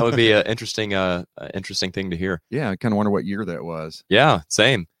would be an interesting thing to hear. Yeah, I kind of wonder what year that was. Yeah,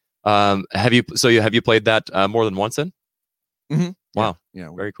 same. Have you played that more than once then? Mm-hmm. Wow. Yeah.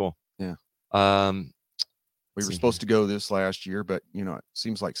 Very cool. Yeah. see We were supposed to go this last year, but it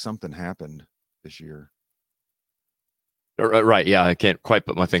seems like something happened this year. Right. Yeah. I can't quite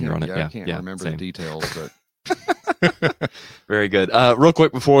put my finger on it. Yeah. I can't remember same. the details, but Very good. Real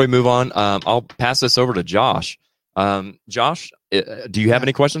quick before we move on, I'll pass this over to Josh. Josh, do you have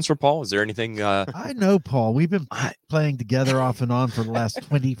any questions for Paul? Is there anything? I know Paul. We've been playing together off and on for the last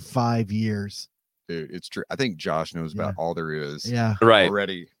 25 years. dude, it's true. I think Josh knows about all there is. Yeah. Right.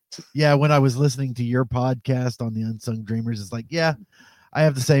 Already. Yeah. When I was listening to your podcast on the Unsung Dreamers, it's like, yeah, I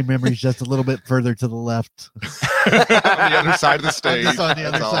have the same memories, just a little bit further to the left. On the other side of the stage. Just on the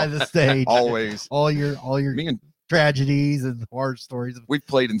other side of the stage. Always. All your Me and tragedies and horror stories. we've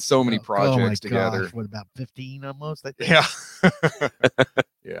played in so many projects together. Gosh, what, about 15 almost? I think. Yeah.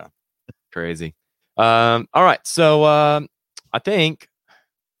 Yeah. Crazy. All right. So I think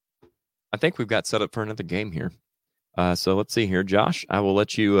we've got set up for another game here. So let's see here. Josh, I will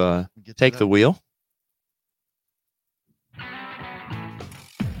let you take the wheel.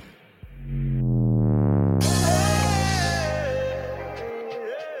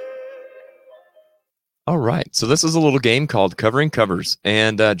 All right. So this is a little game called Covering Covers.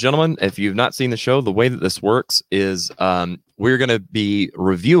 And gentlemen, if you've not seen the show, the way that this works is we're going to be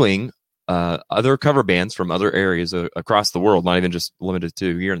reviewing other cover bands from other areas across the world, not even just limited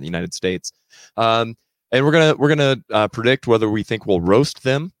to here in the United States. And we're gonna predict whether we think we'll roast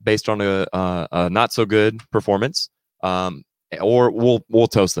them based on a not so good performance, or we'll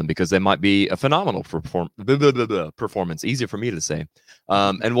toast them because they might be a phenomenal performance. Easier for me to say.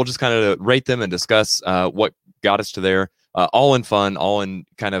 And we'll just kind of rate them and discuss what got us to there, all in fun, all in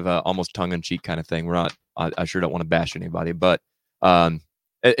kind of almost tongue-in-cheek kind of thing. We're not. I sure don't want to bash anybody, but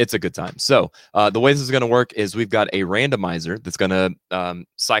it's a good time. So the way this is going to work is we've got a randomizer that's going to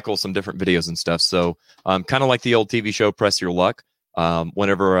cycle some different videos and stuff. So kind of like the old TV show, Press Your Luck.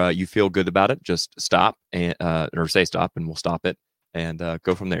 Whenever you feel good about it, just stop and or say stop, and we'll stop it and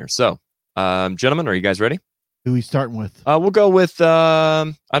go from there. So, gentlemen, are you guys ready? Who are we starting with? We'll go with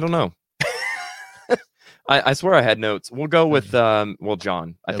I don't know. I swear I had notes. We'll go with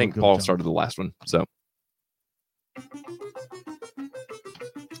John. I think Paul started the last one. So.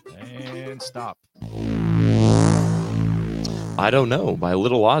 And stop. I don't know, by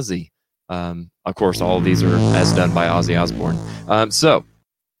Little Ozzy. Of course, all of these are as done by Ozzy Osbourne. So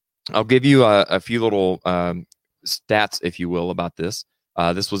I'll give you a few little stats, if you will, about this.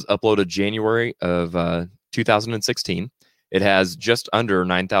 This was uploaded January of 2016. It has just under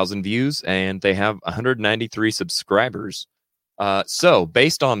 9,000 views, and they have 193 subscribers. So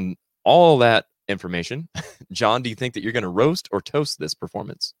based on all that information, John, do you think that you're going to roast or toast this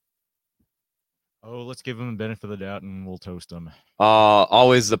performance? Oh, let's give them the benefit of the doubt, and we'll toast them.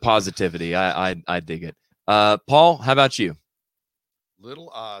 Always the positivity. I dig it. Paul, how about you?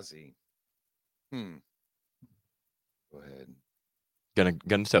 Little Ozzy. Go ahead.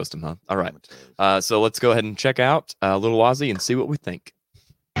 Gonna toast him, huh? All right. I'm a toast. So let's go ahead and check out Little Ozzy and see what we think.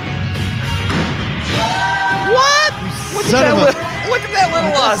 What? Look at that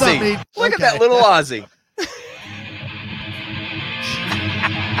little Ozzy. Look at that little Ozzy.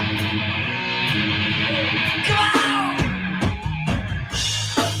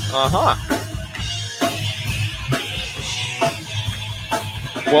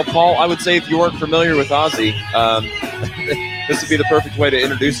 Well, Paul, I would say if you weren't familiar with Ozzy, this would be the perfect way to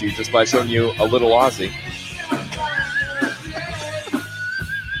introduce you, just by showing you a little Ozzy.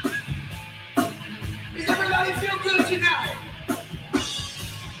 Does everybody feel good tonight?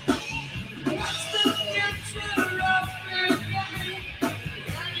 What's the future of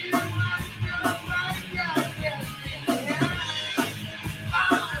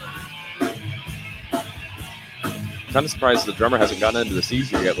Kind of surprised the drummer hasn't gotten into the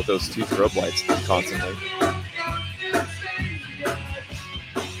seizure yet with those two strobe lights constantly.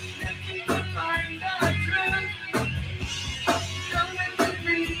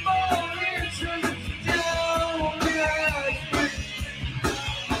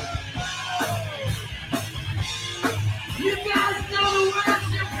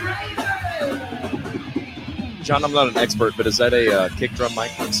 John, I'm not an expert, but is that a kick drum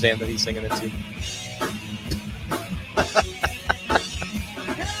mic stand that he's singing into?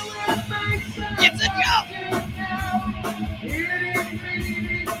 It's a joke!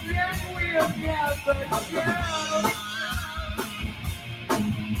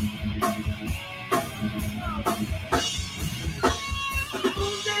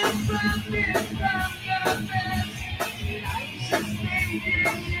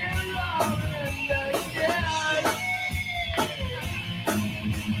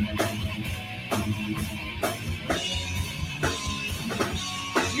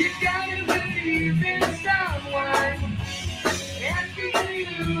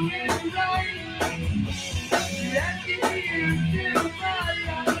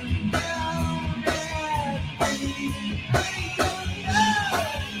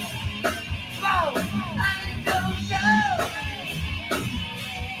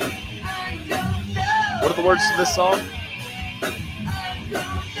 What are the words to this song?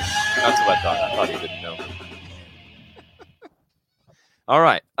 That's what I thought. I thought he didn't know. All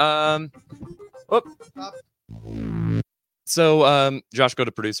right. So, Josh, go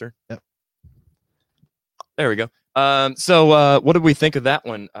to producer. Yep. There we go. So, what did we think of that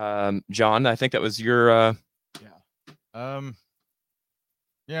one, John? I think that was your.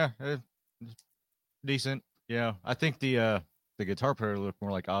 Decent. Yeah, I think the guitar player looked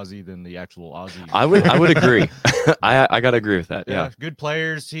more like Ozzy than the actual Ozzy. I would agree. I gotta agree with that. Yeah. Good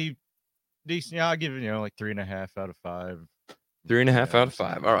players. He decent. Yeah, I'll give it like 3.5 out of 5. 3.5 out of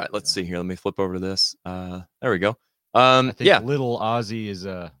 5. All right, let's see here. Let me flip over to this. There we go. I think little Ozzy is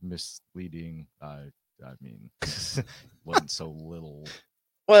misleading. I mean, wasn't so little.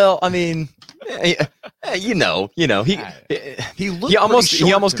 Well, I mean, he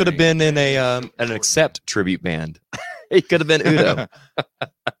almost could have been in an Accept tribute band. He could have been Udo.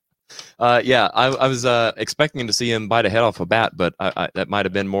 I was expecting to see him bite a head off a bat, but that might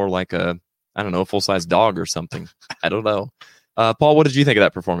have been more like a full-size dog or something. I don't know. Paul, what did you think of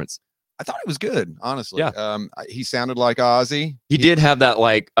that performance? I thought it was good, honestly. Yeah. He sounded like Ozzy. He did have that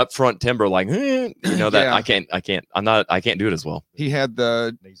like upfront timbre, like that Yeah. I can't do it as well. He had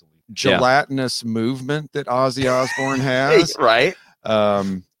the gelatinous movement that Ozzy Osbourne has. Right.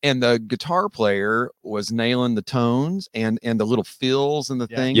 And the guitar player was nailing the tones and the little fills and the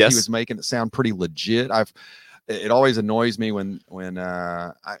things. Yes. He was making it sound pretty legit. It always annoys me when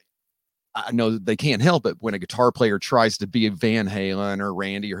I know they can't help it when a guitar player tries to be Van Halen or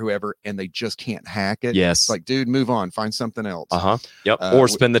Randy or whoever, and they just can't hack it. Yes. It's like, dude, move on, find something else. Yep. Or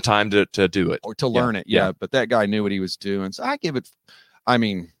spend the time to do it or to learn it. Yeah. But that guy knew what he was doing. So I give it, I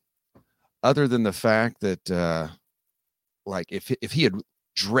mean, other than the fact that, like if he had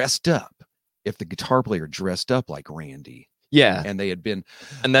dressed up, if the guitar player dressed up like Randy, Yeah. And they had been,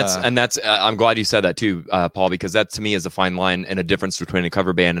 And that's I'm glad you said that too, Paul, because that to me is a fine line and a difference between a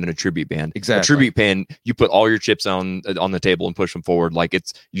cover band and a tribute band. Exactly. A tribute band, you put all your chips on the table and push them forward. Like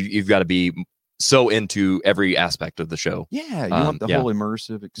you've got to be so into every aspect of the show. yeah, you want the whole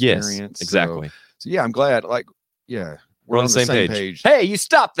immersive Yes, experience. exactly. So yeah, I'm glad. Like, yeah, We're on the same page. Hey, you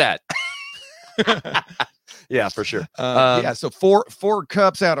stop that. Yeah, for sure. Yeah, so four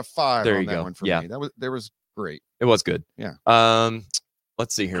cups out of 5 there on you that go. one for Yeah. me. That was great. It was good. Yeah.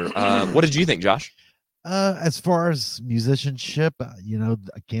 Let's see here. What did you think, Josh? As far as musicianship, I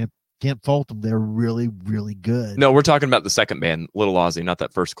can't fault them. They're really, really good. No, we're talking about the second band, Little Ozzy, not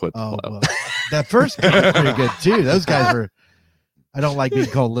that first clip. Oh, well, that first clip was pretty good too. Those guys were. I don't like being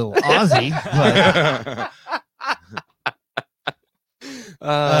called Little Ozzy, but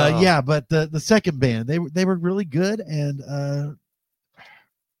yeah. But the second band, they were really good, and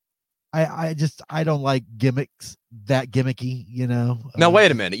I don't like gimmicks that gimmicky, Now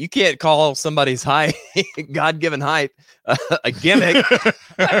wait a minute, you can't call somebody's high God-given hype a gimmick.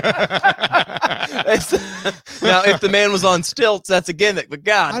 Now, if the man was on stilts, that's a gimmick. But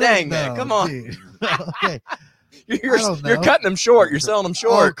God dang, man, come on. Dude. Okay. You're cutting them short. You're selling them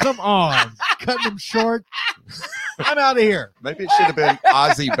short. Oh, come on, cutting them short. I'm out of here. Maybe it should have been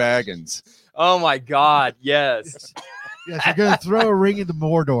Ozzy Baggins. Oh my God, yes. Yes, you're gonna throw a ring into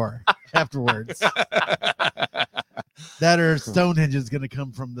Mordor afterwards. That or Stonehenge is gonna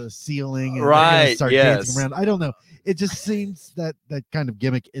come from the ceiling and they're gonna start dancing around. I don't know. It just seems that kind of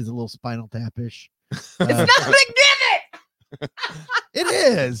gimmick is a little Spinal Tap-ish. It's not a gimmick. It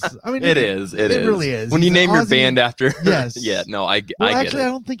is. I mean, it is. It really is. When you name your band after, yes, yeah. No, I get actually, it. I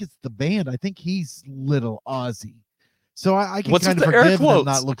don't think it's the band. I think he's Little Ozzy. So I can What's kind with of the air forgive him quotes?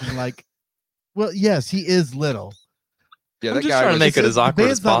 not looking like. Well, yes, he is little. Yeah, I'm that just guy trying to was make it as The awkward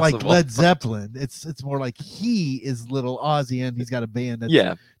as band's not possible. like Led Zeppelin. It's more like he is Little Ozzy and he's got a band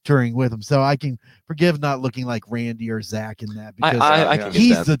that's touring with him. So I can forgive not looking like Randy or Zach in that because I can get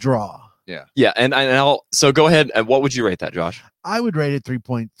he's that. the draw. Yeah, and I'll so go ahead. And what would you rate that, Josh? I would rate it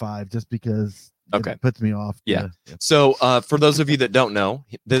 3.5 just because it puts me off. Yeah. So for those of you that don't know,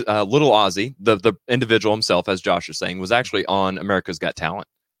 Little Ozzy, the individual himself, as Josh is saying, was actually on America's Got Talent.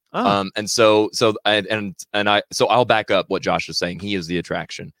 And so I'll back up what Josh is saying. He is the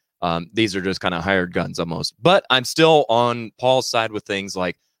attraction. These are just kind of hired guns almost. But I'm still on Paul's side with things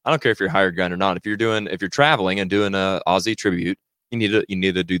like I don't care if you're hired gun or not. If you're traveling and doing a Ozzy tribute, you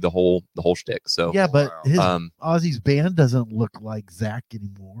need to do the whole shtick. So yeah, but his Ozzy's band doesn't look like Zach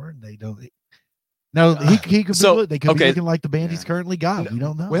anymore. They don't. No, he could they could be looking like the band he's currently got. We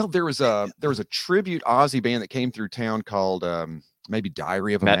don't know. Well, there was a tribute Ozzy band that came through town called maybe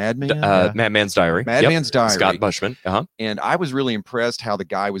Diary of a Madman. Madman's Diary. Madman's Diary. Scott Bushman. And I was really impressed how the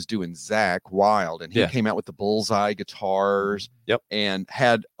guy was doing Zach Wild, and he came out with the bullseye guitars. Yep. And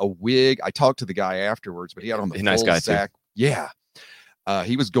had a wig. I talked to the guy afterwards, but he had on the full nice guy Zach. Too. Yeah.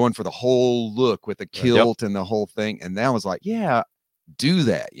 He was going for the whole look with the kilt and the whole thing. And that was like, yeah, do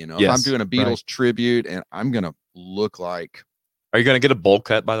that. If I'm doing a Beatles tribute and I'm going to look like. Are you going to get a bowl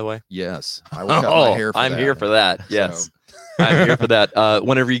cut, by the way? Yes. I will cut my hair for I'm that. here for that. Yes. I'm here for that.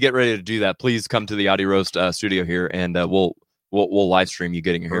 Whenever you get ready to do that, please come to the Audio Roast studio here and we'll live stream you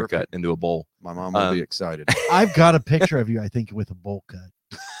getting your haircut into a bowl. My mom will be excited. I've got a picture of you, I think, with a bowl cut.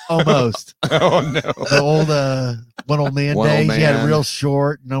 Almost. Oh no. The old one old man days. He had a real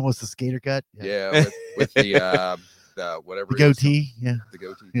short and almost a skater cut. Yeah, with the whatever the goatee. Yeah. The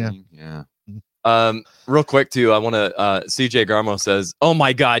goatee thing. Yeah. Real quick too, I want to CJ Garmo says, "Oh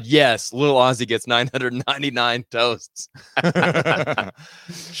my God, yes, Little Ozzy gets 999 toasts."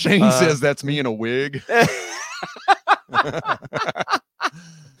 Shane says that's me in a wig.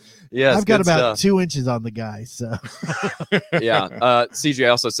 Yes, I've got about 2 inches on the guy. So yeah.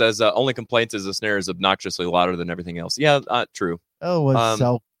 CJ also says only complaints is the snare is obnoxiously louder than everything else. Yeah, true. Oh, a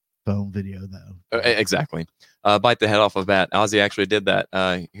cell phone video though. Exactly. Bite the head off of that. Ozzy actually did that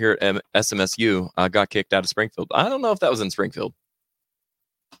here at SMSU. Got kicked out of Springfield. I don't know if that was in Springfield.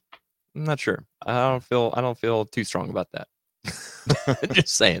 I'm not sure. I don't feel too strong about that.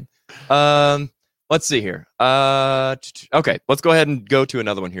 Just saying. Let's see here. Okay, let's go ahead and go to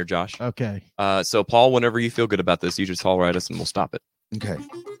another one here, Josh. Okay. So Paul, whenever you feel good about this, you just holler at us and we'll stop it. Okay.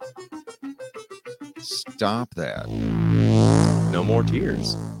 Stop that. No More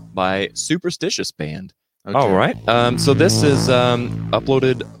Tears by Superstitious Band. Okay. All right. So this is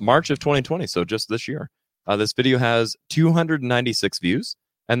uploaded March of 2020, so just this year. This video has 296 views,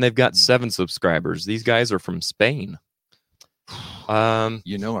 and they've got 7 subscribers. These guys are from Spain. I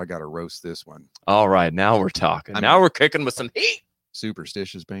got to roast this one. All right, now we're talking. Now we're kicking with some heat.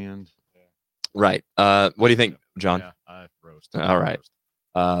 Superstitious Band. Right. What do you think, John? Yeah, roast. All right.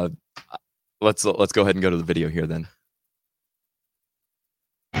 Let's go ahead and go to the video here then.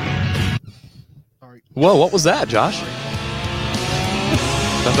 Sorry. Whoa, what was that, Josh?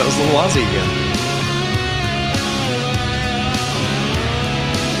 Thought that was Little Ozzy again.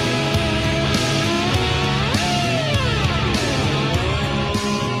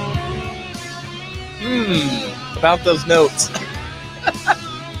 About those notes.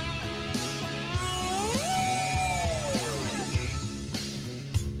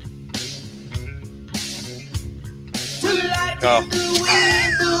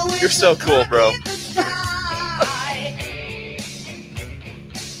 Oh, you're so cool, bro.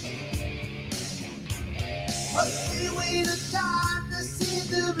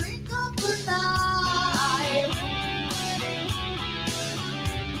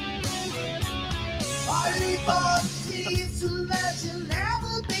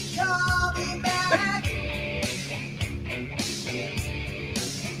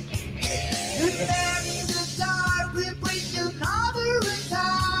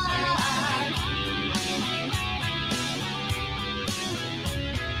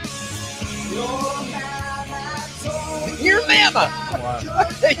 Your mama.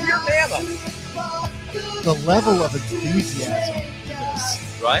 Your mama. The level of enthusiasm in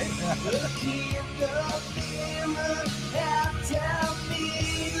this. Right?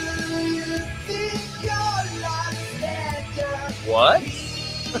 What?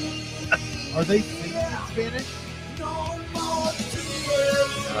 Are they singing in Spanish?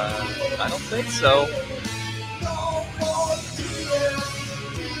 I don't think so.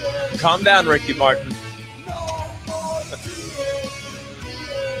 Calm down, Ricky Martin.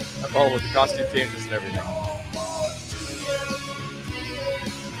 I'm all with the costume changes and everything.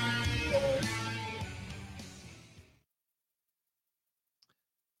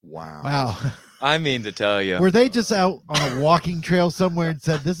 Wow. Wow. I mean to tell you. Were they just out on a walking trail somewhere and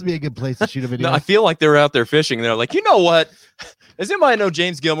said, this would be a good place to shoot a video? No, I feel like they were out there fishing. And they're like, you know what? Does anybody know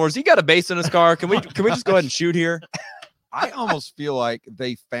James Gilmore's? He got a bass in his car. Can we just go ahead and shoot here? I almost feel like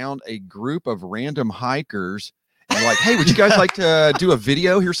they found a group of random hikers and like, hey, would you guys like to do a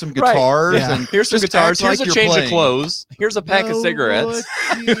video? Here's some Right. guitars Yeah. and Here's some just guitars. act Here's like a you're change playing. of clothes. Here's a pack of Know cigarettes.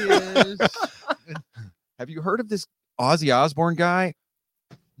 what she is. Have you heard of this Ozzy Osbourne guy?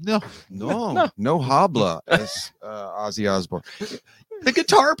 No. No habla as Ozzy Osbourne. The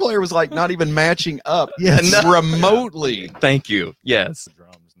guitar player was like not even matching up Yes. remotely. Thank you. Yes. The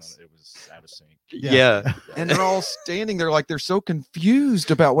drums, it was out of sync. Yeah. And they're all standing there like they're so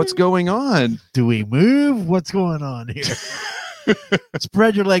confused about what's going on. Do we move? What's going on here?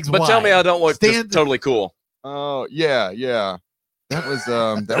 Spread your legs But wide. tell me I don't look just Stand- totally cool. Oh, yeah.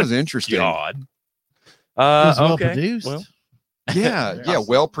 That was interesting. God. It was well Okay. produced. Well, Yeah,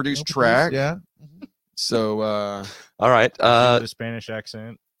 well produced track. Yeah. So all right. The Spanish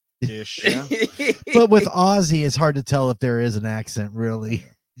accent ish. yeah, But with Ozzy, it's hard to tell if there is an accent, really.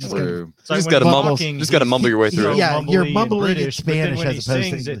 Just gotta- true. It's like Just when gotta he's mumble. talking, Just gotta mumble your way through. Yeah, mumbly you're and mumbling in British, but then Spanish when as he opposed to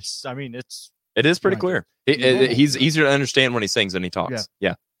sings, English. it's It is pretty Right. clear. Yeah. He's easier to understand when he sings than he talks.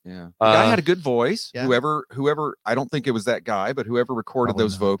 Yeah. Yeah. The guy had a good voice. Yeah. Whoever I don't think it was that guy, but whoever recorded Probably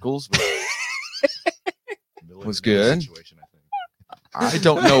those not. vocals Million Was dollar good. situation, I think. I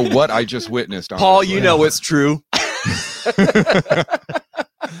don't know what I just witnessed. Paul, honestly. you know it's true.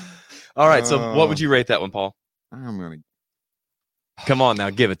 All right. So what would you rate that one, Paul? I'm gonna Come on now.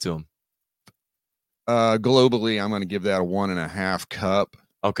 Give it to him. globally, I'm gonna give that a 1.5 cup.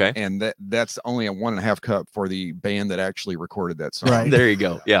 Okay. And that's only a 1.5 cup for the band that actually recorded that song. Right. There you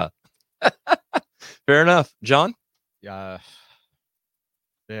go. Yeah. Fair enough. John? Yeah,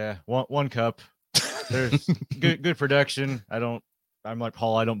 one cup. There's good production. I'm like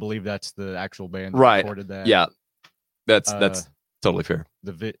Paul. I don't believe that's the actual band that Right. recorded that. Yeah. That's Uh, totally fair.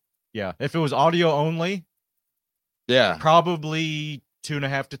 Yeah, if it was audio only, Yeah. probably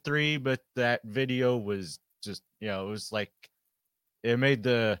 2.5 to 3. But that video was just, it was like it made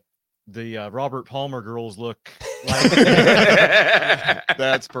the Robert Palmer girls look like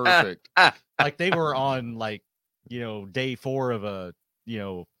That's perfect. like they were on day 4 of a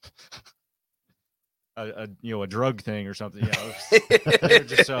drug thing or something. They were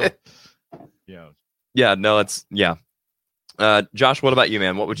just so Yeah, no, it's Josh, what about you,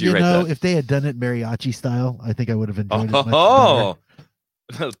 man? What would you rate that? if they had done it mariachi style, I think I would have enjoyed it much Oh,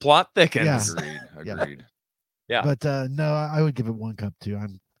 the plot thickens. Yeah. Agreed. Yeah. better. But no, I would give it 1 cup too.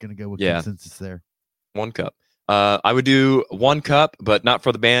 I'm gonna go with consensus there. 1 cup. I would do 1 cup, but not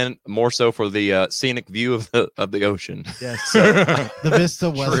for the band, more so for the scenic view of the ocean. Yes, the vista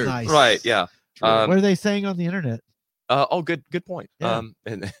was True. nice. Right, yeah. What are they saying on the internet? Good point. Yeah.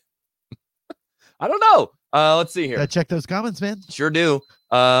 And I don't know. Let's see here. Gotta check those comments, man. Sure do.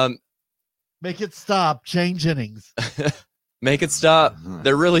 Make it stop. Change innings. Make it stop.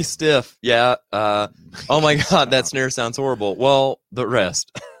 They're really stiff. Yeah. Oh my God, that snare sounds horrible. Well, the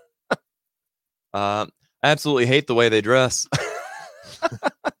rest. I absolutely hate the way they dress.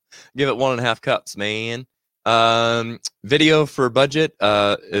 Give it 1.5 cups, man. Video for budget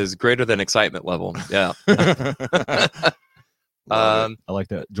is greater than excitement level. Yeah. I like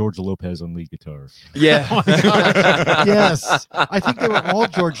that. George Lopez on lead guitar. Yeah. Oh my gosh. Yes. I think they were all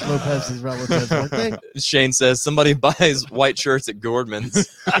George Lopez's relatives, weren't they? Shane says somebody buys white shirts at Gordman's.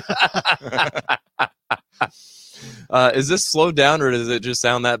 Is this slowed down or does it just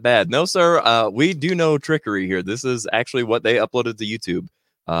sound that bad? No, sir. We do know trickery here. This is actually what they uploaded to YouTube.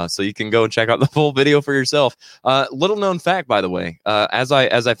 So you can go and check out the full video for yourself. Little known fact, by the way, as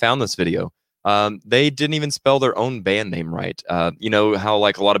I found this video, they didn't even spell their own band name right. You know how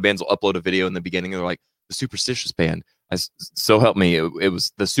like a lot of bands will upload a video in the beginning, they're like the Superstitious Band. So help me, it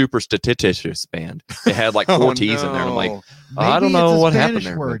was the Superstitious Band. It had like 4 T's in there. And I'm like, I don't know what happened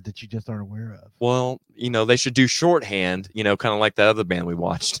there. Word that you just aren't aware of. Well, you know, they should do shorthand. You know, kind of like that other band we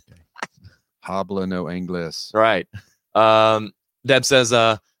watched. Habla no inglés. Right. Deb says,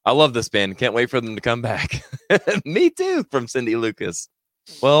 I love this band. Can't wait for them to come back. Me too, from Cindy Lucas.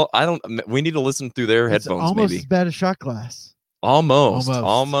 Well, we need to listen through their headphones, almost maybe. as bad as Shot Glass.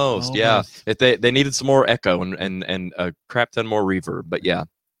 Almost. Yeah. If they needed some more echo and a crap ton more reverb, but yeah.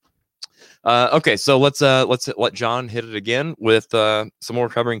 Okay, so let's let John hit it again with some more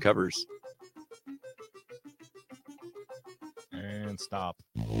covering covers. And stop.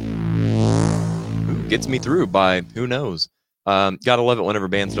 Gets me through by who knows. Gotta love it whenever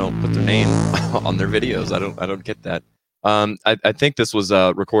bands don't put their name on their videos. I don't get that. I think this was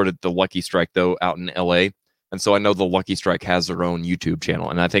recorded at the Lucky Strike though out in LA, and so I know the Lucky Strike has their own YouTube channel,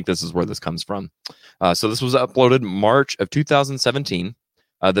 and I think this is where this comes from. So this was uploaded March of 2017.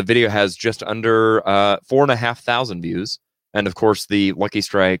 The video has just under 4,500 views, and of course the Lucky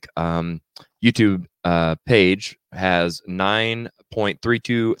Strike YouTube page has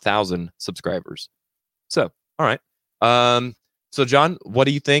 9.32 thousand subscribers. So all right. So John, what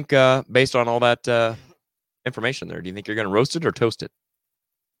do you think based on all that information there? Do you think you're going to roast it or toast it?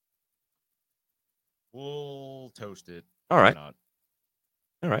 We'll toast it. All right.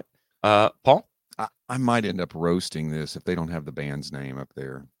 All right. Paul? I might end up roasting this if they don't have the band's name up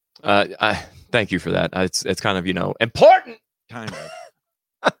there. I thank you for that. It's kind of, you know, important. Kind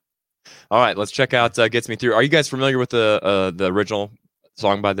of. All right, let's check out Gets Me Through. Are you guys familiar with the original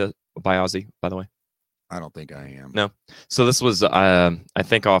song by Ozzy, by the way? I don't think I am. No. So this was I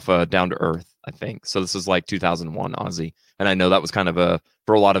think off Down to Earth, I think. So this is like 2001 Ozzy. And I know that was kind of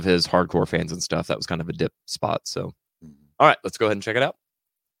for a lot of his hardcore fans and stuff, that was kind of a dip spot. So all right, let's go ahead and check it out.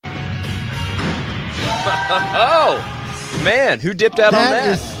 Oh man, who dipped out on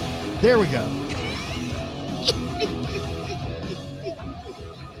that? There we go.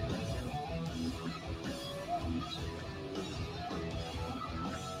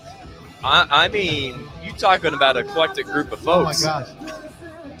 I mean, you talking about an eclectic group of folks. Oh my gosh.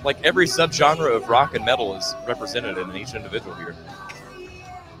 Like every subgenre of rock and metal is represented in each individual here.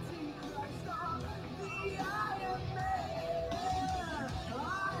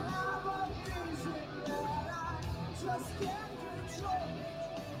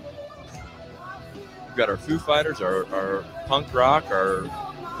 We've got our Foo Fighters, our punk rock, our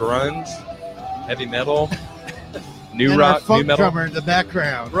grunge, heavy metal, new and rock, our funk new metal. drummer in the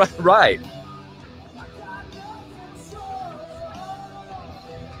background. Right.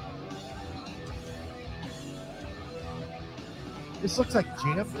 This looks like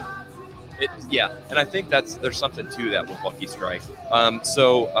jam. Yeah, and I think there's something to that with Lucky Strike.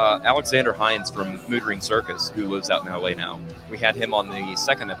 So Alexander Hines from Mood Ring Circus, who lives out in LA now, we had him on the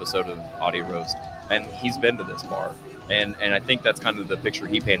second episode of Audio Roast, and he's been to this bar. And I think that's kind of the picture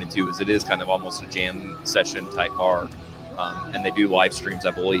he painted too, is it is kind of almost a jam session type bar. And they do live streams,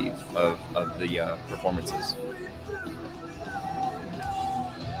 I believe, of the performances.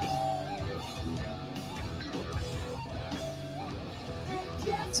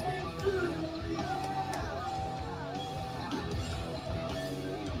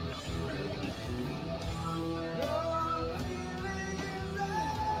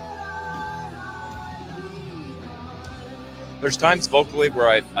 There's times vocally where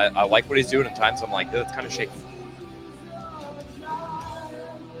I like what he's doing, and times I'm like, oh, it's kind of shaky.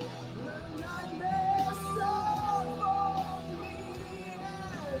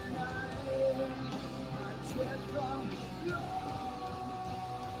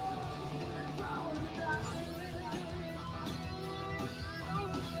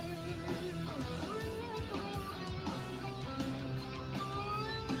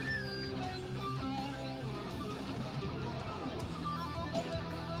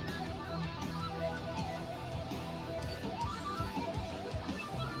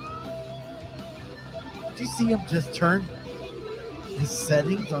 you see him just turn his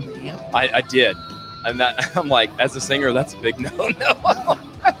settings on the amp? I did. And that I'm like, as a singer, that's a big no.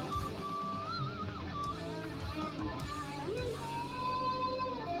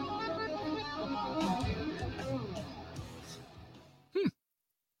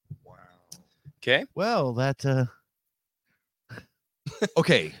 Okay. Well, that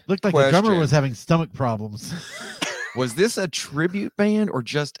Okay. looked like the drummer Question. was having stomach problems. Was this a tribute band or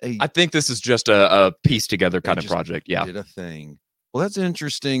just a I think this is just a piece together kind of just project. Yeah. did a thing? Well, that's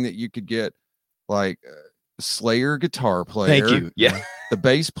interesting that you could get like Slayer guitar player. Thank you. Yeah. The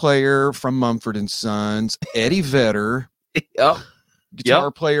bass player from Mumford and Sons, Eddie Vedder, Yep.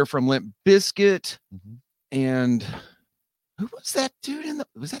 guitar player from Limp Bizkit, Mhm. and who was that dude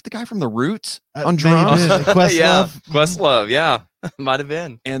was that the guy from The Roots on Maybe drums? Questlove. Yeah. Questlove. Yeah. Might have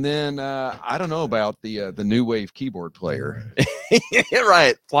been. And then I don't know about the new wave keyboard player.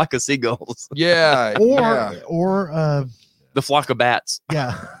 Right. Flock of seagulls. Yeah. yeah. Or The flock of bats.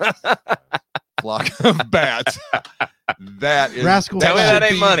 yeah, Flock of bats. That is Rascal Tell me Flatts.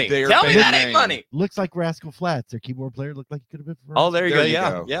 that ain't money. Tell me that ain't money. Looks like Rascal Flatts. Their keyboard player looked like he could have been. From Oh, there you There go. you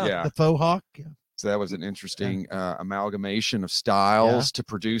Yeah. go. Yeah. the faux hawk. Yeah. So that was an interesting amalgamation of styles to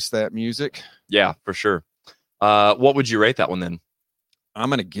produce that music. Yeah, for sure. What would you rate that one then? I'm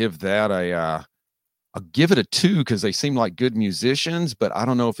going to give that I'll give it a 2 because they seem like good musicians, but I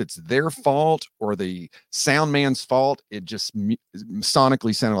don't know if it's their fault or the sound man's fault. It just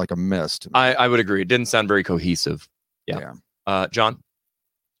sonically sounded like a mess to me. I would agree. It didn't sound very cohesive. Yeah. John?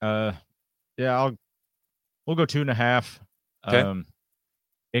 Yeah, we'll go 2.5. Okay.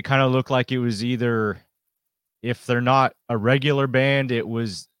 It kind of looked like it was either, if they're not a regular band, it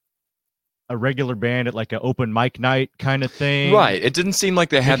was a regular band at like an open mic night kind of thing. Right. It didn't seem like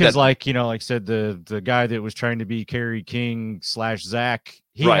they had Because that. like, like I said, the guy that was trying to be Kerry King / Zach,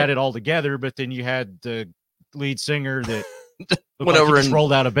 he Right. had it all together, but then you had the lead singer that Went over just and-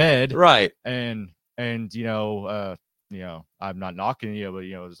 rolled out of bed. Right. And I'm not knocking you, but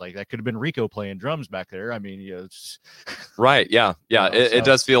it's like that could have been Rico playing drums back there. I mean, Right. Yeah. Yeah. You know, It so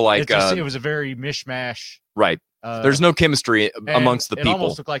does feel like it was a very mishmash. right. There's no chemistry amongst the It people.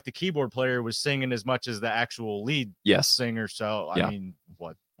 almost looked like the keyboard player was singing as much as the actual lead Yes. singer. So Yeah. I mean,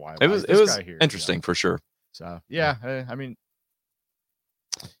 why It is was this guy here? interesting for sure. So yeah, I mean,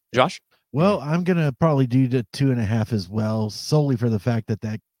 Josh? Well, I'm gonna probably do the 2.5 as well, solely for the fact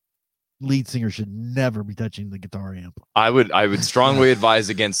that lead singer should never be touching the guitar amp. I would strongly advise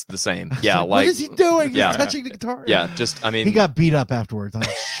against the same. Yeah, Like, like what is he doing? yeah. He's touching the guitar. yeah, just I mean He got beat up afterwards. I'm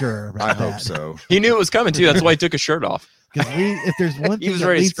sure. About I hope that. so. he knew it was coming too. That's why he took his shirt off. Because if there's one He thing was that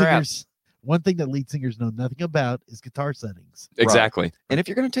ready to lead scrap. singers, one thing that lead singers know nothing about is guitar settings. Exactly. And if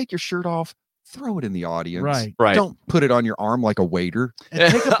you're going to take your shirt off, throw it in the audience. Right. Right. Don't put it on your arm like a waiter.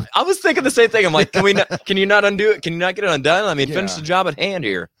 And take a, I was thinking the same thing. I'm like, can you not undo it? Can you not get it undone? I mean, finish Yeah. the job at hand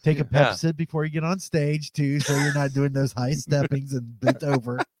here. take a Yeah. Pepsid before you get on stage too, so you're not doing those high steppings and bent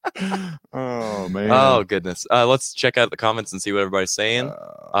over. Oh man. Oh goodness. Let's check out the comments and see what everybody's saying.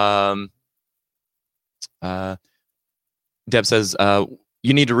 Deb says,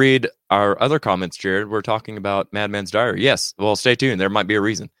 you need to read our other comments, Jared. We're talking about Madman's Diary. Yes. Well, stay tuned. There might be a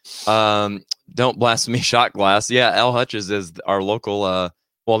reason. Don't blasphemy shot glass. Yeah, Al Hutches is our local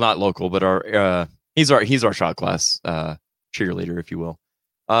well, not local, but our he's our shot glass cheerleader, if you will.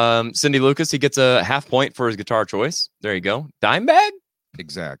 Cindy Lucas, he gets a half point for his guitar choice. There you go. Dime bag?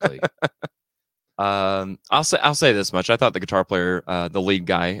 Exactly. I'll say this much. I thought the guitar player, the lead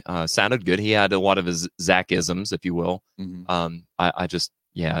guy, sounded good. He had a lot of his Zach-isms, if you will. Mhm. It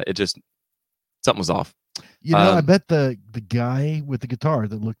just something was off. You know, I bet the guy with the guitar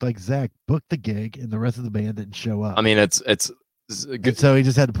that looked like Zach booked the gig, and the rest of the band didn't show up. I mean, it's and so he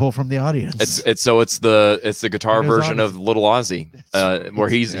just had to pull from the audience. it's the guitar Who knows version of Little Ozzy, where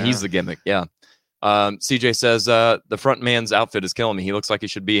he's Yeah. the gimmick. Yeah. CJ says the front man's outfit is killing me. He looks like he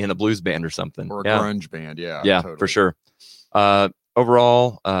should be in a blues band or something. Or a yeah. grunge band. Yeah. Yeah, totally. for sure.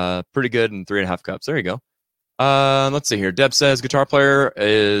 Overall, pretty good and 3.5 cups. There you go. Let's see here. Deb says guitar player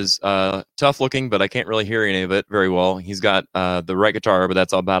is tough looking, but I can't really hear any of it very well. He's got the right guitar, but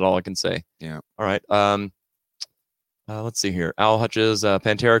that's about all I can say. Yeah. All right. Let's see here. Al Hutches,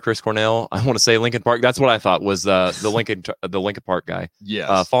 Pantera, Chris Cornell. I want to say Linkin Park. That's what I thought was the Linkin Park guy.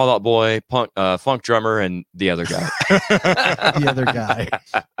 Yes. Fall Out Boy, funk drummer, and the other guy. the other guy.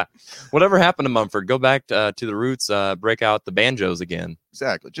 Whatever happened to Mumford? Go back to the roots. Break out the banjos again.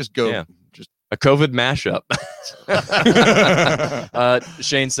 Exactly. Just go. Yeah. Just A COVID mashup.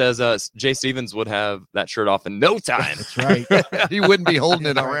 Shane says Jay Stevens would have that shirt off in no time. That's right. he wouldn't be holding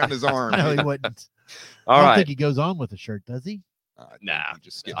it around his arm. No, he wouldn't. All I don't right. think he goes on with the shirt, does he? I think Nah, he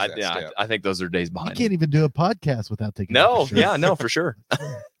just skips that step. I think those are days You behind. can't even do a podcast without taking. No, off your shirt. yeah, no, for sure.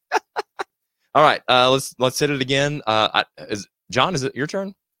 All right, let's hit it again. Is John? Is it your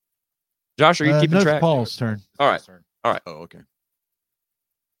turn? Josh, are you keeping no, track? it's Paul's turn. All right. Oh, okay.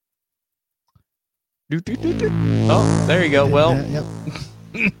 Oh, there you go. Well,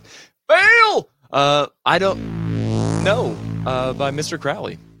 Yep. fail. I don't know. By Mr.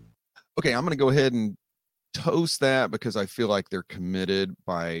 Crowley. Okay, I'm going to go ahead and toast that because I feel like they're committed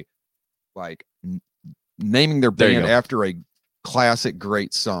by like naming their There you band go. after a classic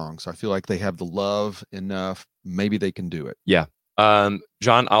great song. So I feel like they have the love enough. Maybe they can do it. Yeah.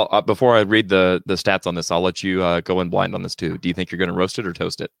 John, I'll before I read the stats on this, I'll let you go in blind on this too. Do you think you're going to roast it or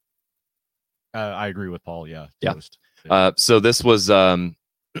toast it? I agree with Paul. Yeah. Yeah. Toast. So this was uploaded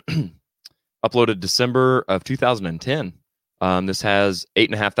December of 2010. This has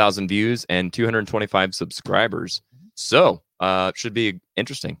 8,500 views and 225 subscribers. So should be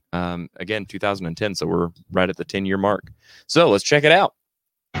interesting. Again, 2010. So we're right at the 10-year mark. So let's check it out.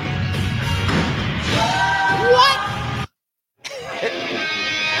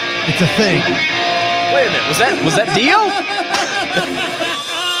 It's a thing. Wait a minute. Was that Dio?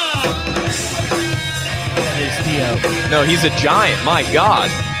 That is Dio. No, he's a giant. My God.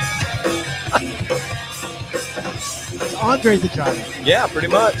 It's Andre the Giant. Yeah, pretty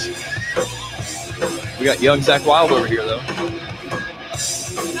much. We got young Zach Wild over here, though.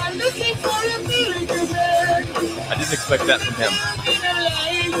 I'm looking for a miracle man. I didn't expect that from him.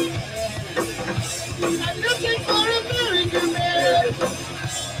 I'm looking for a miracle man.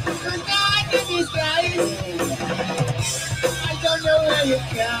 The God in disguise. I don't know where you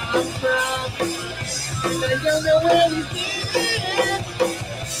come from. I don't know where you've been.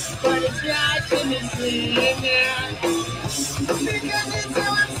 But it's not in this dream now. Because it's so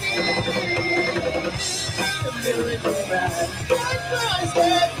unseen. A miracle man.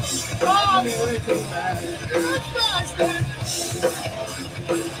 Ghostbusters. Oh, miracle man. Ghostbusters.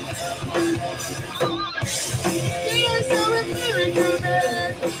 They are so a miracle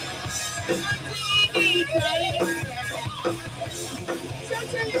man. TV crying.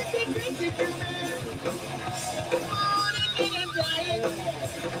 Such a little miracle man. Morning and dying.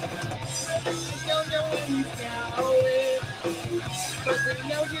 I don't know where he's going, but they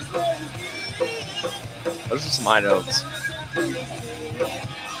know just where he's been. Those are some high notes.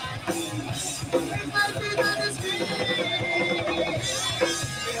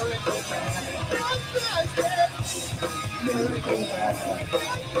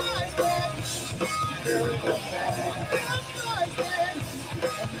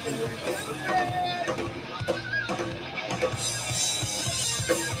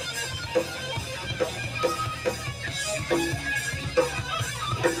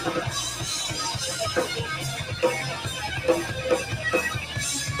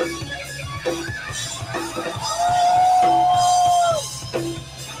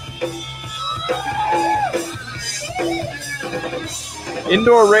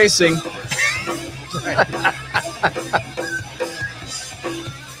 Indoor racing.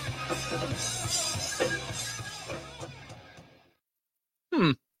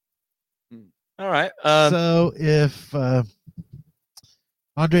 All right. So if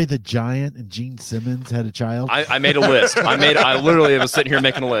Andre the Giant and Gene Simmons had a child, I made a list. I literally was sitting here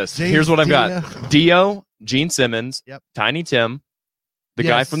making a list. James Here's what I've got: Dio, Gene Simmons, Yep. Tiny Tim, the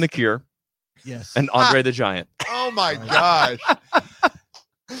guy Yes. from The Cure, yes, and Andre the Giant. Oh my gosh.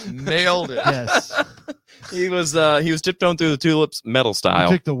 Nailed it. yes. He was tiptoeing through the tulips metal You style.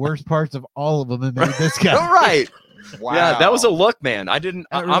 took the worst parts of all of them and made this guy. All right. Wow. Yeah, that was a look, man. I didn't.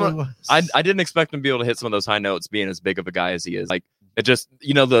 That I'm really a- was. I didn't expect him to be able to hit some of those high notes, being as big of a guy as he is. Like it just,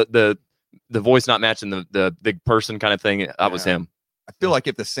 the voice not matching the big person kind of thing. That was Yeah. him. I feel like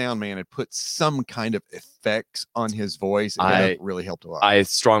if the sound man had put some kind of effects on his voice, it would have really helped a lot. I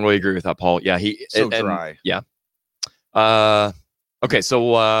strongly agree with that, Paul. Yeah, So dry. Yeah. Okay,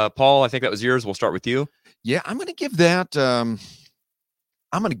 so Paul, I think that was yours. We'll start with you. Yeah, I'm going to give that. I'm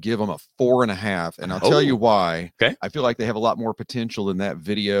going to give them a 4.5, and I'll tell you why. Okay. I feel like they have a lot more potential in that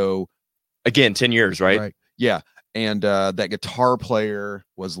video. Again, 10 years, right? Yeah, and that guitar player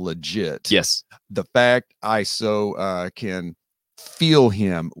was legit. Yes. The fact I can feel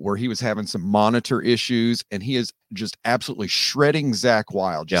him where he was having some monitor issues, and he is just absolutely shredding Zach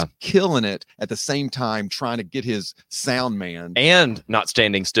Wild, just killing it at the same time, trying to get his sound man and not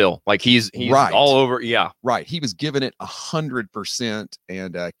standing still. Like he's right. all over. Yeah. Right. He was giving it 100%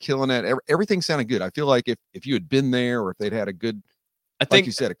 and killing it. Everything sounded good. I feel like if you had been there or if they'd had a good I like think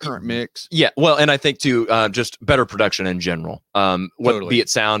you said, a current mix. Yeah, well, and I think too, just better production in general. Totally. Be it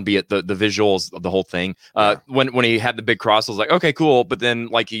sound, be it the visuals of the whole thing. When he had the big cross, I was like, okay, cool. But then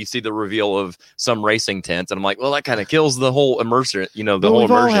like you see the reveal of some racing tents, and I'm like, well, that kind of kills the whole immersion. You know, the Well, whole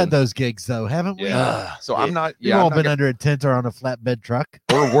we've all immersion. had those gigs though, haven't we? Yeah. So I'm not. We've Yeah, all I'm not been gonna- under a tent or on a flatbed truck.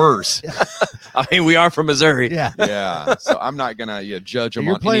 or worse. I mean, we are from Missouri, Yeah. Yeah. So I'm not gonna judge them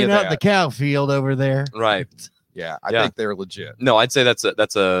You're on playing any of out in the that. cow field over there. right? Yeah, I Yeah. think they're legit. No, I'd say that's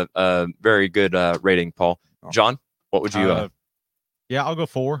a very good rating, Paul. John, what would you? Yeah, I'll go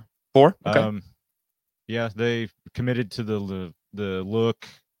 4. 4? Okay. Yeah, they committed to the look.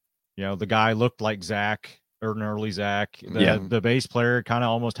 You know, the guy looked like Zach, or an early Zach. The bass player kind of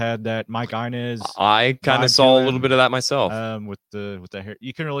almost had that Mike Inez. I kind vibe of saw to a little him. bit of that myself. With the hair.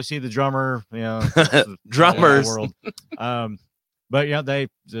 You can really see the drummer. You know, Drummers. world. But yeah, the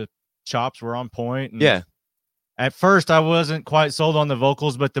chops were on point. And Yeah. At first, I wasn't quite sold on the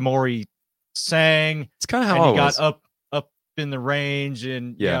vocals, but the more he sang, It's kind of and how he I was. got up in the range,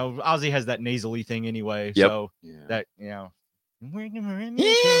 and Yeah. you know, Ozzy has that nasally thing anyway. Yep. So Yeah. that Yeah. When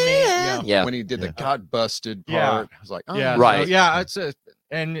he did the God busted Yeah. part, I was like, oh, Yeah, Right. so, yeah, it's you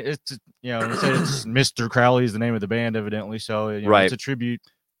know, it's Mr. Crowley is the name of the band, evidently. So you know, Right. it's a tribute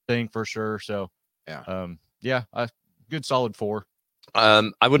thing for sure. So Yeah. Good solid 4.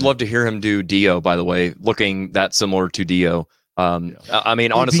 I would love to hear him do Dio, by the way, looking that similar to Dio. I mean,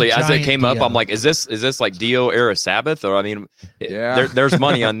 It'd honestly, be as it giant came up, Dio. I'm like, is this like Dio era Sabbath? Or I mean, Yeah. there's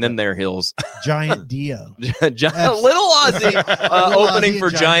money on them there hills. Giant Dio. Little Ozzy Little opening Ozzy for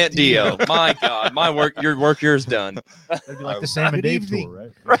and Giant Giant Dio. My God, your work here's done. It'd be like the Sam and Good Dave evening.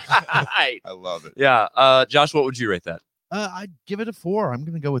 tour, right? Right. I love it. Yeah. Josh, what would you rate that? I'd give it a 4. I'm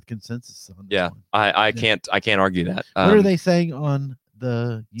going to go with consensus on this Yeah, one. I can't argue that. What are they saying on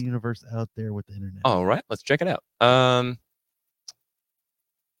the universe out there with the internet? All right, let's check it out.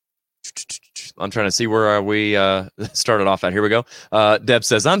 I'm trying to see where we started off at. Here we go. Deb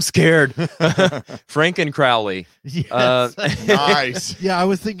says, I'm scared. Frank and Crowley. Yes. Nice. Yeah, I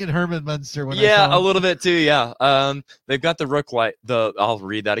was thinking Herman Munster when I Yeah, saw a him. little bit too. Yeah. They've got the look right. I'll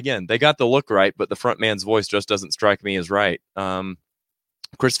read that again. They got the look right, but the front man's voice just doesn't strike me as right.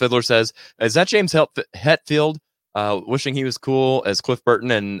 Chris Fiddler says, is that James Hetfield wishing he was cool as Cliff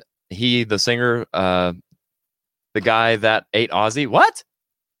Burton and he, the singer, the guy that ate Ozzy? What?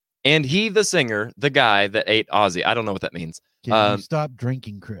 And he, the singer, the guy that ate Ozzy. I don't know what that means. Can you stop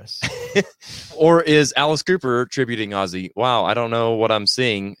drinking, Chris? Or is Alice Cooper tributing Ozzy? Wow, I don't know what I'm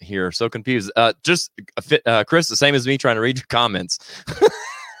seeing here. So confused. Chris, the same as me trying to read your comments.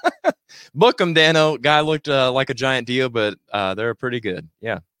 Book them, Dano. Guy looked like a giant Dio, but they're pretty good.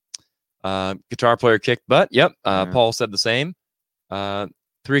 Yeah. Guitar player kicked butt. Yep. Paul said the same.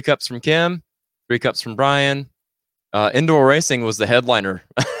 3 cups from Kim. 3 cups from Brian. Indoor racing was the headliner.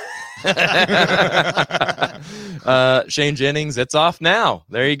 Shane Jennings, it's off now.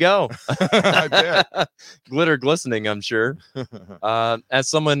 There you go. I bet. Glitter glistening, I'm sure. As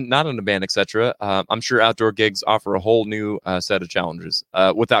someone not in a band, etc., I'm sure outdoor gigs offer a whole new set of challenges,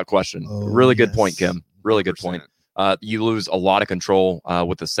 without question. Oh, Really good yes. point, Kim. Really good point. You lose a lot of control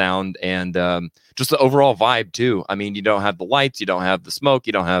with the sound and just the overall vibe too. I mean, you don't have the lights, you don't have the smoke,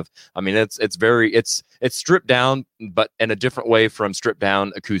 you don't have. I mean, it's stripped down, but in a different way from stripped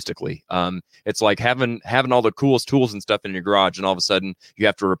down acoustically. It's like having all the coolest tools and stuff in your garage, and all of a sudden you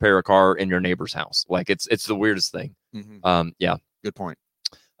have to repair a car in your neighbor's house. Like it's the weirdest thing. Yeah. Good point.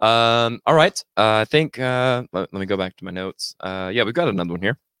 All right. I think let me go back to my notes. Yeah, we've got another one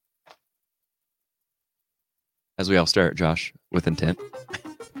here. As we all stare at Josh with intent.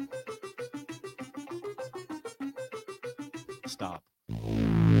 Stop.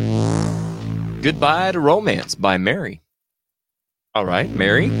 Goodbye to Romance by Mary. All right,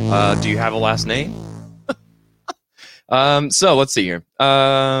 Mary. Do you have a last name? So let's see here.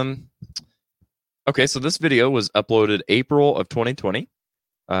 Okay, so this video was uploaded April of 2020.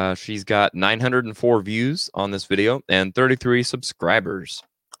 She's got 904 views on this video and 33 subscribers.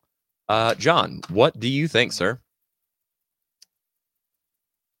 John, what do you think, sir?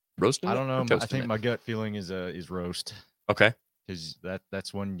 Roasting? I don't know. or I toasting think it? my gut feeling is roast, Okay. because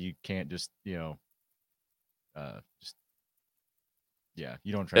that's when you can't just just yeah,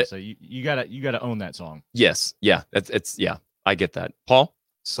 you don't try to say you gotta own that song. Yes. Yeah. It's yeah. I get that. Paul.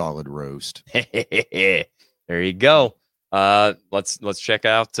 Solid roast. There you go. Let's check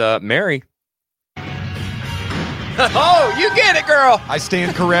out Mary. Oh, you get it, girl. I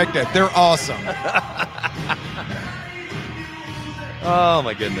stand corrected. They're awesome. Oh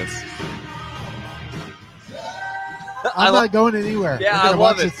my goodness. I'm not going anywhere. Yeah, We're I gonna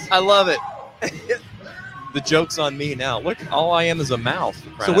love watch it. this. I love it. The joke's on me now. Look, all I am is a mouth.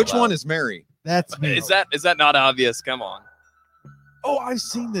 So which one is Mary? That's me. Is that not obvious? Come on. Oh, I've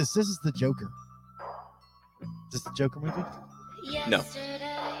seen this. This is the Joker. Is this the Joker movie? No.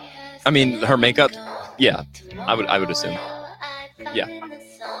 I mean, her makeup. Yeah, I would assume. Yeah.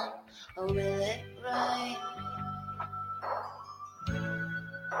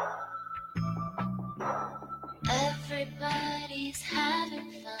 Everybody's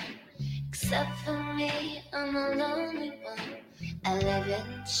having fun, except for me. I'm a lonely one. I live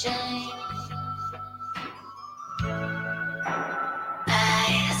in shame.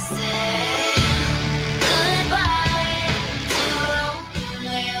 I say goodbye to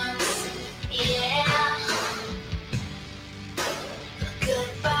romance, yeah.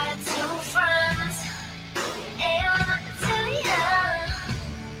 Goodbye to friends, and to you.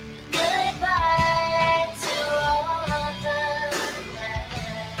 Goodbye to all the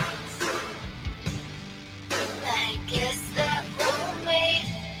nights. I guess that we'll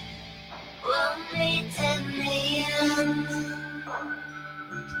meet in the end.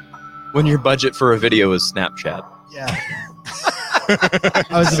 When your budget for a video is Snapchat. Yeah. I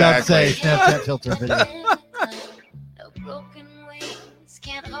was about to say Snapchat filter video. No broken wings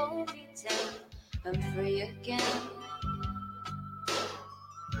can't hold me down. I'm free again.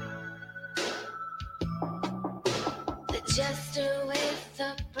 The jester with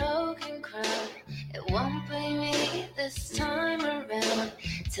the broken crown. It won't be me this time around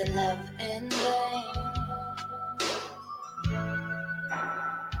to love in vain.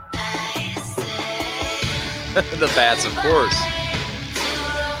 I say The bats, of course.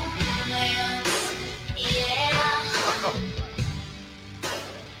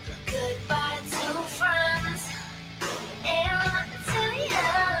 goodbye to friends, and to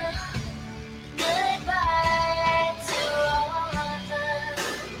you. Goodbye to all the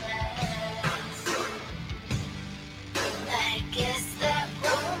nights. I guess that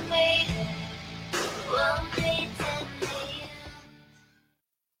we'll meet in the end.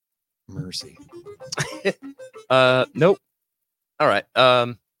 Mercy. Nope. All right.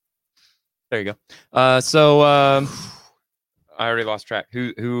 There you go. So I already lost track.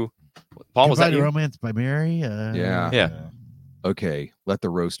 Who? Paul, was Goodbye that to you? Romance by Mary. Yeah. Yeah. Okay, let the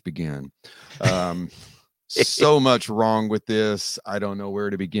roast begin. So much wrong with this. I don't know where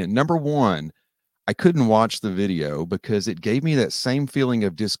to begin. Number one, I couldn't watch the video because it gave me that same feeling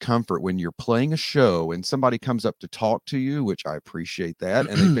of discomfort when you're playing a show and somebody comes up to talk to you, which I appreciate that,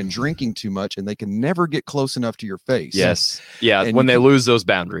 and they've been drinking too much and they can never get close enough to your face. Yes. Yeah. And When you they keep- lose those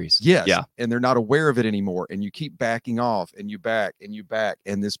boundaries. Yes. Yeah. And they're not aware of it anymore. And you keep backing off and you back and you back.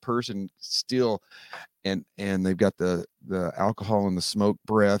 And this person still and they've got the alcohol and the smoke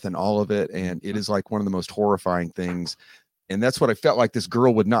breath and all of it. And it is like one of the most horrifying things. And that's what I felt like this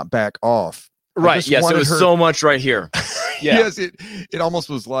girl would not back off. I Right. just Yes. It wanted was her- so much right here. Yeah. Yes, it almost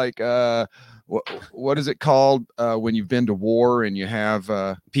was like what is it called when you've been to war and you have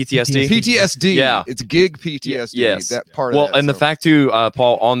PTSD. PTSD. Yeah. It's gig PTSD. Yes. That part Well, of that. and the so- fact too,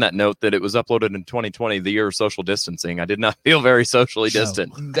 Paul, on that note, that it was uploaded in 2020, the year of social distancing. I did not feel very socially No.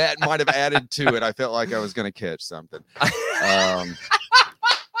 distant. that might have added to it. I felt like I was going to catch something.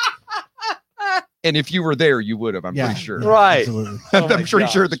 And if you were there, you would have. I'm Yeah, pretty sure. Right. Absolutely. Oh my I'm pretty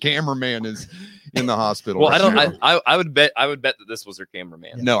sure gosh. the cameraman is in the hospital. Well, right I don't. now. I would bet that this was her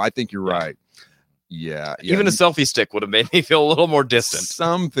cameraman. No, I think you're right. Yeah. Even a selfie stick would have made me feel a little more distant.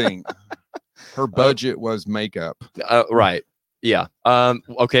 something. Her budget was makeup. Right. Yeah.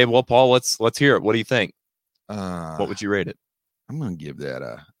 Okay. Well, Paul, let's hear it. What do you think? What would you rate it? I'm gonna give that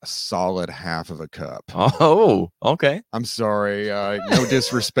a solid half of a cup. Oh, okay. I'm sorry. No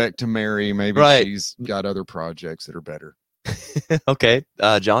disrespect to Mary. Maybe Right. she's got other projects that are better. Okay.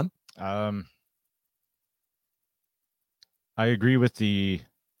 John. I agree with the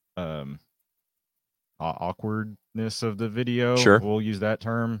awkwardness of the video. Sure. We'll use that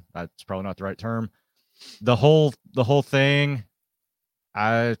term. That's probably not the right term. The whole thing,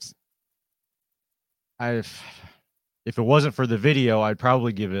 if it wasn't for the video, I'd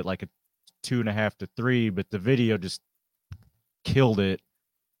probably give it like a 2.5 to 3, but the video just killed it.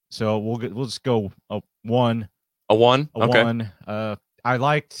 So we'll just go a 1. A 1. A Okay. 1.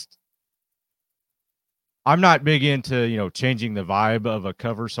 I'm not big into, changing the vibe of a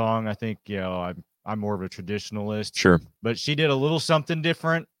cover song. I think, I'm more of a traditionalist. Sure. But she did a little something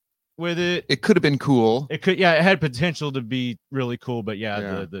different with it. It could have been cool. It had potential to be really cool, but Yeah.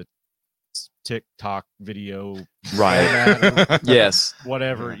 the TikTok video, Right. format or Yes.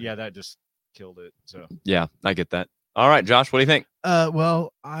 whatever, that just killed it. So Yeah, I get that. All right, Josh, what do you think?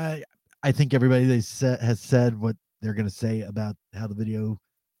 Well, I think everybody has said what they're going to say about how the video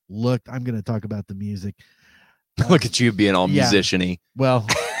looked. I'm going to talk about the music. Look at you being all Yeah. musician-y. Well,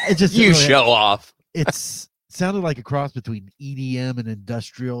 it just You really- show off. It's sounded like a cross between EDM and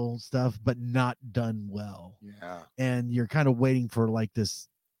industrial stuff, but not done well. Yeah. And you're kind of waiting for like this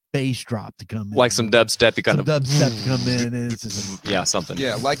bass drop to come in, Like some dubstep, you kind some of dubstep to come in, and it's just yeah, something.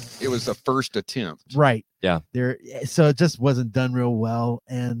 Yeah, like it was the first attempt. right. Yeah. There, so it just wasn't done real well,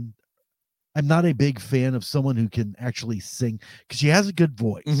 and I'm not a big fan of someone who can actually sing because she has a good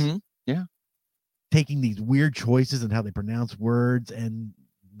voice. Mm-hmm. Taking these weird choices and how they pronounce words and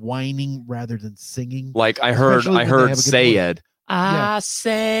whining rather than singing. Like I Especially when they have heard a good say voice. it. I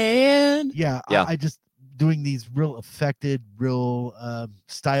said. Yeah, Yeah. I just doing these real affected, real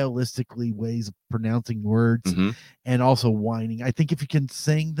stylistically ways of pronouncing words Mhm. and also whining. I think if you can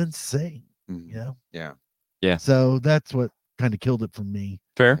sing, then sing. Mhm. You know? Yeah. Yeah. So that's what kind of killed it for me.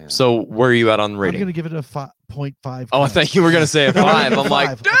 Fair. Yeah. So where are you at on the I'm rating? gonna give it a 5.5. Oh, I thought you were gonna say a No, I'm 5. gonna I'm give it like,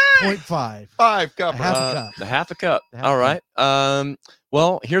 a 0.5 5 cup. half a cup. the half a cup. The half All a right.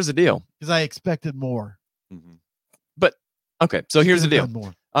 Well, here's the deal. because I expected more. Mhm. Okay, so here's the Could've deal.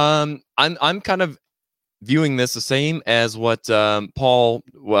 done more. I'm kind of viewing this the same as what Paul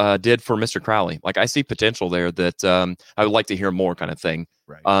did for Mr. Crowley. Like I see potential there that I would like to hear more, kind of thing.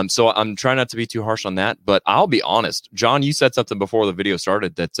 Right. So I'm trying not to be too harsh on that, but I'll be honest. John, you said something before the video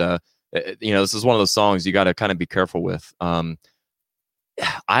started that this is one of those songs you got to kind of be careful with.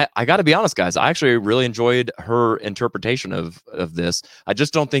 I got to be honest, guys. I actually really enjoyed her interpretation of this. I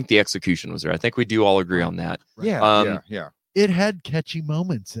just don't think the execution was there. I think we do all agree on that. Yeah. Yeah. It had catchy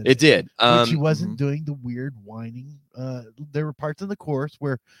moments in It did. But she wasn't mhm. doing the weird whining. There were parts in the chorus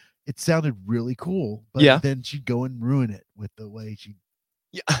where it sounded really cool, but Yeah. then she'd go and ruin it with the way she.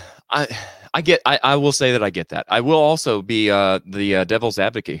 Yeah, I will say that I get that. I will also be the devil's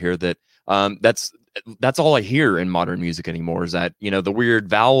advocate here that that's all I hear in modern music anymore is that, the weird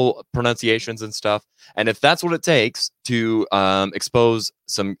vowel pronunciations and stuff. And if that's what it takes to expose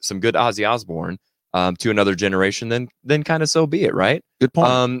some good Ozzy Osbourne to another generation, then kind of so be it, right? Good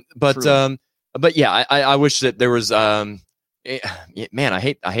point. But yeah, I wish that there was man, I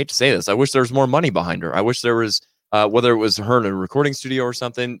hate to say this. I wish there was more money behind her. I wish there was whether it was her in a recording studio or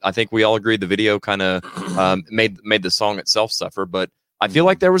something. I think we all agreed the video kind of made the song itself suffer, but I feel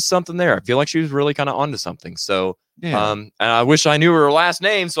like there was something there. I feel like she was really kind of onto something. So Yeah. and I wish I knew her last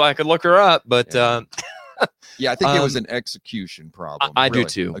name so I could look her up, but Yeah, I think it was an execution problem. I do really.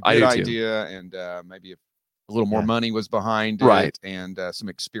 too. A I good do too. idea, and maybe a little more Yeah. money was behind Right. it, and some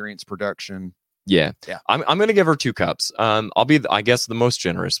experienced production. Yeah. Yeah. I'm going to give her 2 cups. I'll be, I guess, the most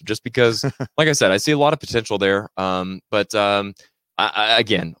generous just because, like I said, I see a lot of potential there. But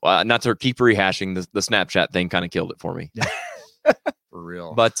again, not to keep rehashing the Snapchat thing kind of killed it for me. Yeah. For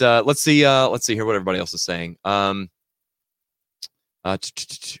real. But let's see here what everybody else is saying. Here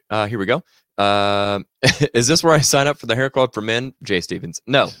we go. Is this where I sign up for the hair club for men? Jay Stevens.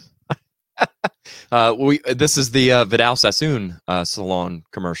 No. This is the Vidal Sassoon salon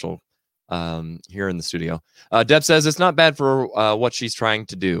commercial here in the studio. Deb says it's not bad for what she's trying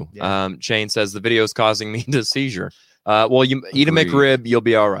to do. Yeah. Shane says the video is causing me to seizure. Well, you eat a Agreed. McRib, you'll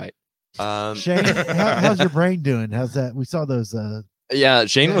be all right. Shane, how's your brain doing? How's that? We saw those. Yeah,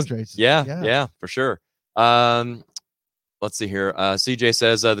 Shane was. demonstrates. Yeah, for sure. Let's see here. CJ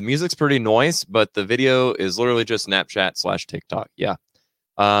says the music's pretty noise, but the video is literally just Snapchat / TikTok. Yeah.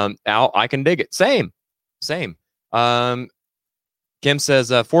 Al, I can dig it. Same. Kim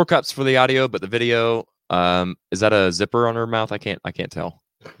says 4 cups for the audio, but the video is that a zipper on her mouth? I can't tell.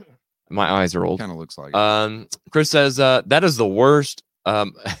 My eyes are old. Kind of looks like it. Chris says that is the worst.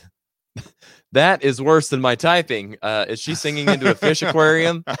 That is worse than my typing. Is she singing into a fish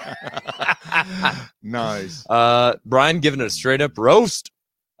aquarium? Nice. Brian giving it a straight up roast.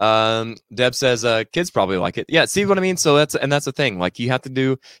 Deb says kids probably like it. Yeah, see what I mean? So that's the thing. Like you have to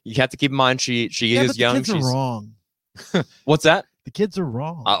keep in mind she Yeah, is but the young. kids are wrong. What's that? The kids are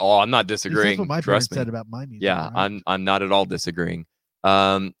wrong. I'm not At least disagreeing. That's what my Trust parents me. said about my music. Yeah, right? I'm not at all disagreeing.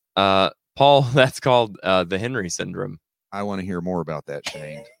 Paul, that's called the Henry syndrome. I want to hear more about that,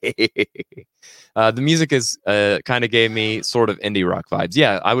 Shane. The music is kind of gave me sort of indie rock vibes.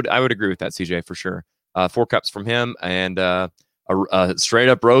 Yeah, I would agree with that, CJ, for sure. 4 cups from him and a straight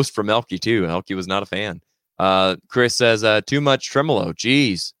up roast from Elkie too. Elkie was not a fan. Chris says too much tremolo.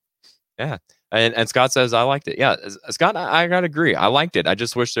 Jeez. Yeah. And Scott says I liked it. Yeah, Scott, I gotta agree. I liked it. I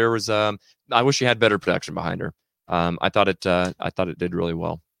just wish there was I wish she had better production behind her. I thought it did really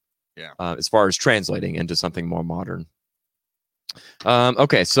well. Yeah. As far as translating into something more modern.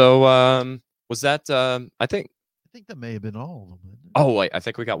 Okay, so was that I think that may have been all of them. isn't it? oh wait, I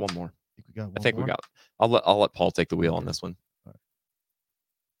think we got one more. I think we got one more? I'll let Paul take the wheel on this one.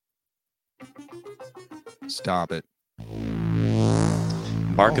 Stop it.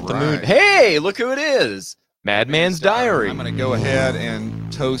 Bark at the Moon. Hey, look who it is. Madman's Diary. I'm going to go ahead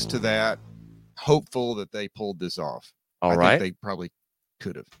and toast to that, hopeful that they pulled this off. All I right. think they probably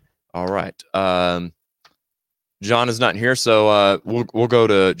could have. All right. John is not here, so we'll go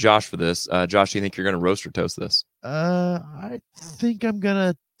to Josh for this. Josh, do you think you're going to roast or toast this? I think I'm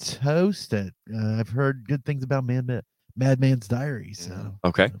gonna toast it. I've heard good things about Madman's Diary. So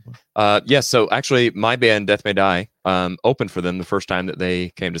Okay. So actually, my band Death May Die opened for them the first time that they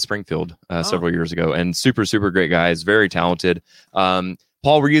came to Springfield several years ago, and super great guys, very talented. Paul,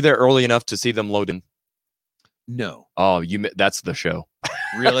 were you there early enough to see them load in? No. Oh, that's the show.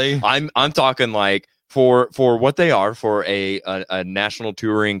 Really? I'm talking like for what they are, for a national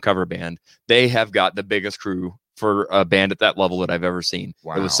touring cover band, they have got the biggest crew for a band at that level that I've ever seen.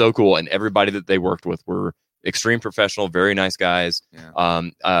 Wow. It was so cool, and everybody that they worked with were extreme professional, very nice guys.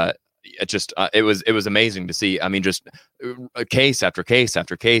 Yeah. It was amazing to see. I mean, just case after case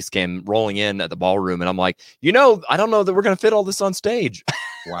after case came rolling in at the ballroom, and I'm like, I don't know that we're going to fit all this on stage.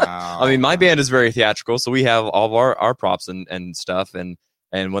 Wow. I mean, my band is very theatrical, so we have all of our props and stuff, and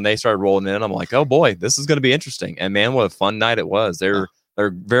when they started rolling in, I'm like, oh boy, this is going to be interesting. And man, what a fun night it was. They're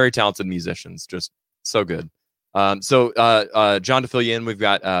very talented musicians, just so good. John, to fill you in, we've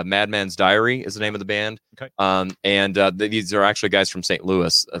got Madman's Diary is the name of the band. Okay. These are actually guys from St.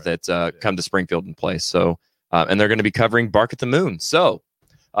 Louis that come to Springfield and play. So, and they're going to be covering Bark at the Moon. So,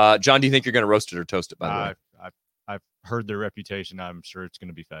 John, do you think you're going to roast it or toast it, by the way? I've heard their reputation. I'm sure it's going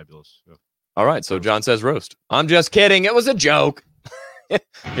to be fabulous. So. All right. So John says roast. I'm just kidding. It was a joke.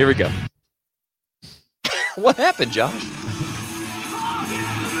 Here we go. What happened, Josh?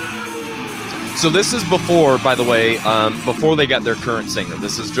 So this is before, by the way, before they got their current singer.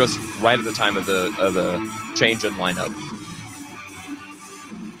 This is just right at the time of the change in lineup.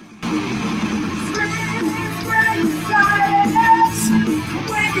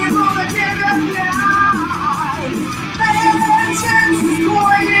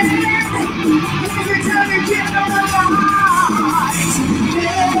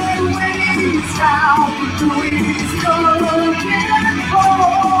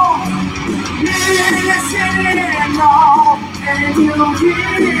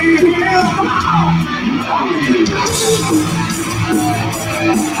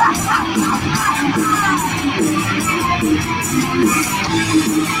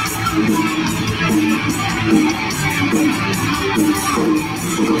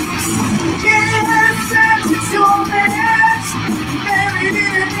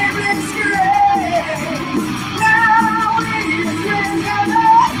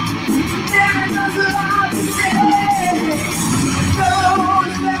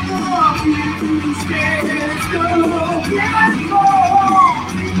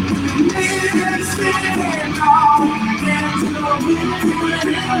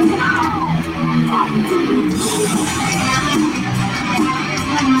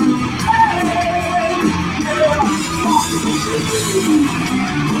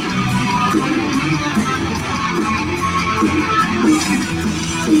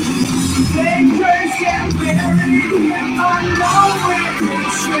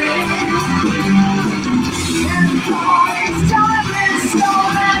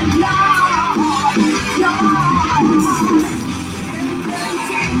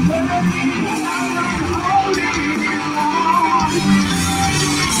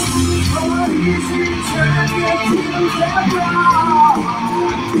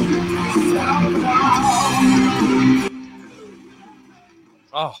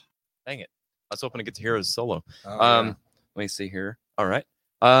 Oh, dang it. I was hoping to get to hear his solo. Let me see here. All right.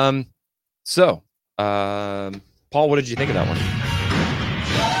 Paul, what did you think of that one?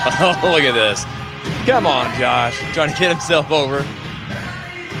 Oh, look at this. Come on, Josh. Trying to get himself over.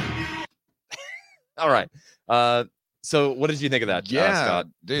 All right. So what did you think of that, Scott?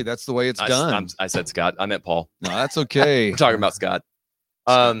 Dude, that's the way it's done. I said Scott. I meant Paul. No, that's okay. We're talking about Scott.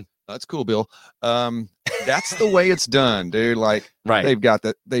 That's cool, Bill. That's the way it's done, dude. Like, right. They've got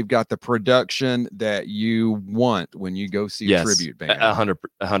the production that you want when you go see a tribute band.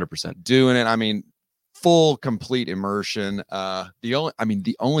 100%. Doing it. I mean, full, complete immersion.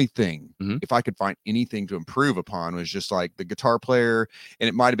 The only thing, if I could find anything to improve upon, was just like the guitar player, and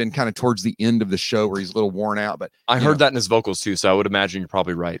it might have been kind of towards the end of the show where he's a little worn out. But I heard that in his vocals too, so I would imagine you're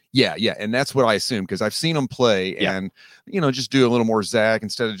probably right. Yeah, and that's what I assume, because I've seen him play, and just do a little more zag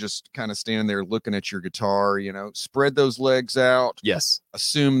instead of just kind of standing there looking at your guitar. Spread those legs out. Yes.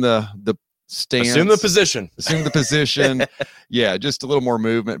 Assume the stance. Assume the position. Yeah, just a little more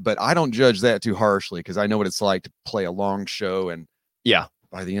movement, but I don't judge that too harshly, because I know what it's like to play a long show, and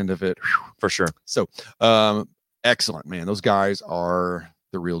by the end of it. For sure. So, excellent, man. Those guys are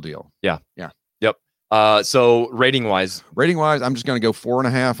the real deal. Yeah. Yeah. Yep. So rating wise, I'm just going to go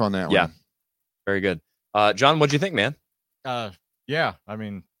 4.5 on that one. Yeah. Very good. John, what'd you think, man? Yeah, I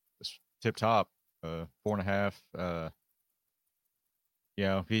mean, it's tip top, 4.5. You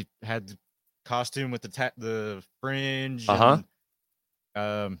know, he had the costume with the fringe. Uh-huh.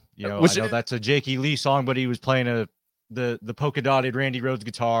 And, you know, Which- I know that's a Jakey Lee song, but he was playing the polka dotted Randy Rhoads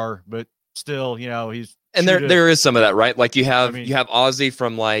guitar, but still, you know, he's And there is some of that, right? Like you have Ozzy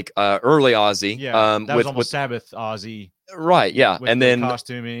from like early Ozzy. Yeah, that was with almost Sabbath Ozzy. Right, yeah. With And the then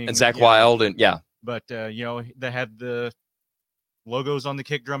costuming and Zakk Wylde and yeah. But you know, they had the logos on the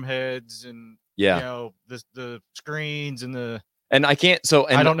kick drum heads and Yeah. you know, the screens and the And I can't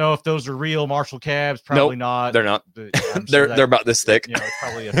and I don't know if those are real Marshall cabs, probably Nope, not. they're not. But I'm sure they're about this thick. You know, it's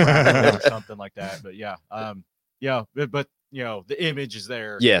probably a flat or something like that. But yeah. Yeah, but you know, the image is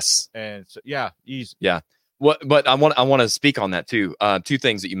there. Yes. And so yeah, easy. Yeah. But I want to speak on that too. Two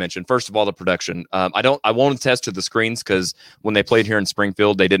things that you mentioned. First of all, the production. I won't attest to the screens because when they played here in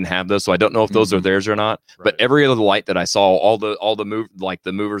Springfield, they didn't have those, so I don't know if those are theirs or not. Right. But every other light that I saw, all the move, like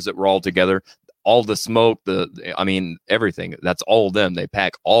the movers that were all together, all the smoke, I mean everything. That's all of them. They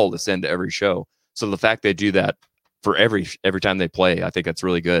pack all this into every show. So the fact they do that for every time they play, I think that's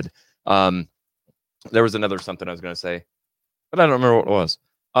really good. There was another something I was going to say, but I don't remember what it was.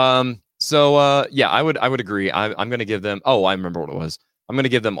 So yeah, I would agree. I'm going to give them. Oh, I remember what it was. I'm going to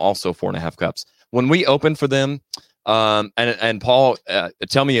give them also 4.5 cups. When we opened for them, and Paul,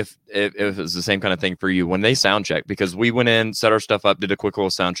 tell me if it was the same kind of thing for you when they sound checked, because we went in, set our stuff up, did a quick little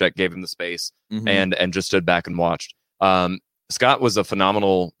sound check, gave him the space, and just stood back and watched. Scott was a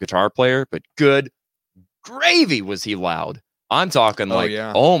phenomenal guitar player, but good gravy was he loud. I'm talking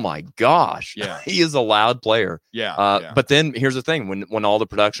oh my gosh. Yeah. He is a loud player. Yeah. But then here's the thing, when all the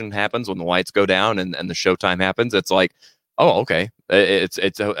production happens, when the lights go down and the showtime happens, it's like, oh, okay. It's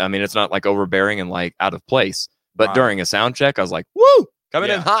I mean, it's not like overbearing and like out of place. But during a sound check, I was like, woo, coming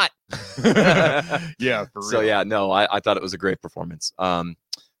in hot. Yeah, for real. So yeah, no, I thought it was a great performance.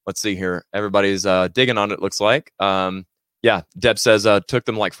 Let's see here. Everybody's digging on it, looks like. Yeah, Deb says took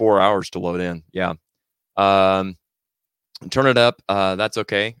them like 4 hours to load in. Yeah. Turn it up. That's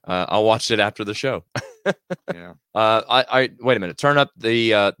okay. I'll watch it after the show. Yeah. I wait a minute. Turn up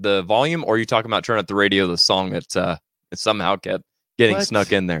the volume, or are you talking about turn up the radio? The song that it somehow kept getting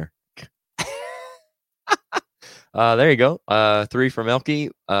snuck in there. There you go. 3 from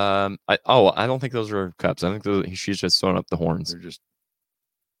Elkie. I don't think those are cups. I think she's just throwing up the horns. They're just.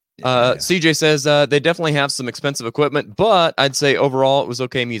 CJ says they definitely have some expensive equipment, but I'd say overall it was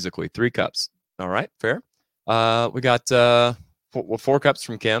okay musically. 3 cups. All right, fair. We got 4 cups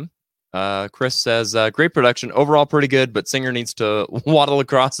from Kim. Chris says great production, overall pretty good, but singer needs to waddle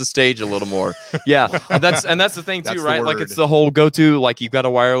across the stage a little more. Yeah, that's the thing too, right? Like it's the whole go-to. Like you've got a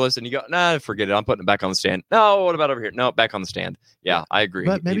wireless, and you go, nah, forget it. I'm putting it back on the stand. No, what about over here? No, back on the stand. Yeah, I agree.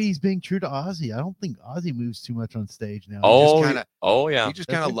 But maybe he's being true to Ozzy. I don't think Ozzy moves too much on stage now. Yeah. He just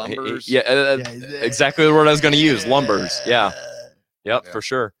kind of lumbers. Exactly the word I was going to use. Lumbers. Yeah. Yep, for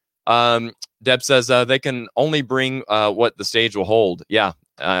sure. Deb says they can only bring what the stage will hold. Yeah,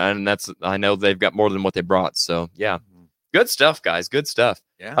 and I know they've got more than what they brought. So yeah, good stuff, guys. Good stuff.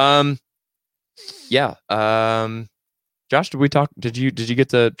 Yeah. Josh, did you get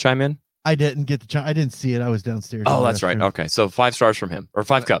to chime in? I didn't get the I didn't see it. I was downstairs. Oh, that's right. Okay, so 5 stars from him, or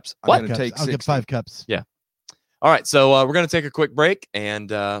 5 cups. What? I'll get 5 cups. Yeah. All right, so we're gonna take a quick break, and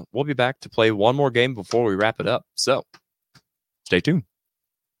we'll be back to play one more game before we wrap it up. So stay tuned.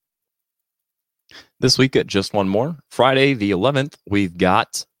 This week at Just One More, Friday the 11th, we've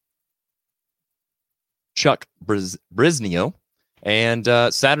got Chuck Brisnio. And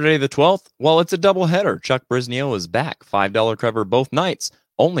Saturday the 12th, well, it's a doubleheader. Chuck Brisnio is back. $5 cover both nights,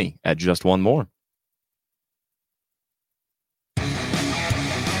 only at Just One More.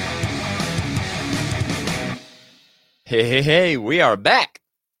 Hey, we are back.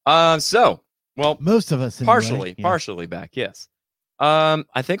 Well, most of us anyway. partially back, yes.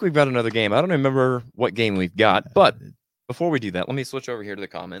 I think we've got another game. I don't remember what game we've got, but before we do that, let me switch over here to the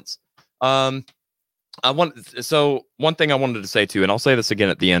comments. One thing I wanted to say too, and I'll say this again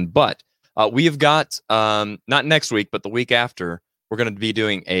at the end, but we have got not next week, but the week after, we're going to be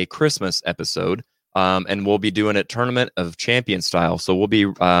doing a Christmas episode, and we'll be doing it Tournament of Champions style. So we'll be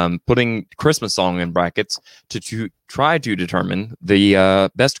putting Christmas song in brackets to try to determine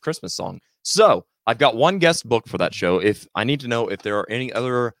the best Christmas song. So I've got one guest booked for that show. If I need to know if there are any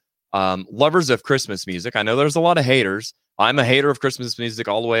other lovers of Christmas music. I know there's a lot of haters. I'm a hater of Christmas music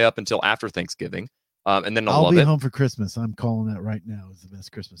all the way up until after Thanksgiving. And then I'll love be it. home for Christmas. I'm calling that right now as the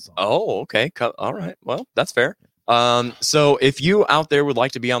best Christmas song. Oh, okay. All right. Well, that's fair. So if you out there would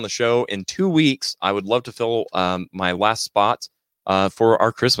like to be on the show in 2 weeks, I would love to fill my last spot for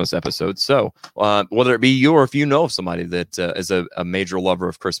our Christmas episode. So whether it be you or if you know of somebody that is a major lover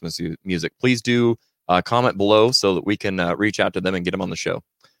of Christmas music, please do comment below so that we can reach out to them and get them on the show.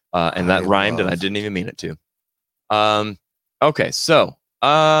 And that rhymed, and I didn't even mean it to. Okay, so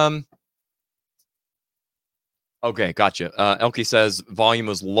okay, gotcha. Elke says volume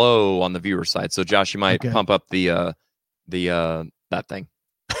was low on the viewer side, so Josh, you might pump up the that thing.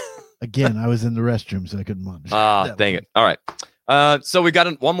 Again, I was in the restroom, so I couldn't monitor. Dang it! All right. So we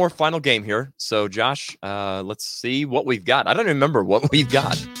got one more final game here. So Josh, let's see what we've got. I don't remember what we've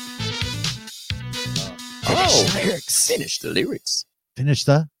got. Lyrics. Finish the lyrics. Finish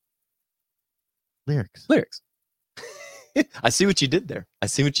the lyrics. I see what you did there.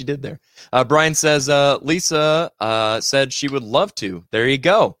 Brian says, Lisa said she would love to. There you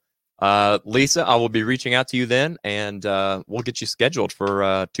go. Lisa, I will be reaching out to you then, and we'll get you scheduled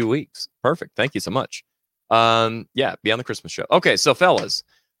for 2 weeks. Perfect. Thank you so much. Yeah, be on the Christmas show. Okay, so fellas,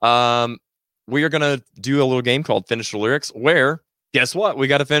 we are going to do a little game called Finish the Lyrics, where, guess what? We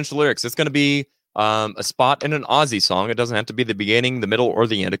got to finish the lyrics. It's going to be a spot in an Ozzy song. It doesn't have to be the beginning, the middle, or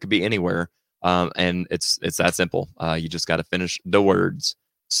the end. It could be anywhere. And it's that simple. You just got to finish the words.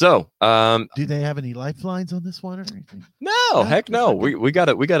 So, do they have any lifelines on this one or anything? No, heck no. We got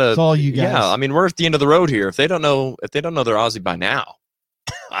to. That's all you guys. Yeah, I mean, we're at the end of the road here. If they don't know their Ozzy by now,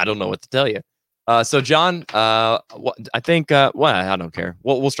 I don't know what to tell you. So John, I think, well, I don't care.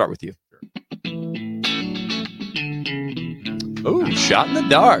 We'll start with you. Ooh, Shot in the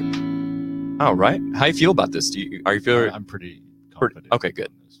Dark. All right. How you feel about this? Are you feeling? I'm pretty confident. Okay, good.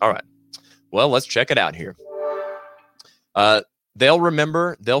 All right. Well, let's check it out here. They'll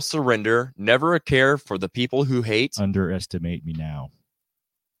remember, they'll surrender, never a care for the people who hate. Underestimate me now.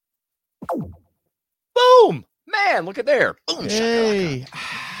 Boom! Man, look at there. Boom, hey.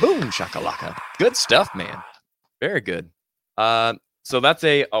 shakalaka. Boom, shakalaka. Good stuff, man. Very good. So that's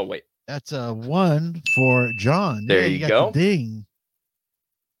a, oh, wait. That's a 1 for John. There you you got go. the ding.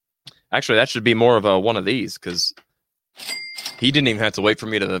 Actually, that should be more of a one of these, because he didn't even have to wait for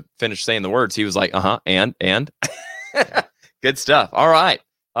me to finish saying the words. He was like, and. Good stuff. All right.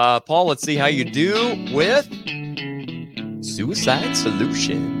 Paul, let's see how you do with Suicide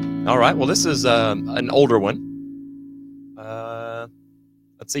Solution. All right. Well, this is an older one.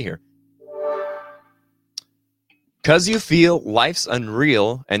 Let's see here. 'Cause you feel life's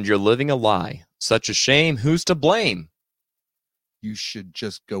unreal and you're living a lie. Such a shame. Who's to blame? You should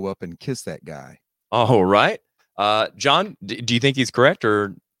just go up and kiss that guy. All right. John, do you think he's correct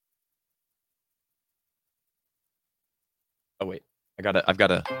or? Oh wait, I've got to.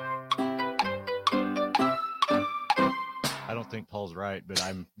 I don't think Paul's right, but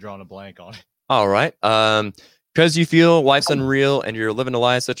I'm drawing a blank on it. All right. Because you feel life's unreal and you're living a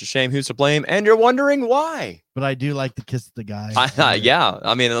lie, such a shame. Who's to blame? And you're wondering why. But I do like to kiss the guy. Yeah.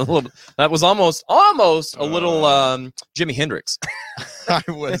 I mean, that was almost a little Jimi Hendrix. I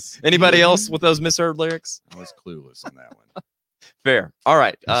was. Anybody else with those misheard lyrics? I was clueless on that one. Fair. All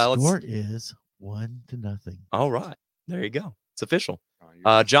right. The score is 1-0. All right. There you go. It's official.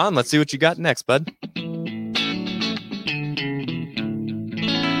 John, let's see what you got next, bud.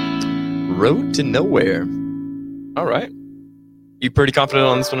 Road to Nowhere. All right. You pretty confident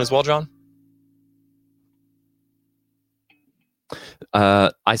on this one as well, John?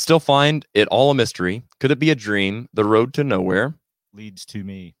 I still find it all a mystery. Could it be a dream? The road to nowhere leads to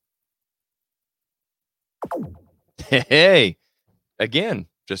me. Hey, again,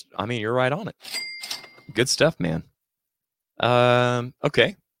 you're right on it. Good stuff, man.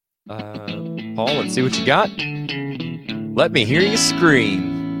 Okay. Paul, let's see what you got. Let me hear you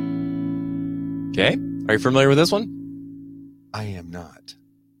scream. Okay. Are you familiar with this one? I am not.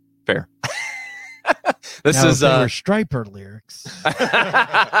 Fair. This now, is if they were Striper lyrics.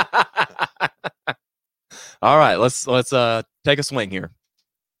 All right, let's take a swing here.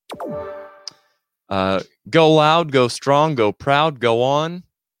 Go loud, go strong, go proud, go on.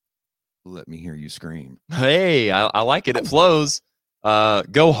 Let me hear you scream. Hey, I like it. It flows.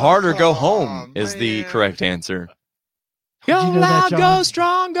 Go hard or go home is the correct answer. Go loud, go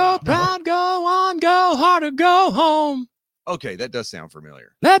strong, go proud, go on, go hard or go home. Okay, that does sound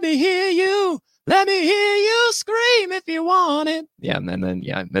familiar. Let me hear you. Let me hear you scream if you want it. Yeah, and then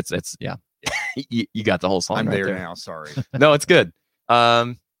yeah, it's yeah. you got the whole song. I'm right there now. Sorry. No, it's good.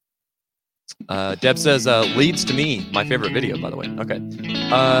 Deb says leads to me. My favorite video, by the way. Okay.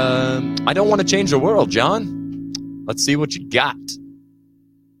 I don't want to change the world, John. Let's see what you got.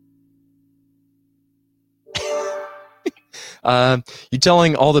 You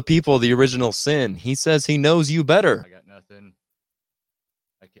telling all the people the original sin. He says he knows you better. I got nothing.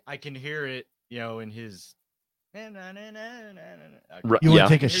 I can hear it, in his. You Yeah. want to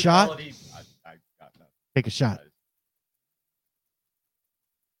take a His shot? melody, I got nothing. Take a shot.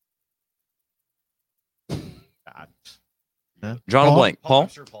 Drawn a Paul? blank. Paul? I'm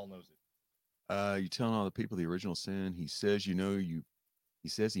sure Paul knows it. You telling all the people the original sin. He says you know you. He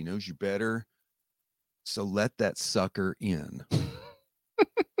says he knows you better. So let that sucker in.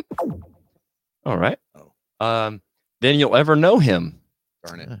 All right. Oh. Then you'll ever know him.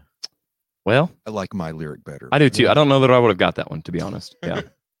 Darn it. Well, I like my lyric better. I do too. I don't know that I would have got that one, to be honest. Yeah.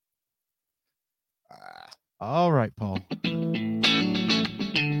 All right, Paul.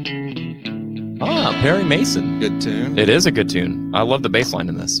 Perry Mason. Good tune. It is a good tune. I love the bass line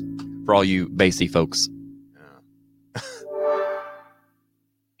in this for all you bassy folks.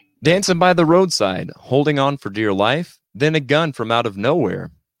 Dancing by the roadside, holding on for dear life, then a gun from out of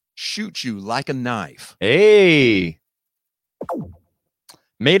nowhere. Shoot you like a knife. Hey.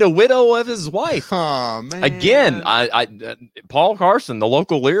 Made a widow of his wife. Oh man. Again, I Paul Carson, the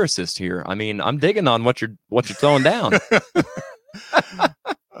local lyricist here. I mean, I'm digging on what you're throwing down.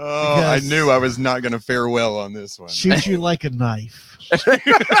 Oh, I knew I was not going to fare well on this one. Shoot you like a knife.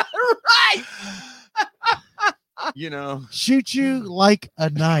 Right. Shoot you like a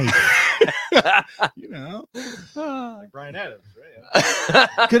knife. Like Brian Adams, right?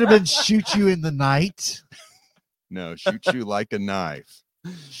 Could have been shoot you in the night. No, shoot you like a knife.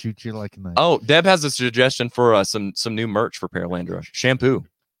 Shoot you like a knife. Oh, Deb has a suggestion for some new merch for Paralandra. Shampoo.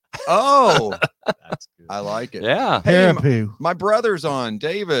 Oh, That's good. I like it. Yeah. Hey, Parapoo. my brother's on,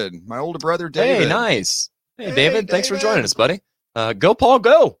 David. My older brother, David. Hey, nice. Hey, Hey, David, thanks for David. joining us, buddy. Go, Paul,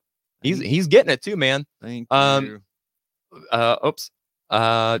 go. He's getting it too, man. Thank Um, you. Oops.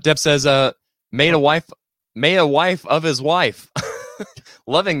 Deb says, made a wife of his wife.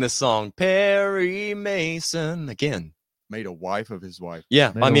 Loving this song. Perry Mason. Again. Made a wife of his wife.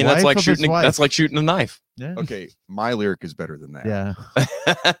 Yeah. Made I a mean, that's wife like of his shooting wife. that's like shooting a knife. Yeah. Okay, my lyric is better than that. Yeah.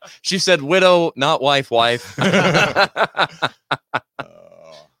 She said widow, not wife.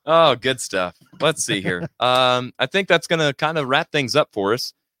 Oh, good stuff. Let's see here. I think that's gonna kind of wrap things up for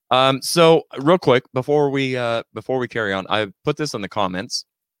us. So real quick before we carry on, I put this in the comments.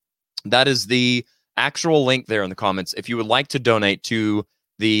 That is the actual link there in the comments. If you would like to donate to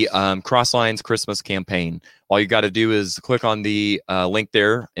the Crosslines Christmas campaign, all you got to do is click on the link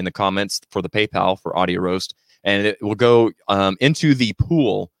there in the comments for the PayPal for Audio Roast, and it will go into the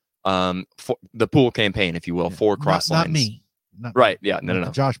pool, for the pool campaign, if you will, for Crosslines. Not me. Not Right? Yeah. No. the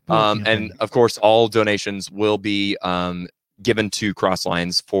Josh. Poole And campaign. of course, all donations will be given to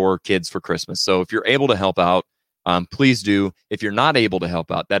Crosslines for kids for Christmas. So if you're able to help out, please do. If you're not able to help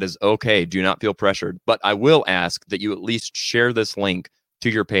out, that is okay. Do not feel pressured. But I will ask that you at least share this link to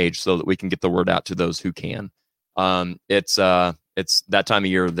your page so that we can get the word out to those who can. It's that time of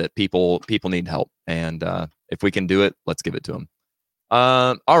year that people need help, and if we can do it, let's give it to them.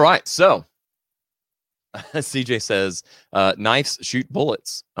 All right, so CJ says knives shoot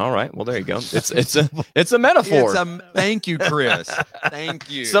bullets. All right, well there you go. It's a metaphor. Thank you, Chris. Thank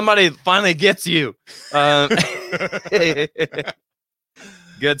you. Somebody finally gets you.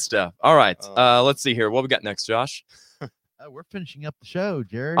 Good stuff. All right, let's see here. What we got next, Josh? We're finishing up the show,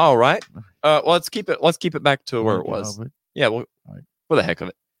 Jared. All right. Well, let's keep it back to where it was. Yeah, well, All right. for the heck of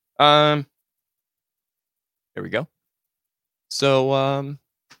it. Here we go. So,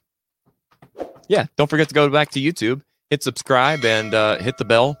 yeah, don't forget to go back to YouTube, hit subscribe, and hit the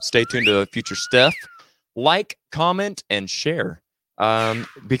bell. Stay tuned to future stuff. Like, comment, and share.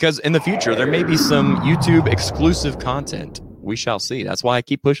 Because in the future, there may be some YouTube exclusive content. We shall see. That's why I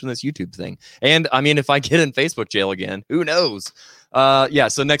keep pushing this YouTube thing. And I mean, if I get in Facebook jail again, who knows? Yeah,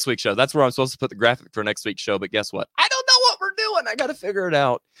 so next week's show. That's where I'm supposed to put the graphic for next week's show. But guess what? I don't know what we're doing. I got to figure it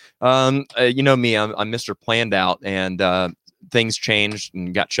out. You know me, I'm Mr. Planned Out, and things changed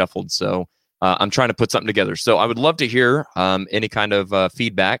and got shuffled. So I'm trying to put something together. So I would love to hear any kind of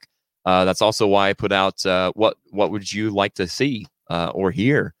feedback. That's also why I put out what would you like to see or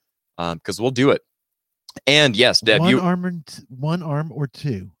hear? Because we'll do it. And yes, Deb, one arm or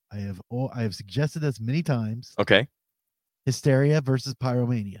two. I have suggested this many times. Okay. Hysteria versus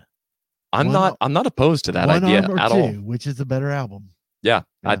Pyromania. I'm not opposed to that one idea arm or at two, all. which is a better album. Yeah,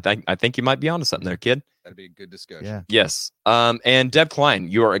 Yeah. I think you might be onto something there, kid. That'd be a good discussion. Yeah. Yes. And Deb Klein,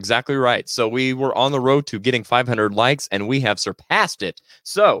 you are exactly right. So we were on the road to getting 500 likes, and we have surpassed it.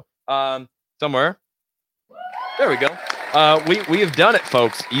 So somewhere, there we go. We have done it,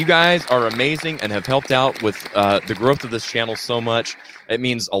 folks. You guys are amazing and have helped out with the growth of this channel so much. It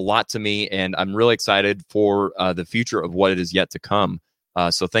means a lot to me, and I'm really excited for the future of what it is yet to come.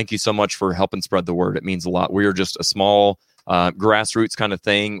 So thank you so much for helping spread the word. It means a lot. We are just a small grassroots kind of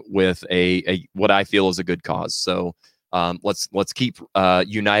thing with a what I feel is a good cause. So let's keep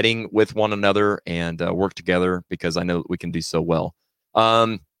uniting with one another and work together, because I know that we can do so well.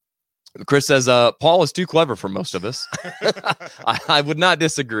 Chris says Paul is too clever for most of us. I would not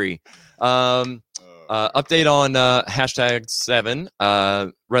disagree. Update on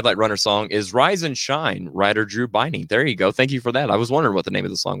 #7 Red Light Runner song is Rise and Shine, writer Drew Binding. There you go. Thank you for that. I was wondering what the name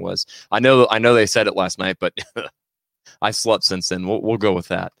of the song was. I know they said it last night, but I slept since then. We'll go with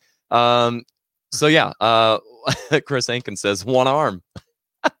that. So yeah, Chris Ankin says one arm.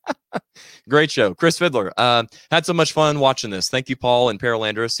 Great show. Chris Fiddler, had so much fun watching this. Thank you, Paul and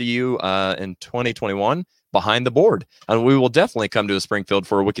Paralandra. See you in 2021 behind the board. And we will definitely come to a Springfield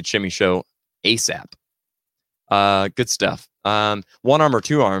for a Wicked Shimmy show ASAP. Good stuff. One arm or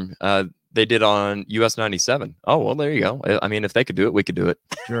two arm, they did on US 97. Oh, well, there you go. I mean, if they could do it, we could do it.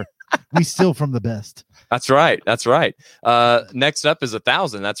 Sure. We steal from the best. That's right. That's right. Next up is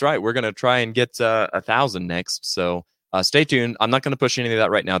 1,000. That's right. We're going to try and get 1,000 next. So stay tuned. I'm not going to push any of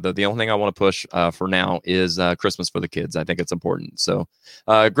that right now, though. The only thing I want to push for now is Christmas for the kids. I think it's important. So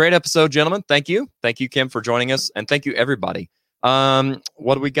great episode, gentlemen. Thank you. Thank you, Kim, for joining us. And thank you, everybody.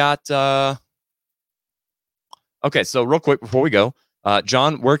 What do we got? Okay, so real quick before we go,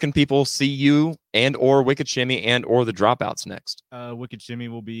 John, where can people see you and or Wicked Shimmy and or the Dropouts next? Wicked Shimmy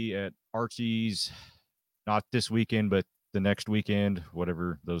will be at Archie's, not this weekend, but the next weekend,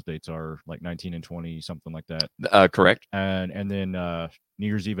 whatever those dates are, like 19 and 20, something like that. Correct. And then New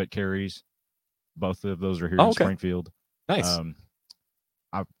Year's Eve at Carrie's. Both of those are here in okay. Springfield. Nice.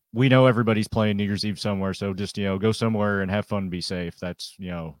 We know everybody's playing New Year's Eve somewhere, so just go somewhere and have fun, be safe. That's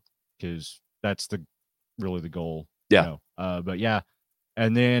because that's really the goal. Yeah. But yeah,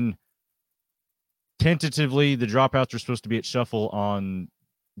 and then tentatively the Dropouts are supposed to be at Shuffle on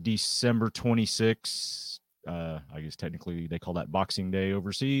December 26th. I guess technically they call that Boxing Day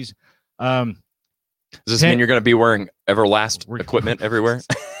overseas. Does this mean you're going to be wearing Everlast equipment everywhere?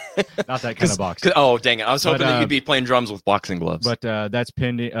 Not that kind of boxing. Oh, dang it. I was hoping that you'd be playing drums with boxing gloves. But that's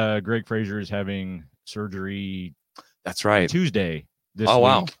pending. Greg Fraser is having surgery. That's right. Tuesday this week.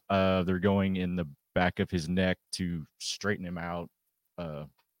 Wow. They're going in the back of his neck to straighten him out.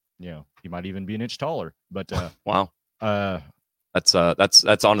 He might even be an inch taller. But wow. That's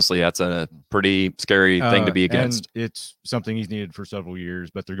honestly, that's a pretty scary thing to be against. And it's something he's needed for several years,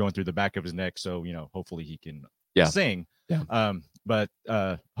 but they're going through the back of his neck. So, hopefully he can sing. Yeah. But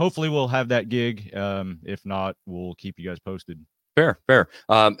hopefully we'll have that gig. If not, we'll keep you guys posted. Fair.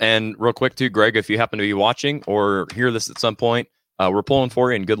 And real quick too, Greg, if you happen to be watching or hear this at some point, we're pulling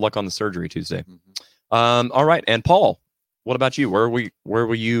for you, and good luck on the surgery Tuesday. Mm-hmm. All right. And Paul, what about you? Where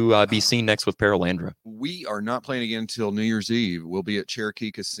will you be seen next with Paralandra? We are not playing again until New Year's Eve. We'll be at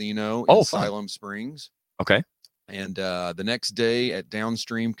Cherokee Casino in Siloam Springs. Okay. And the next day at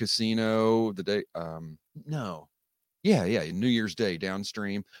Downstream Casino, New Year's Day,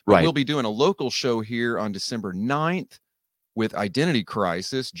 Downstream. But right. We'll be doing a local show here on December 9th with Identity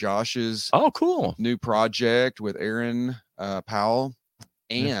Crisis, Josh's cool new project with Aaron Powell.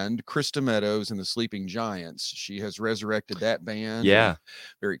 And Krista Meadows and the Sleeping Giants. She has resurrected that band. Yeah.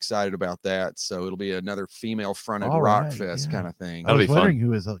 Very excited about that. So it'll be another female-fronted rock fest kind of thing. I was wondering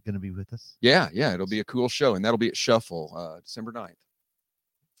who is going to be with us. Yeah. It'll be a cool show. And that'll be at Shuffle, December 9th.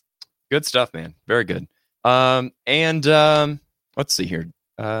 Good stuff, man. Very good. Let's see here.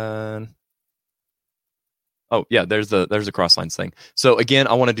 There's a Crosslines thing. So again,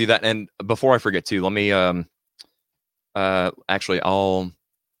 I want to do that. And before I forget too, let me actually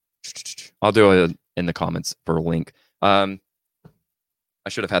I'll do it in the comments for a link. I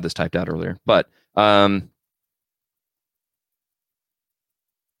should have had this typed out earlier, but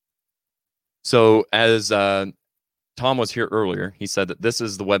so as Tom was here earlier, he said that this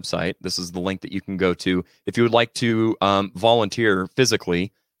is the website. This is the link that you can go to if you would like to volunteer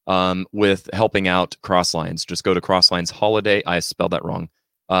physically with helping out Crosslines. Just go to Crosslines Holiday. I spelled that wrong.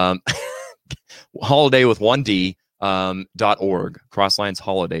 Holiday with 1D. .org,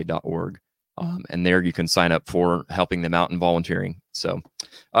 crosslinesholiday.org. And there you can sign up for helping them out and volunteering. So,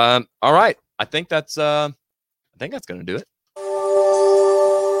 all right. I think that's going to do it.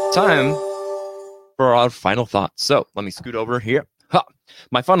 Time for our final thoughts. So let me scoot over here.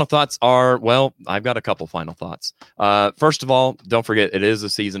 My final thoughts are, I've got a couple final thoughts. First of all, don't forget, it is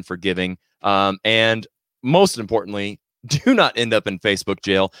a season for giving. And most importantly, Do not end up in Facebook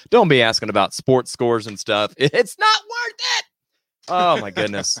jail. Don't be asking about sports scores and stuff. It's not worth it. Oh my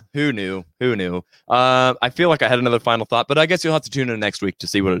goodness. Who knew? Who knew? I feel like I had another final thought, but I guess you'll have to tune in next week to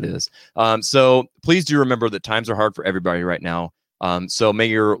see what it is. So please do remember that times are hard for everybody right now. So may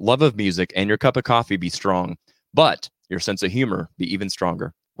your love of music and your cup of coffee be strong, but your sense of humor be even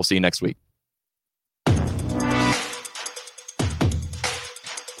stronger. We'll see you next week.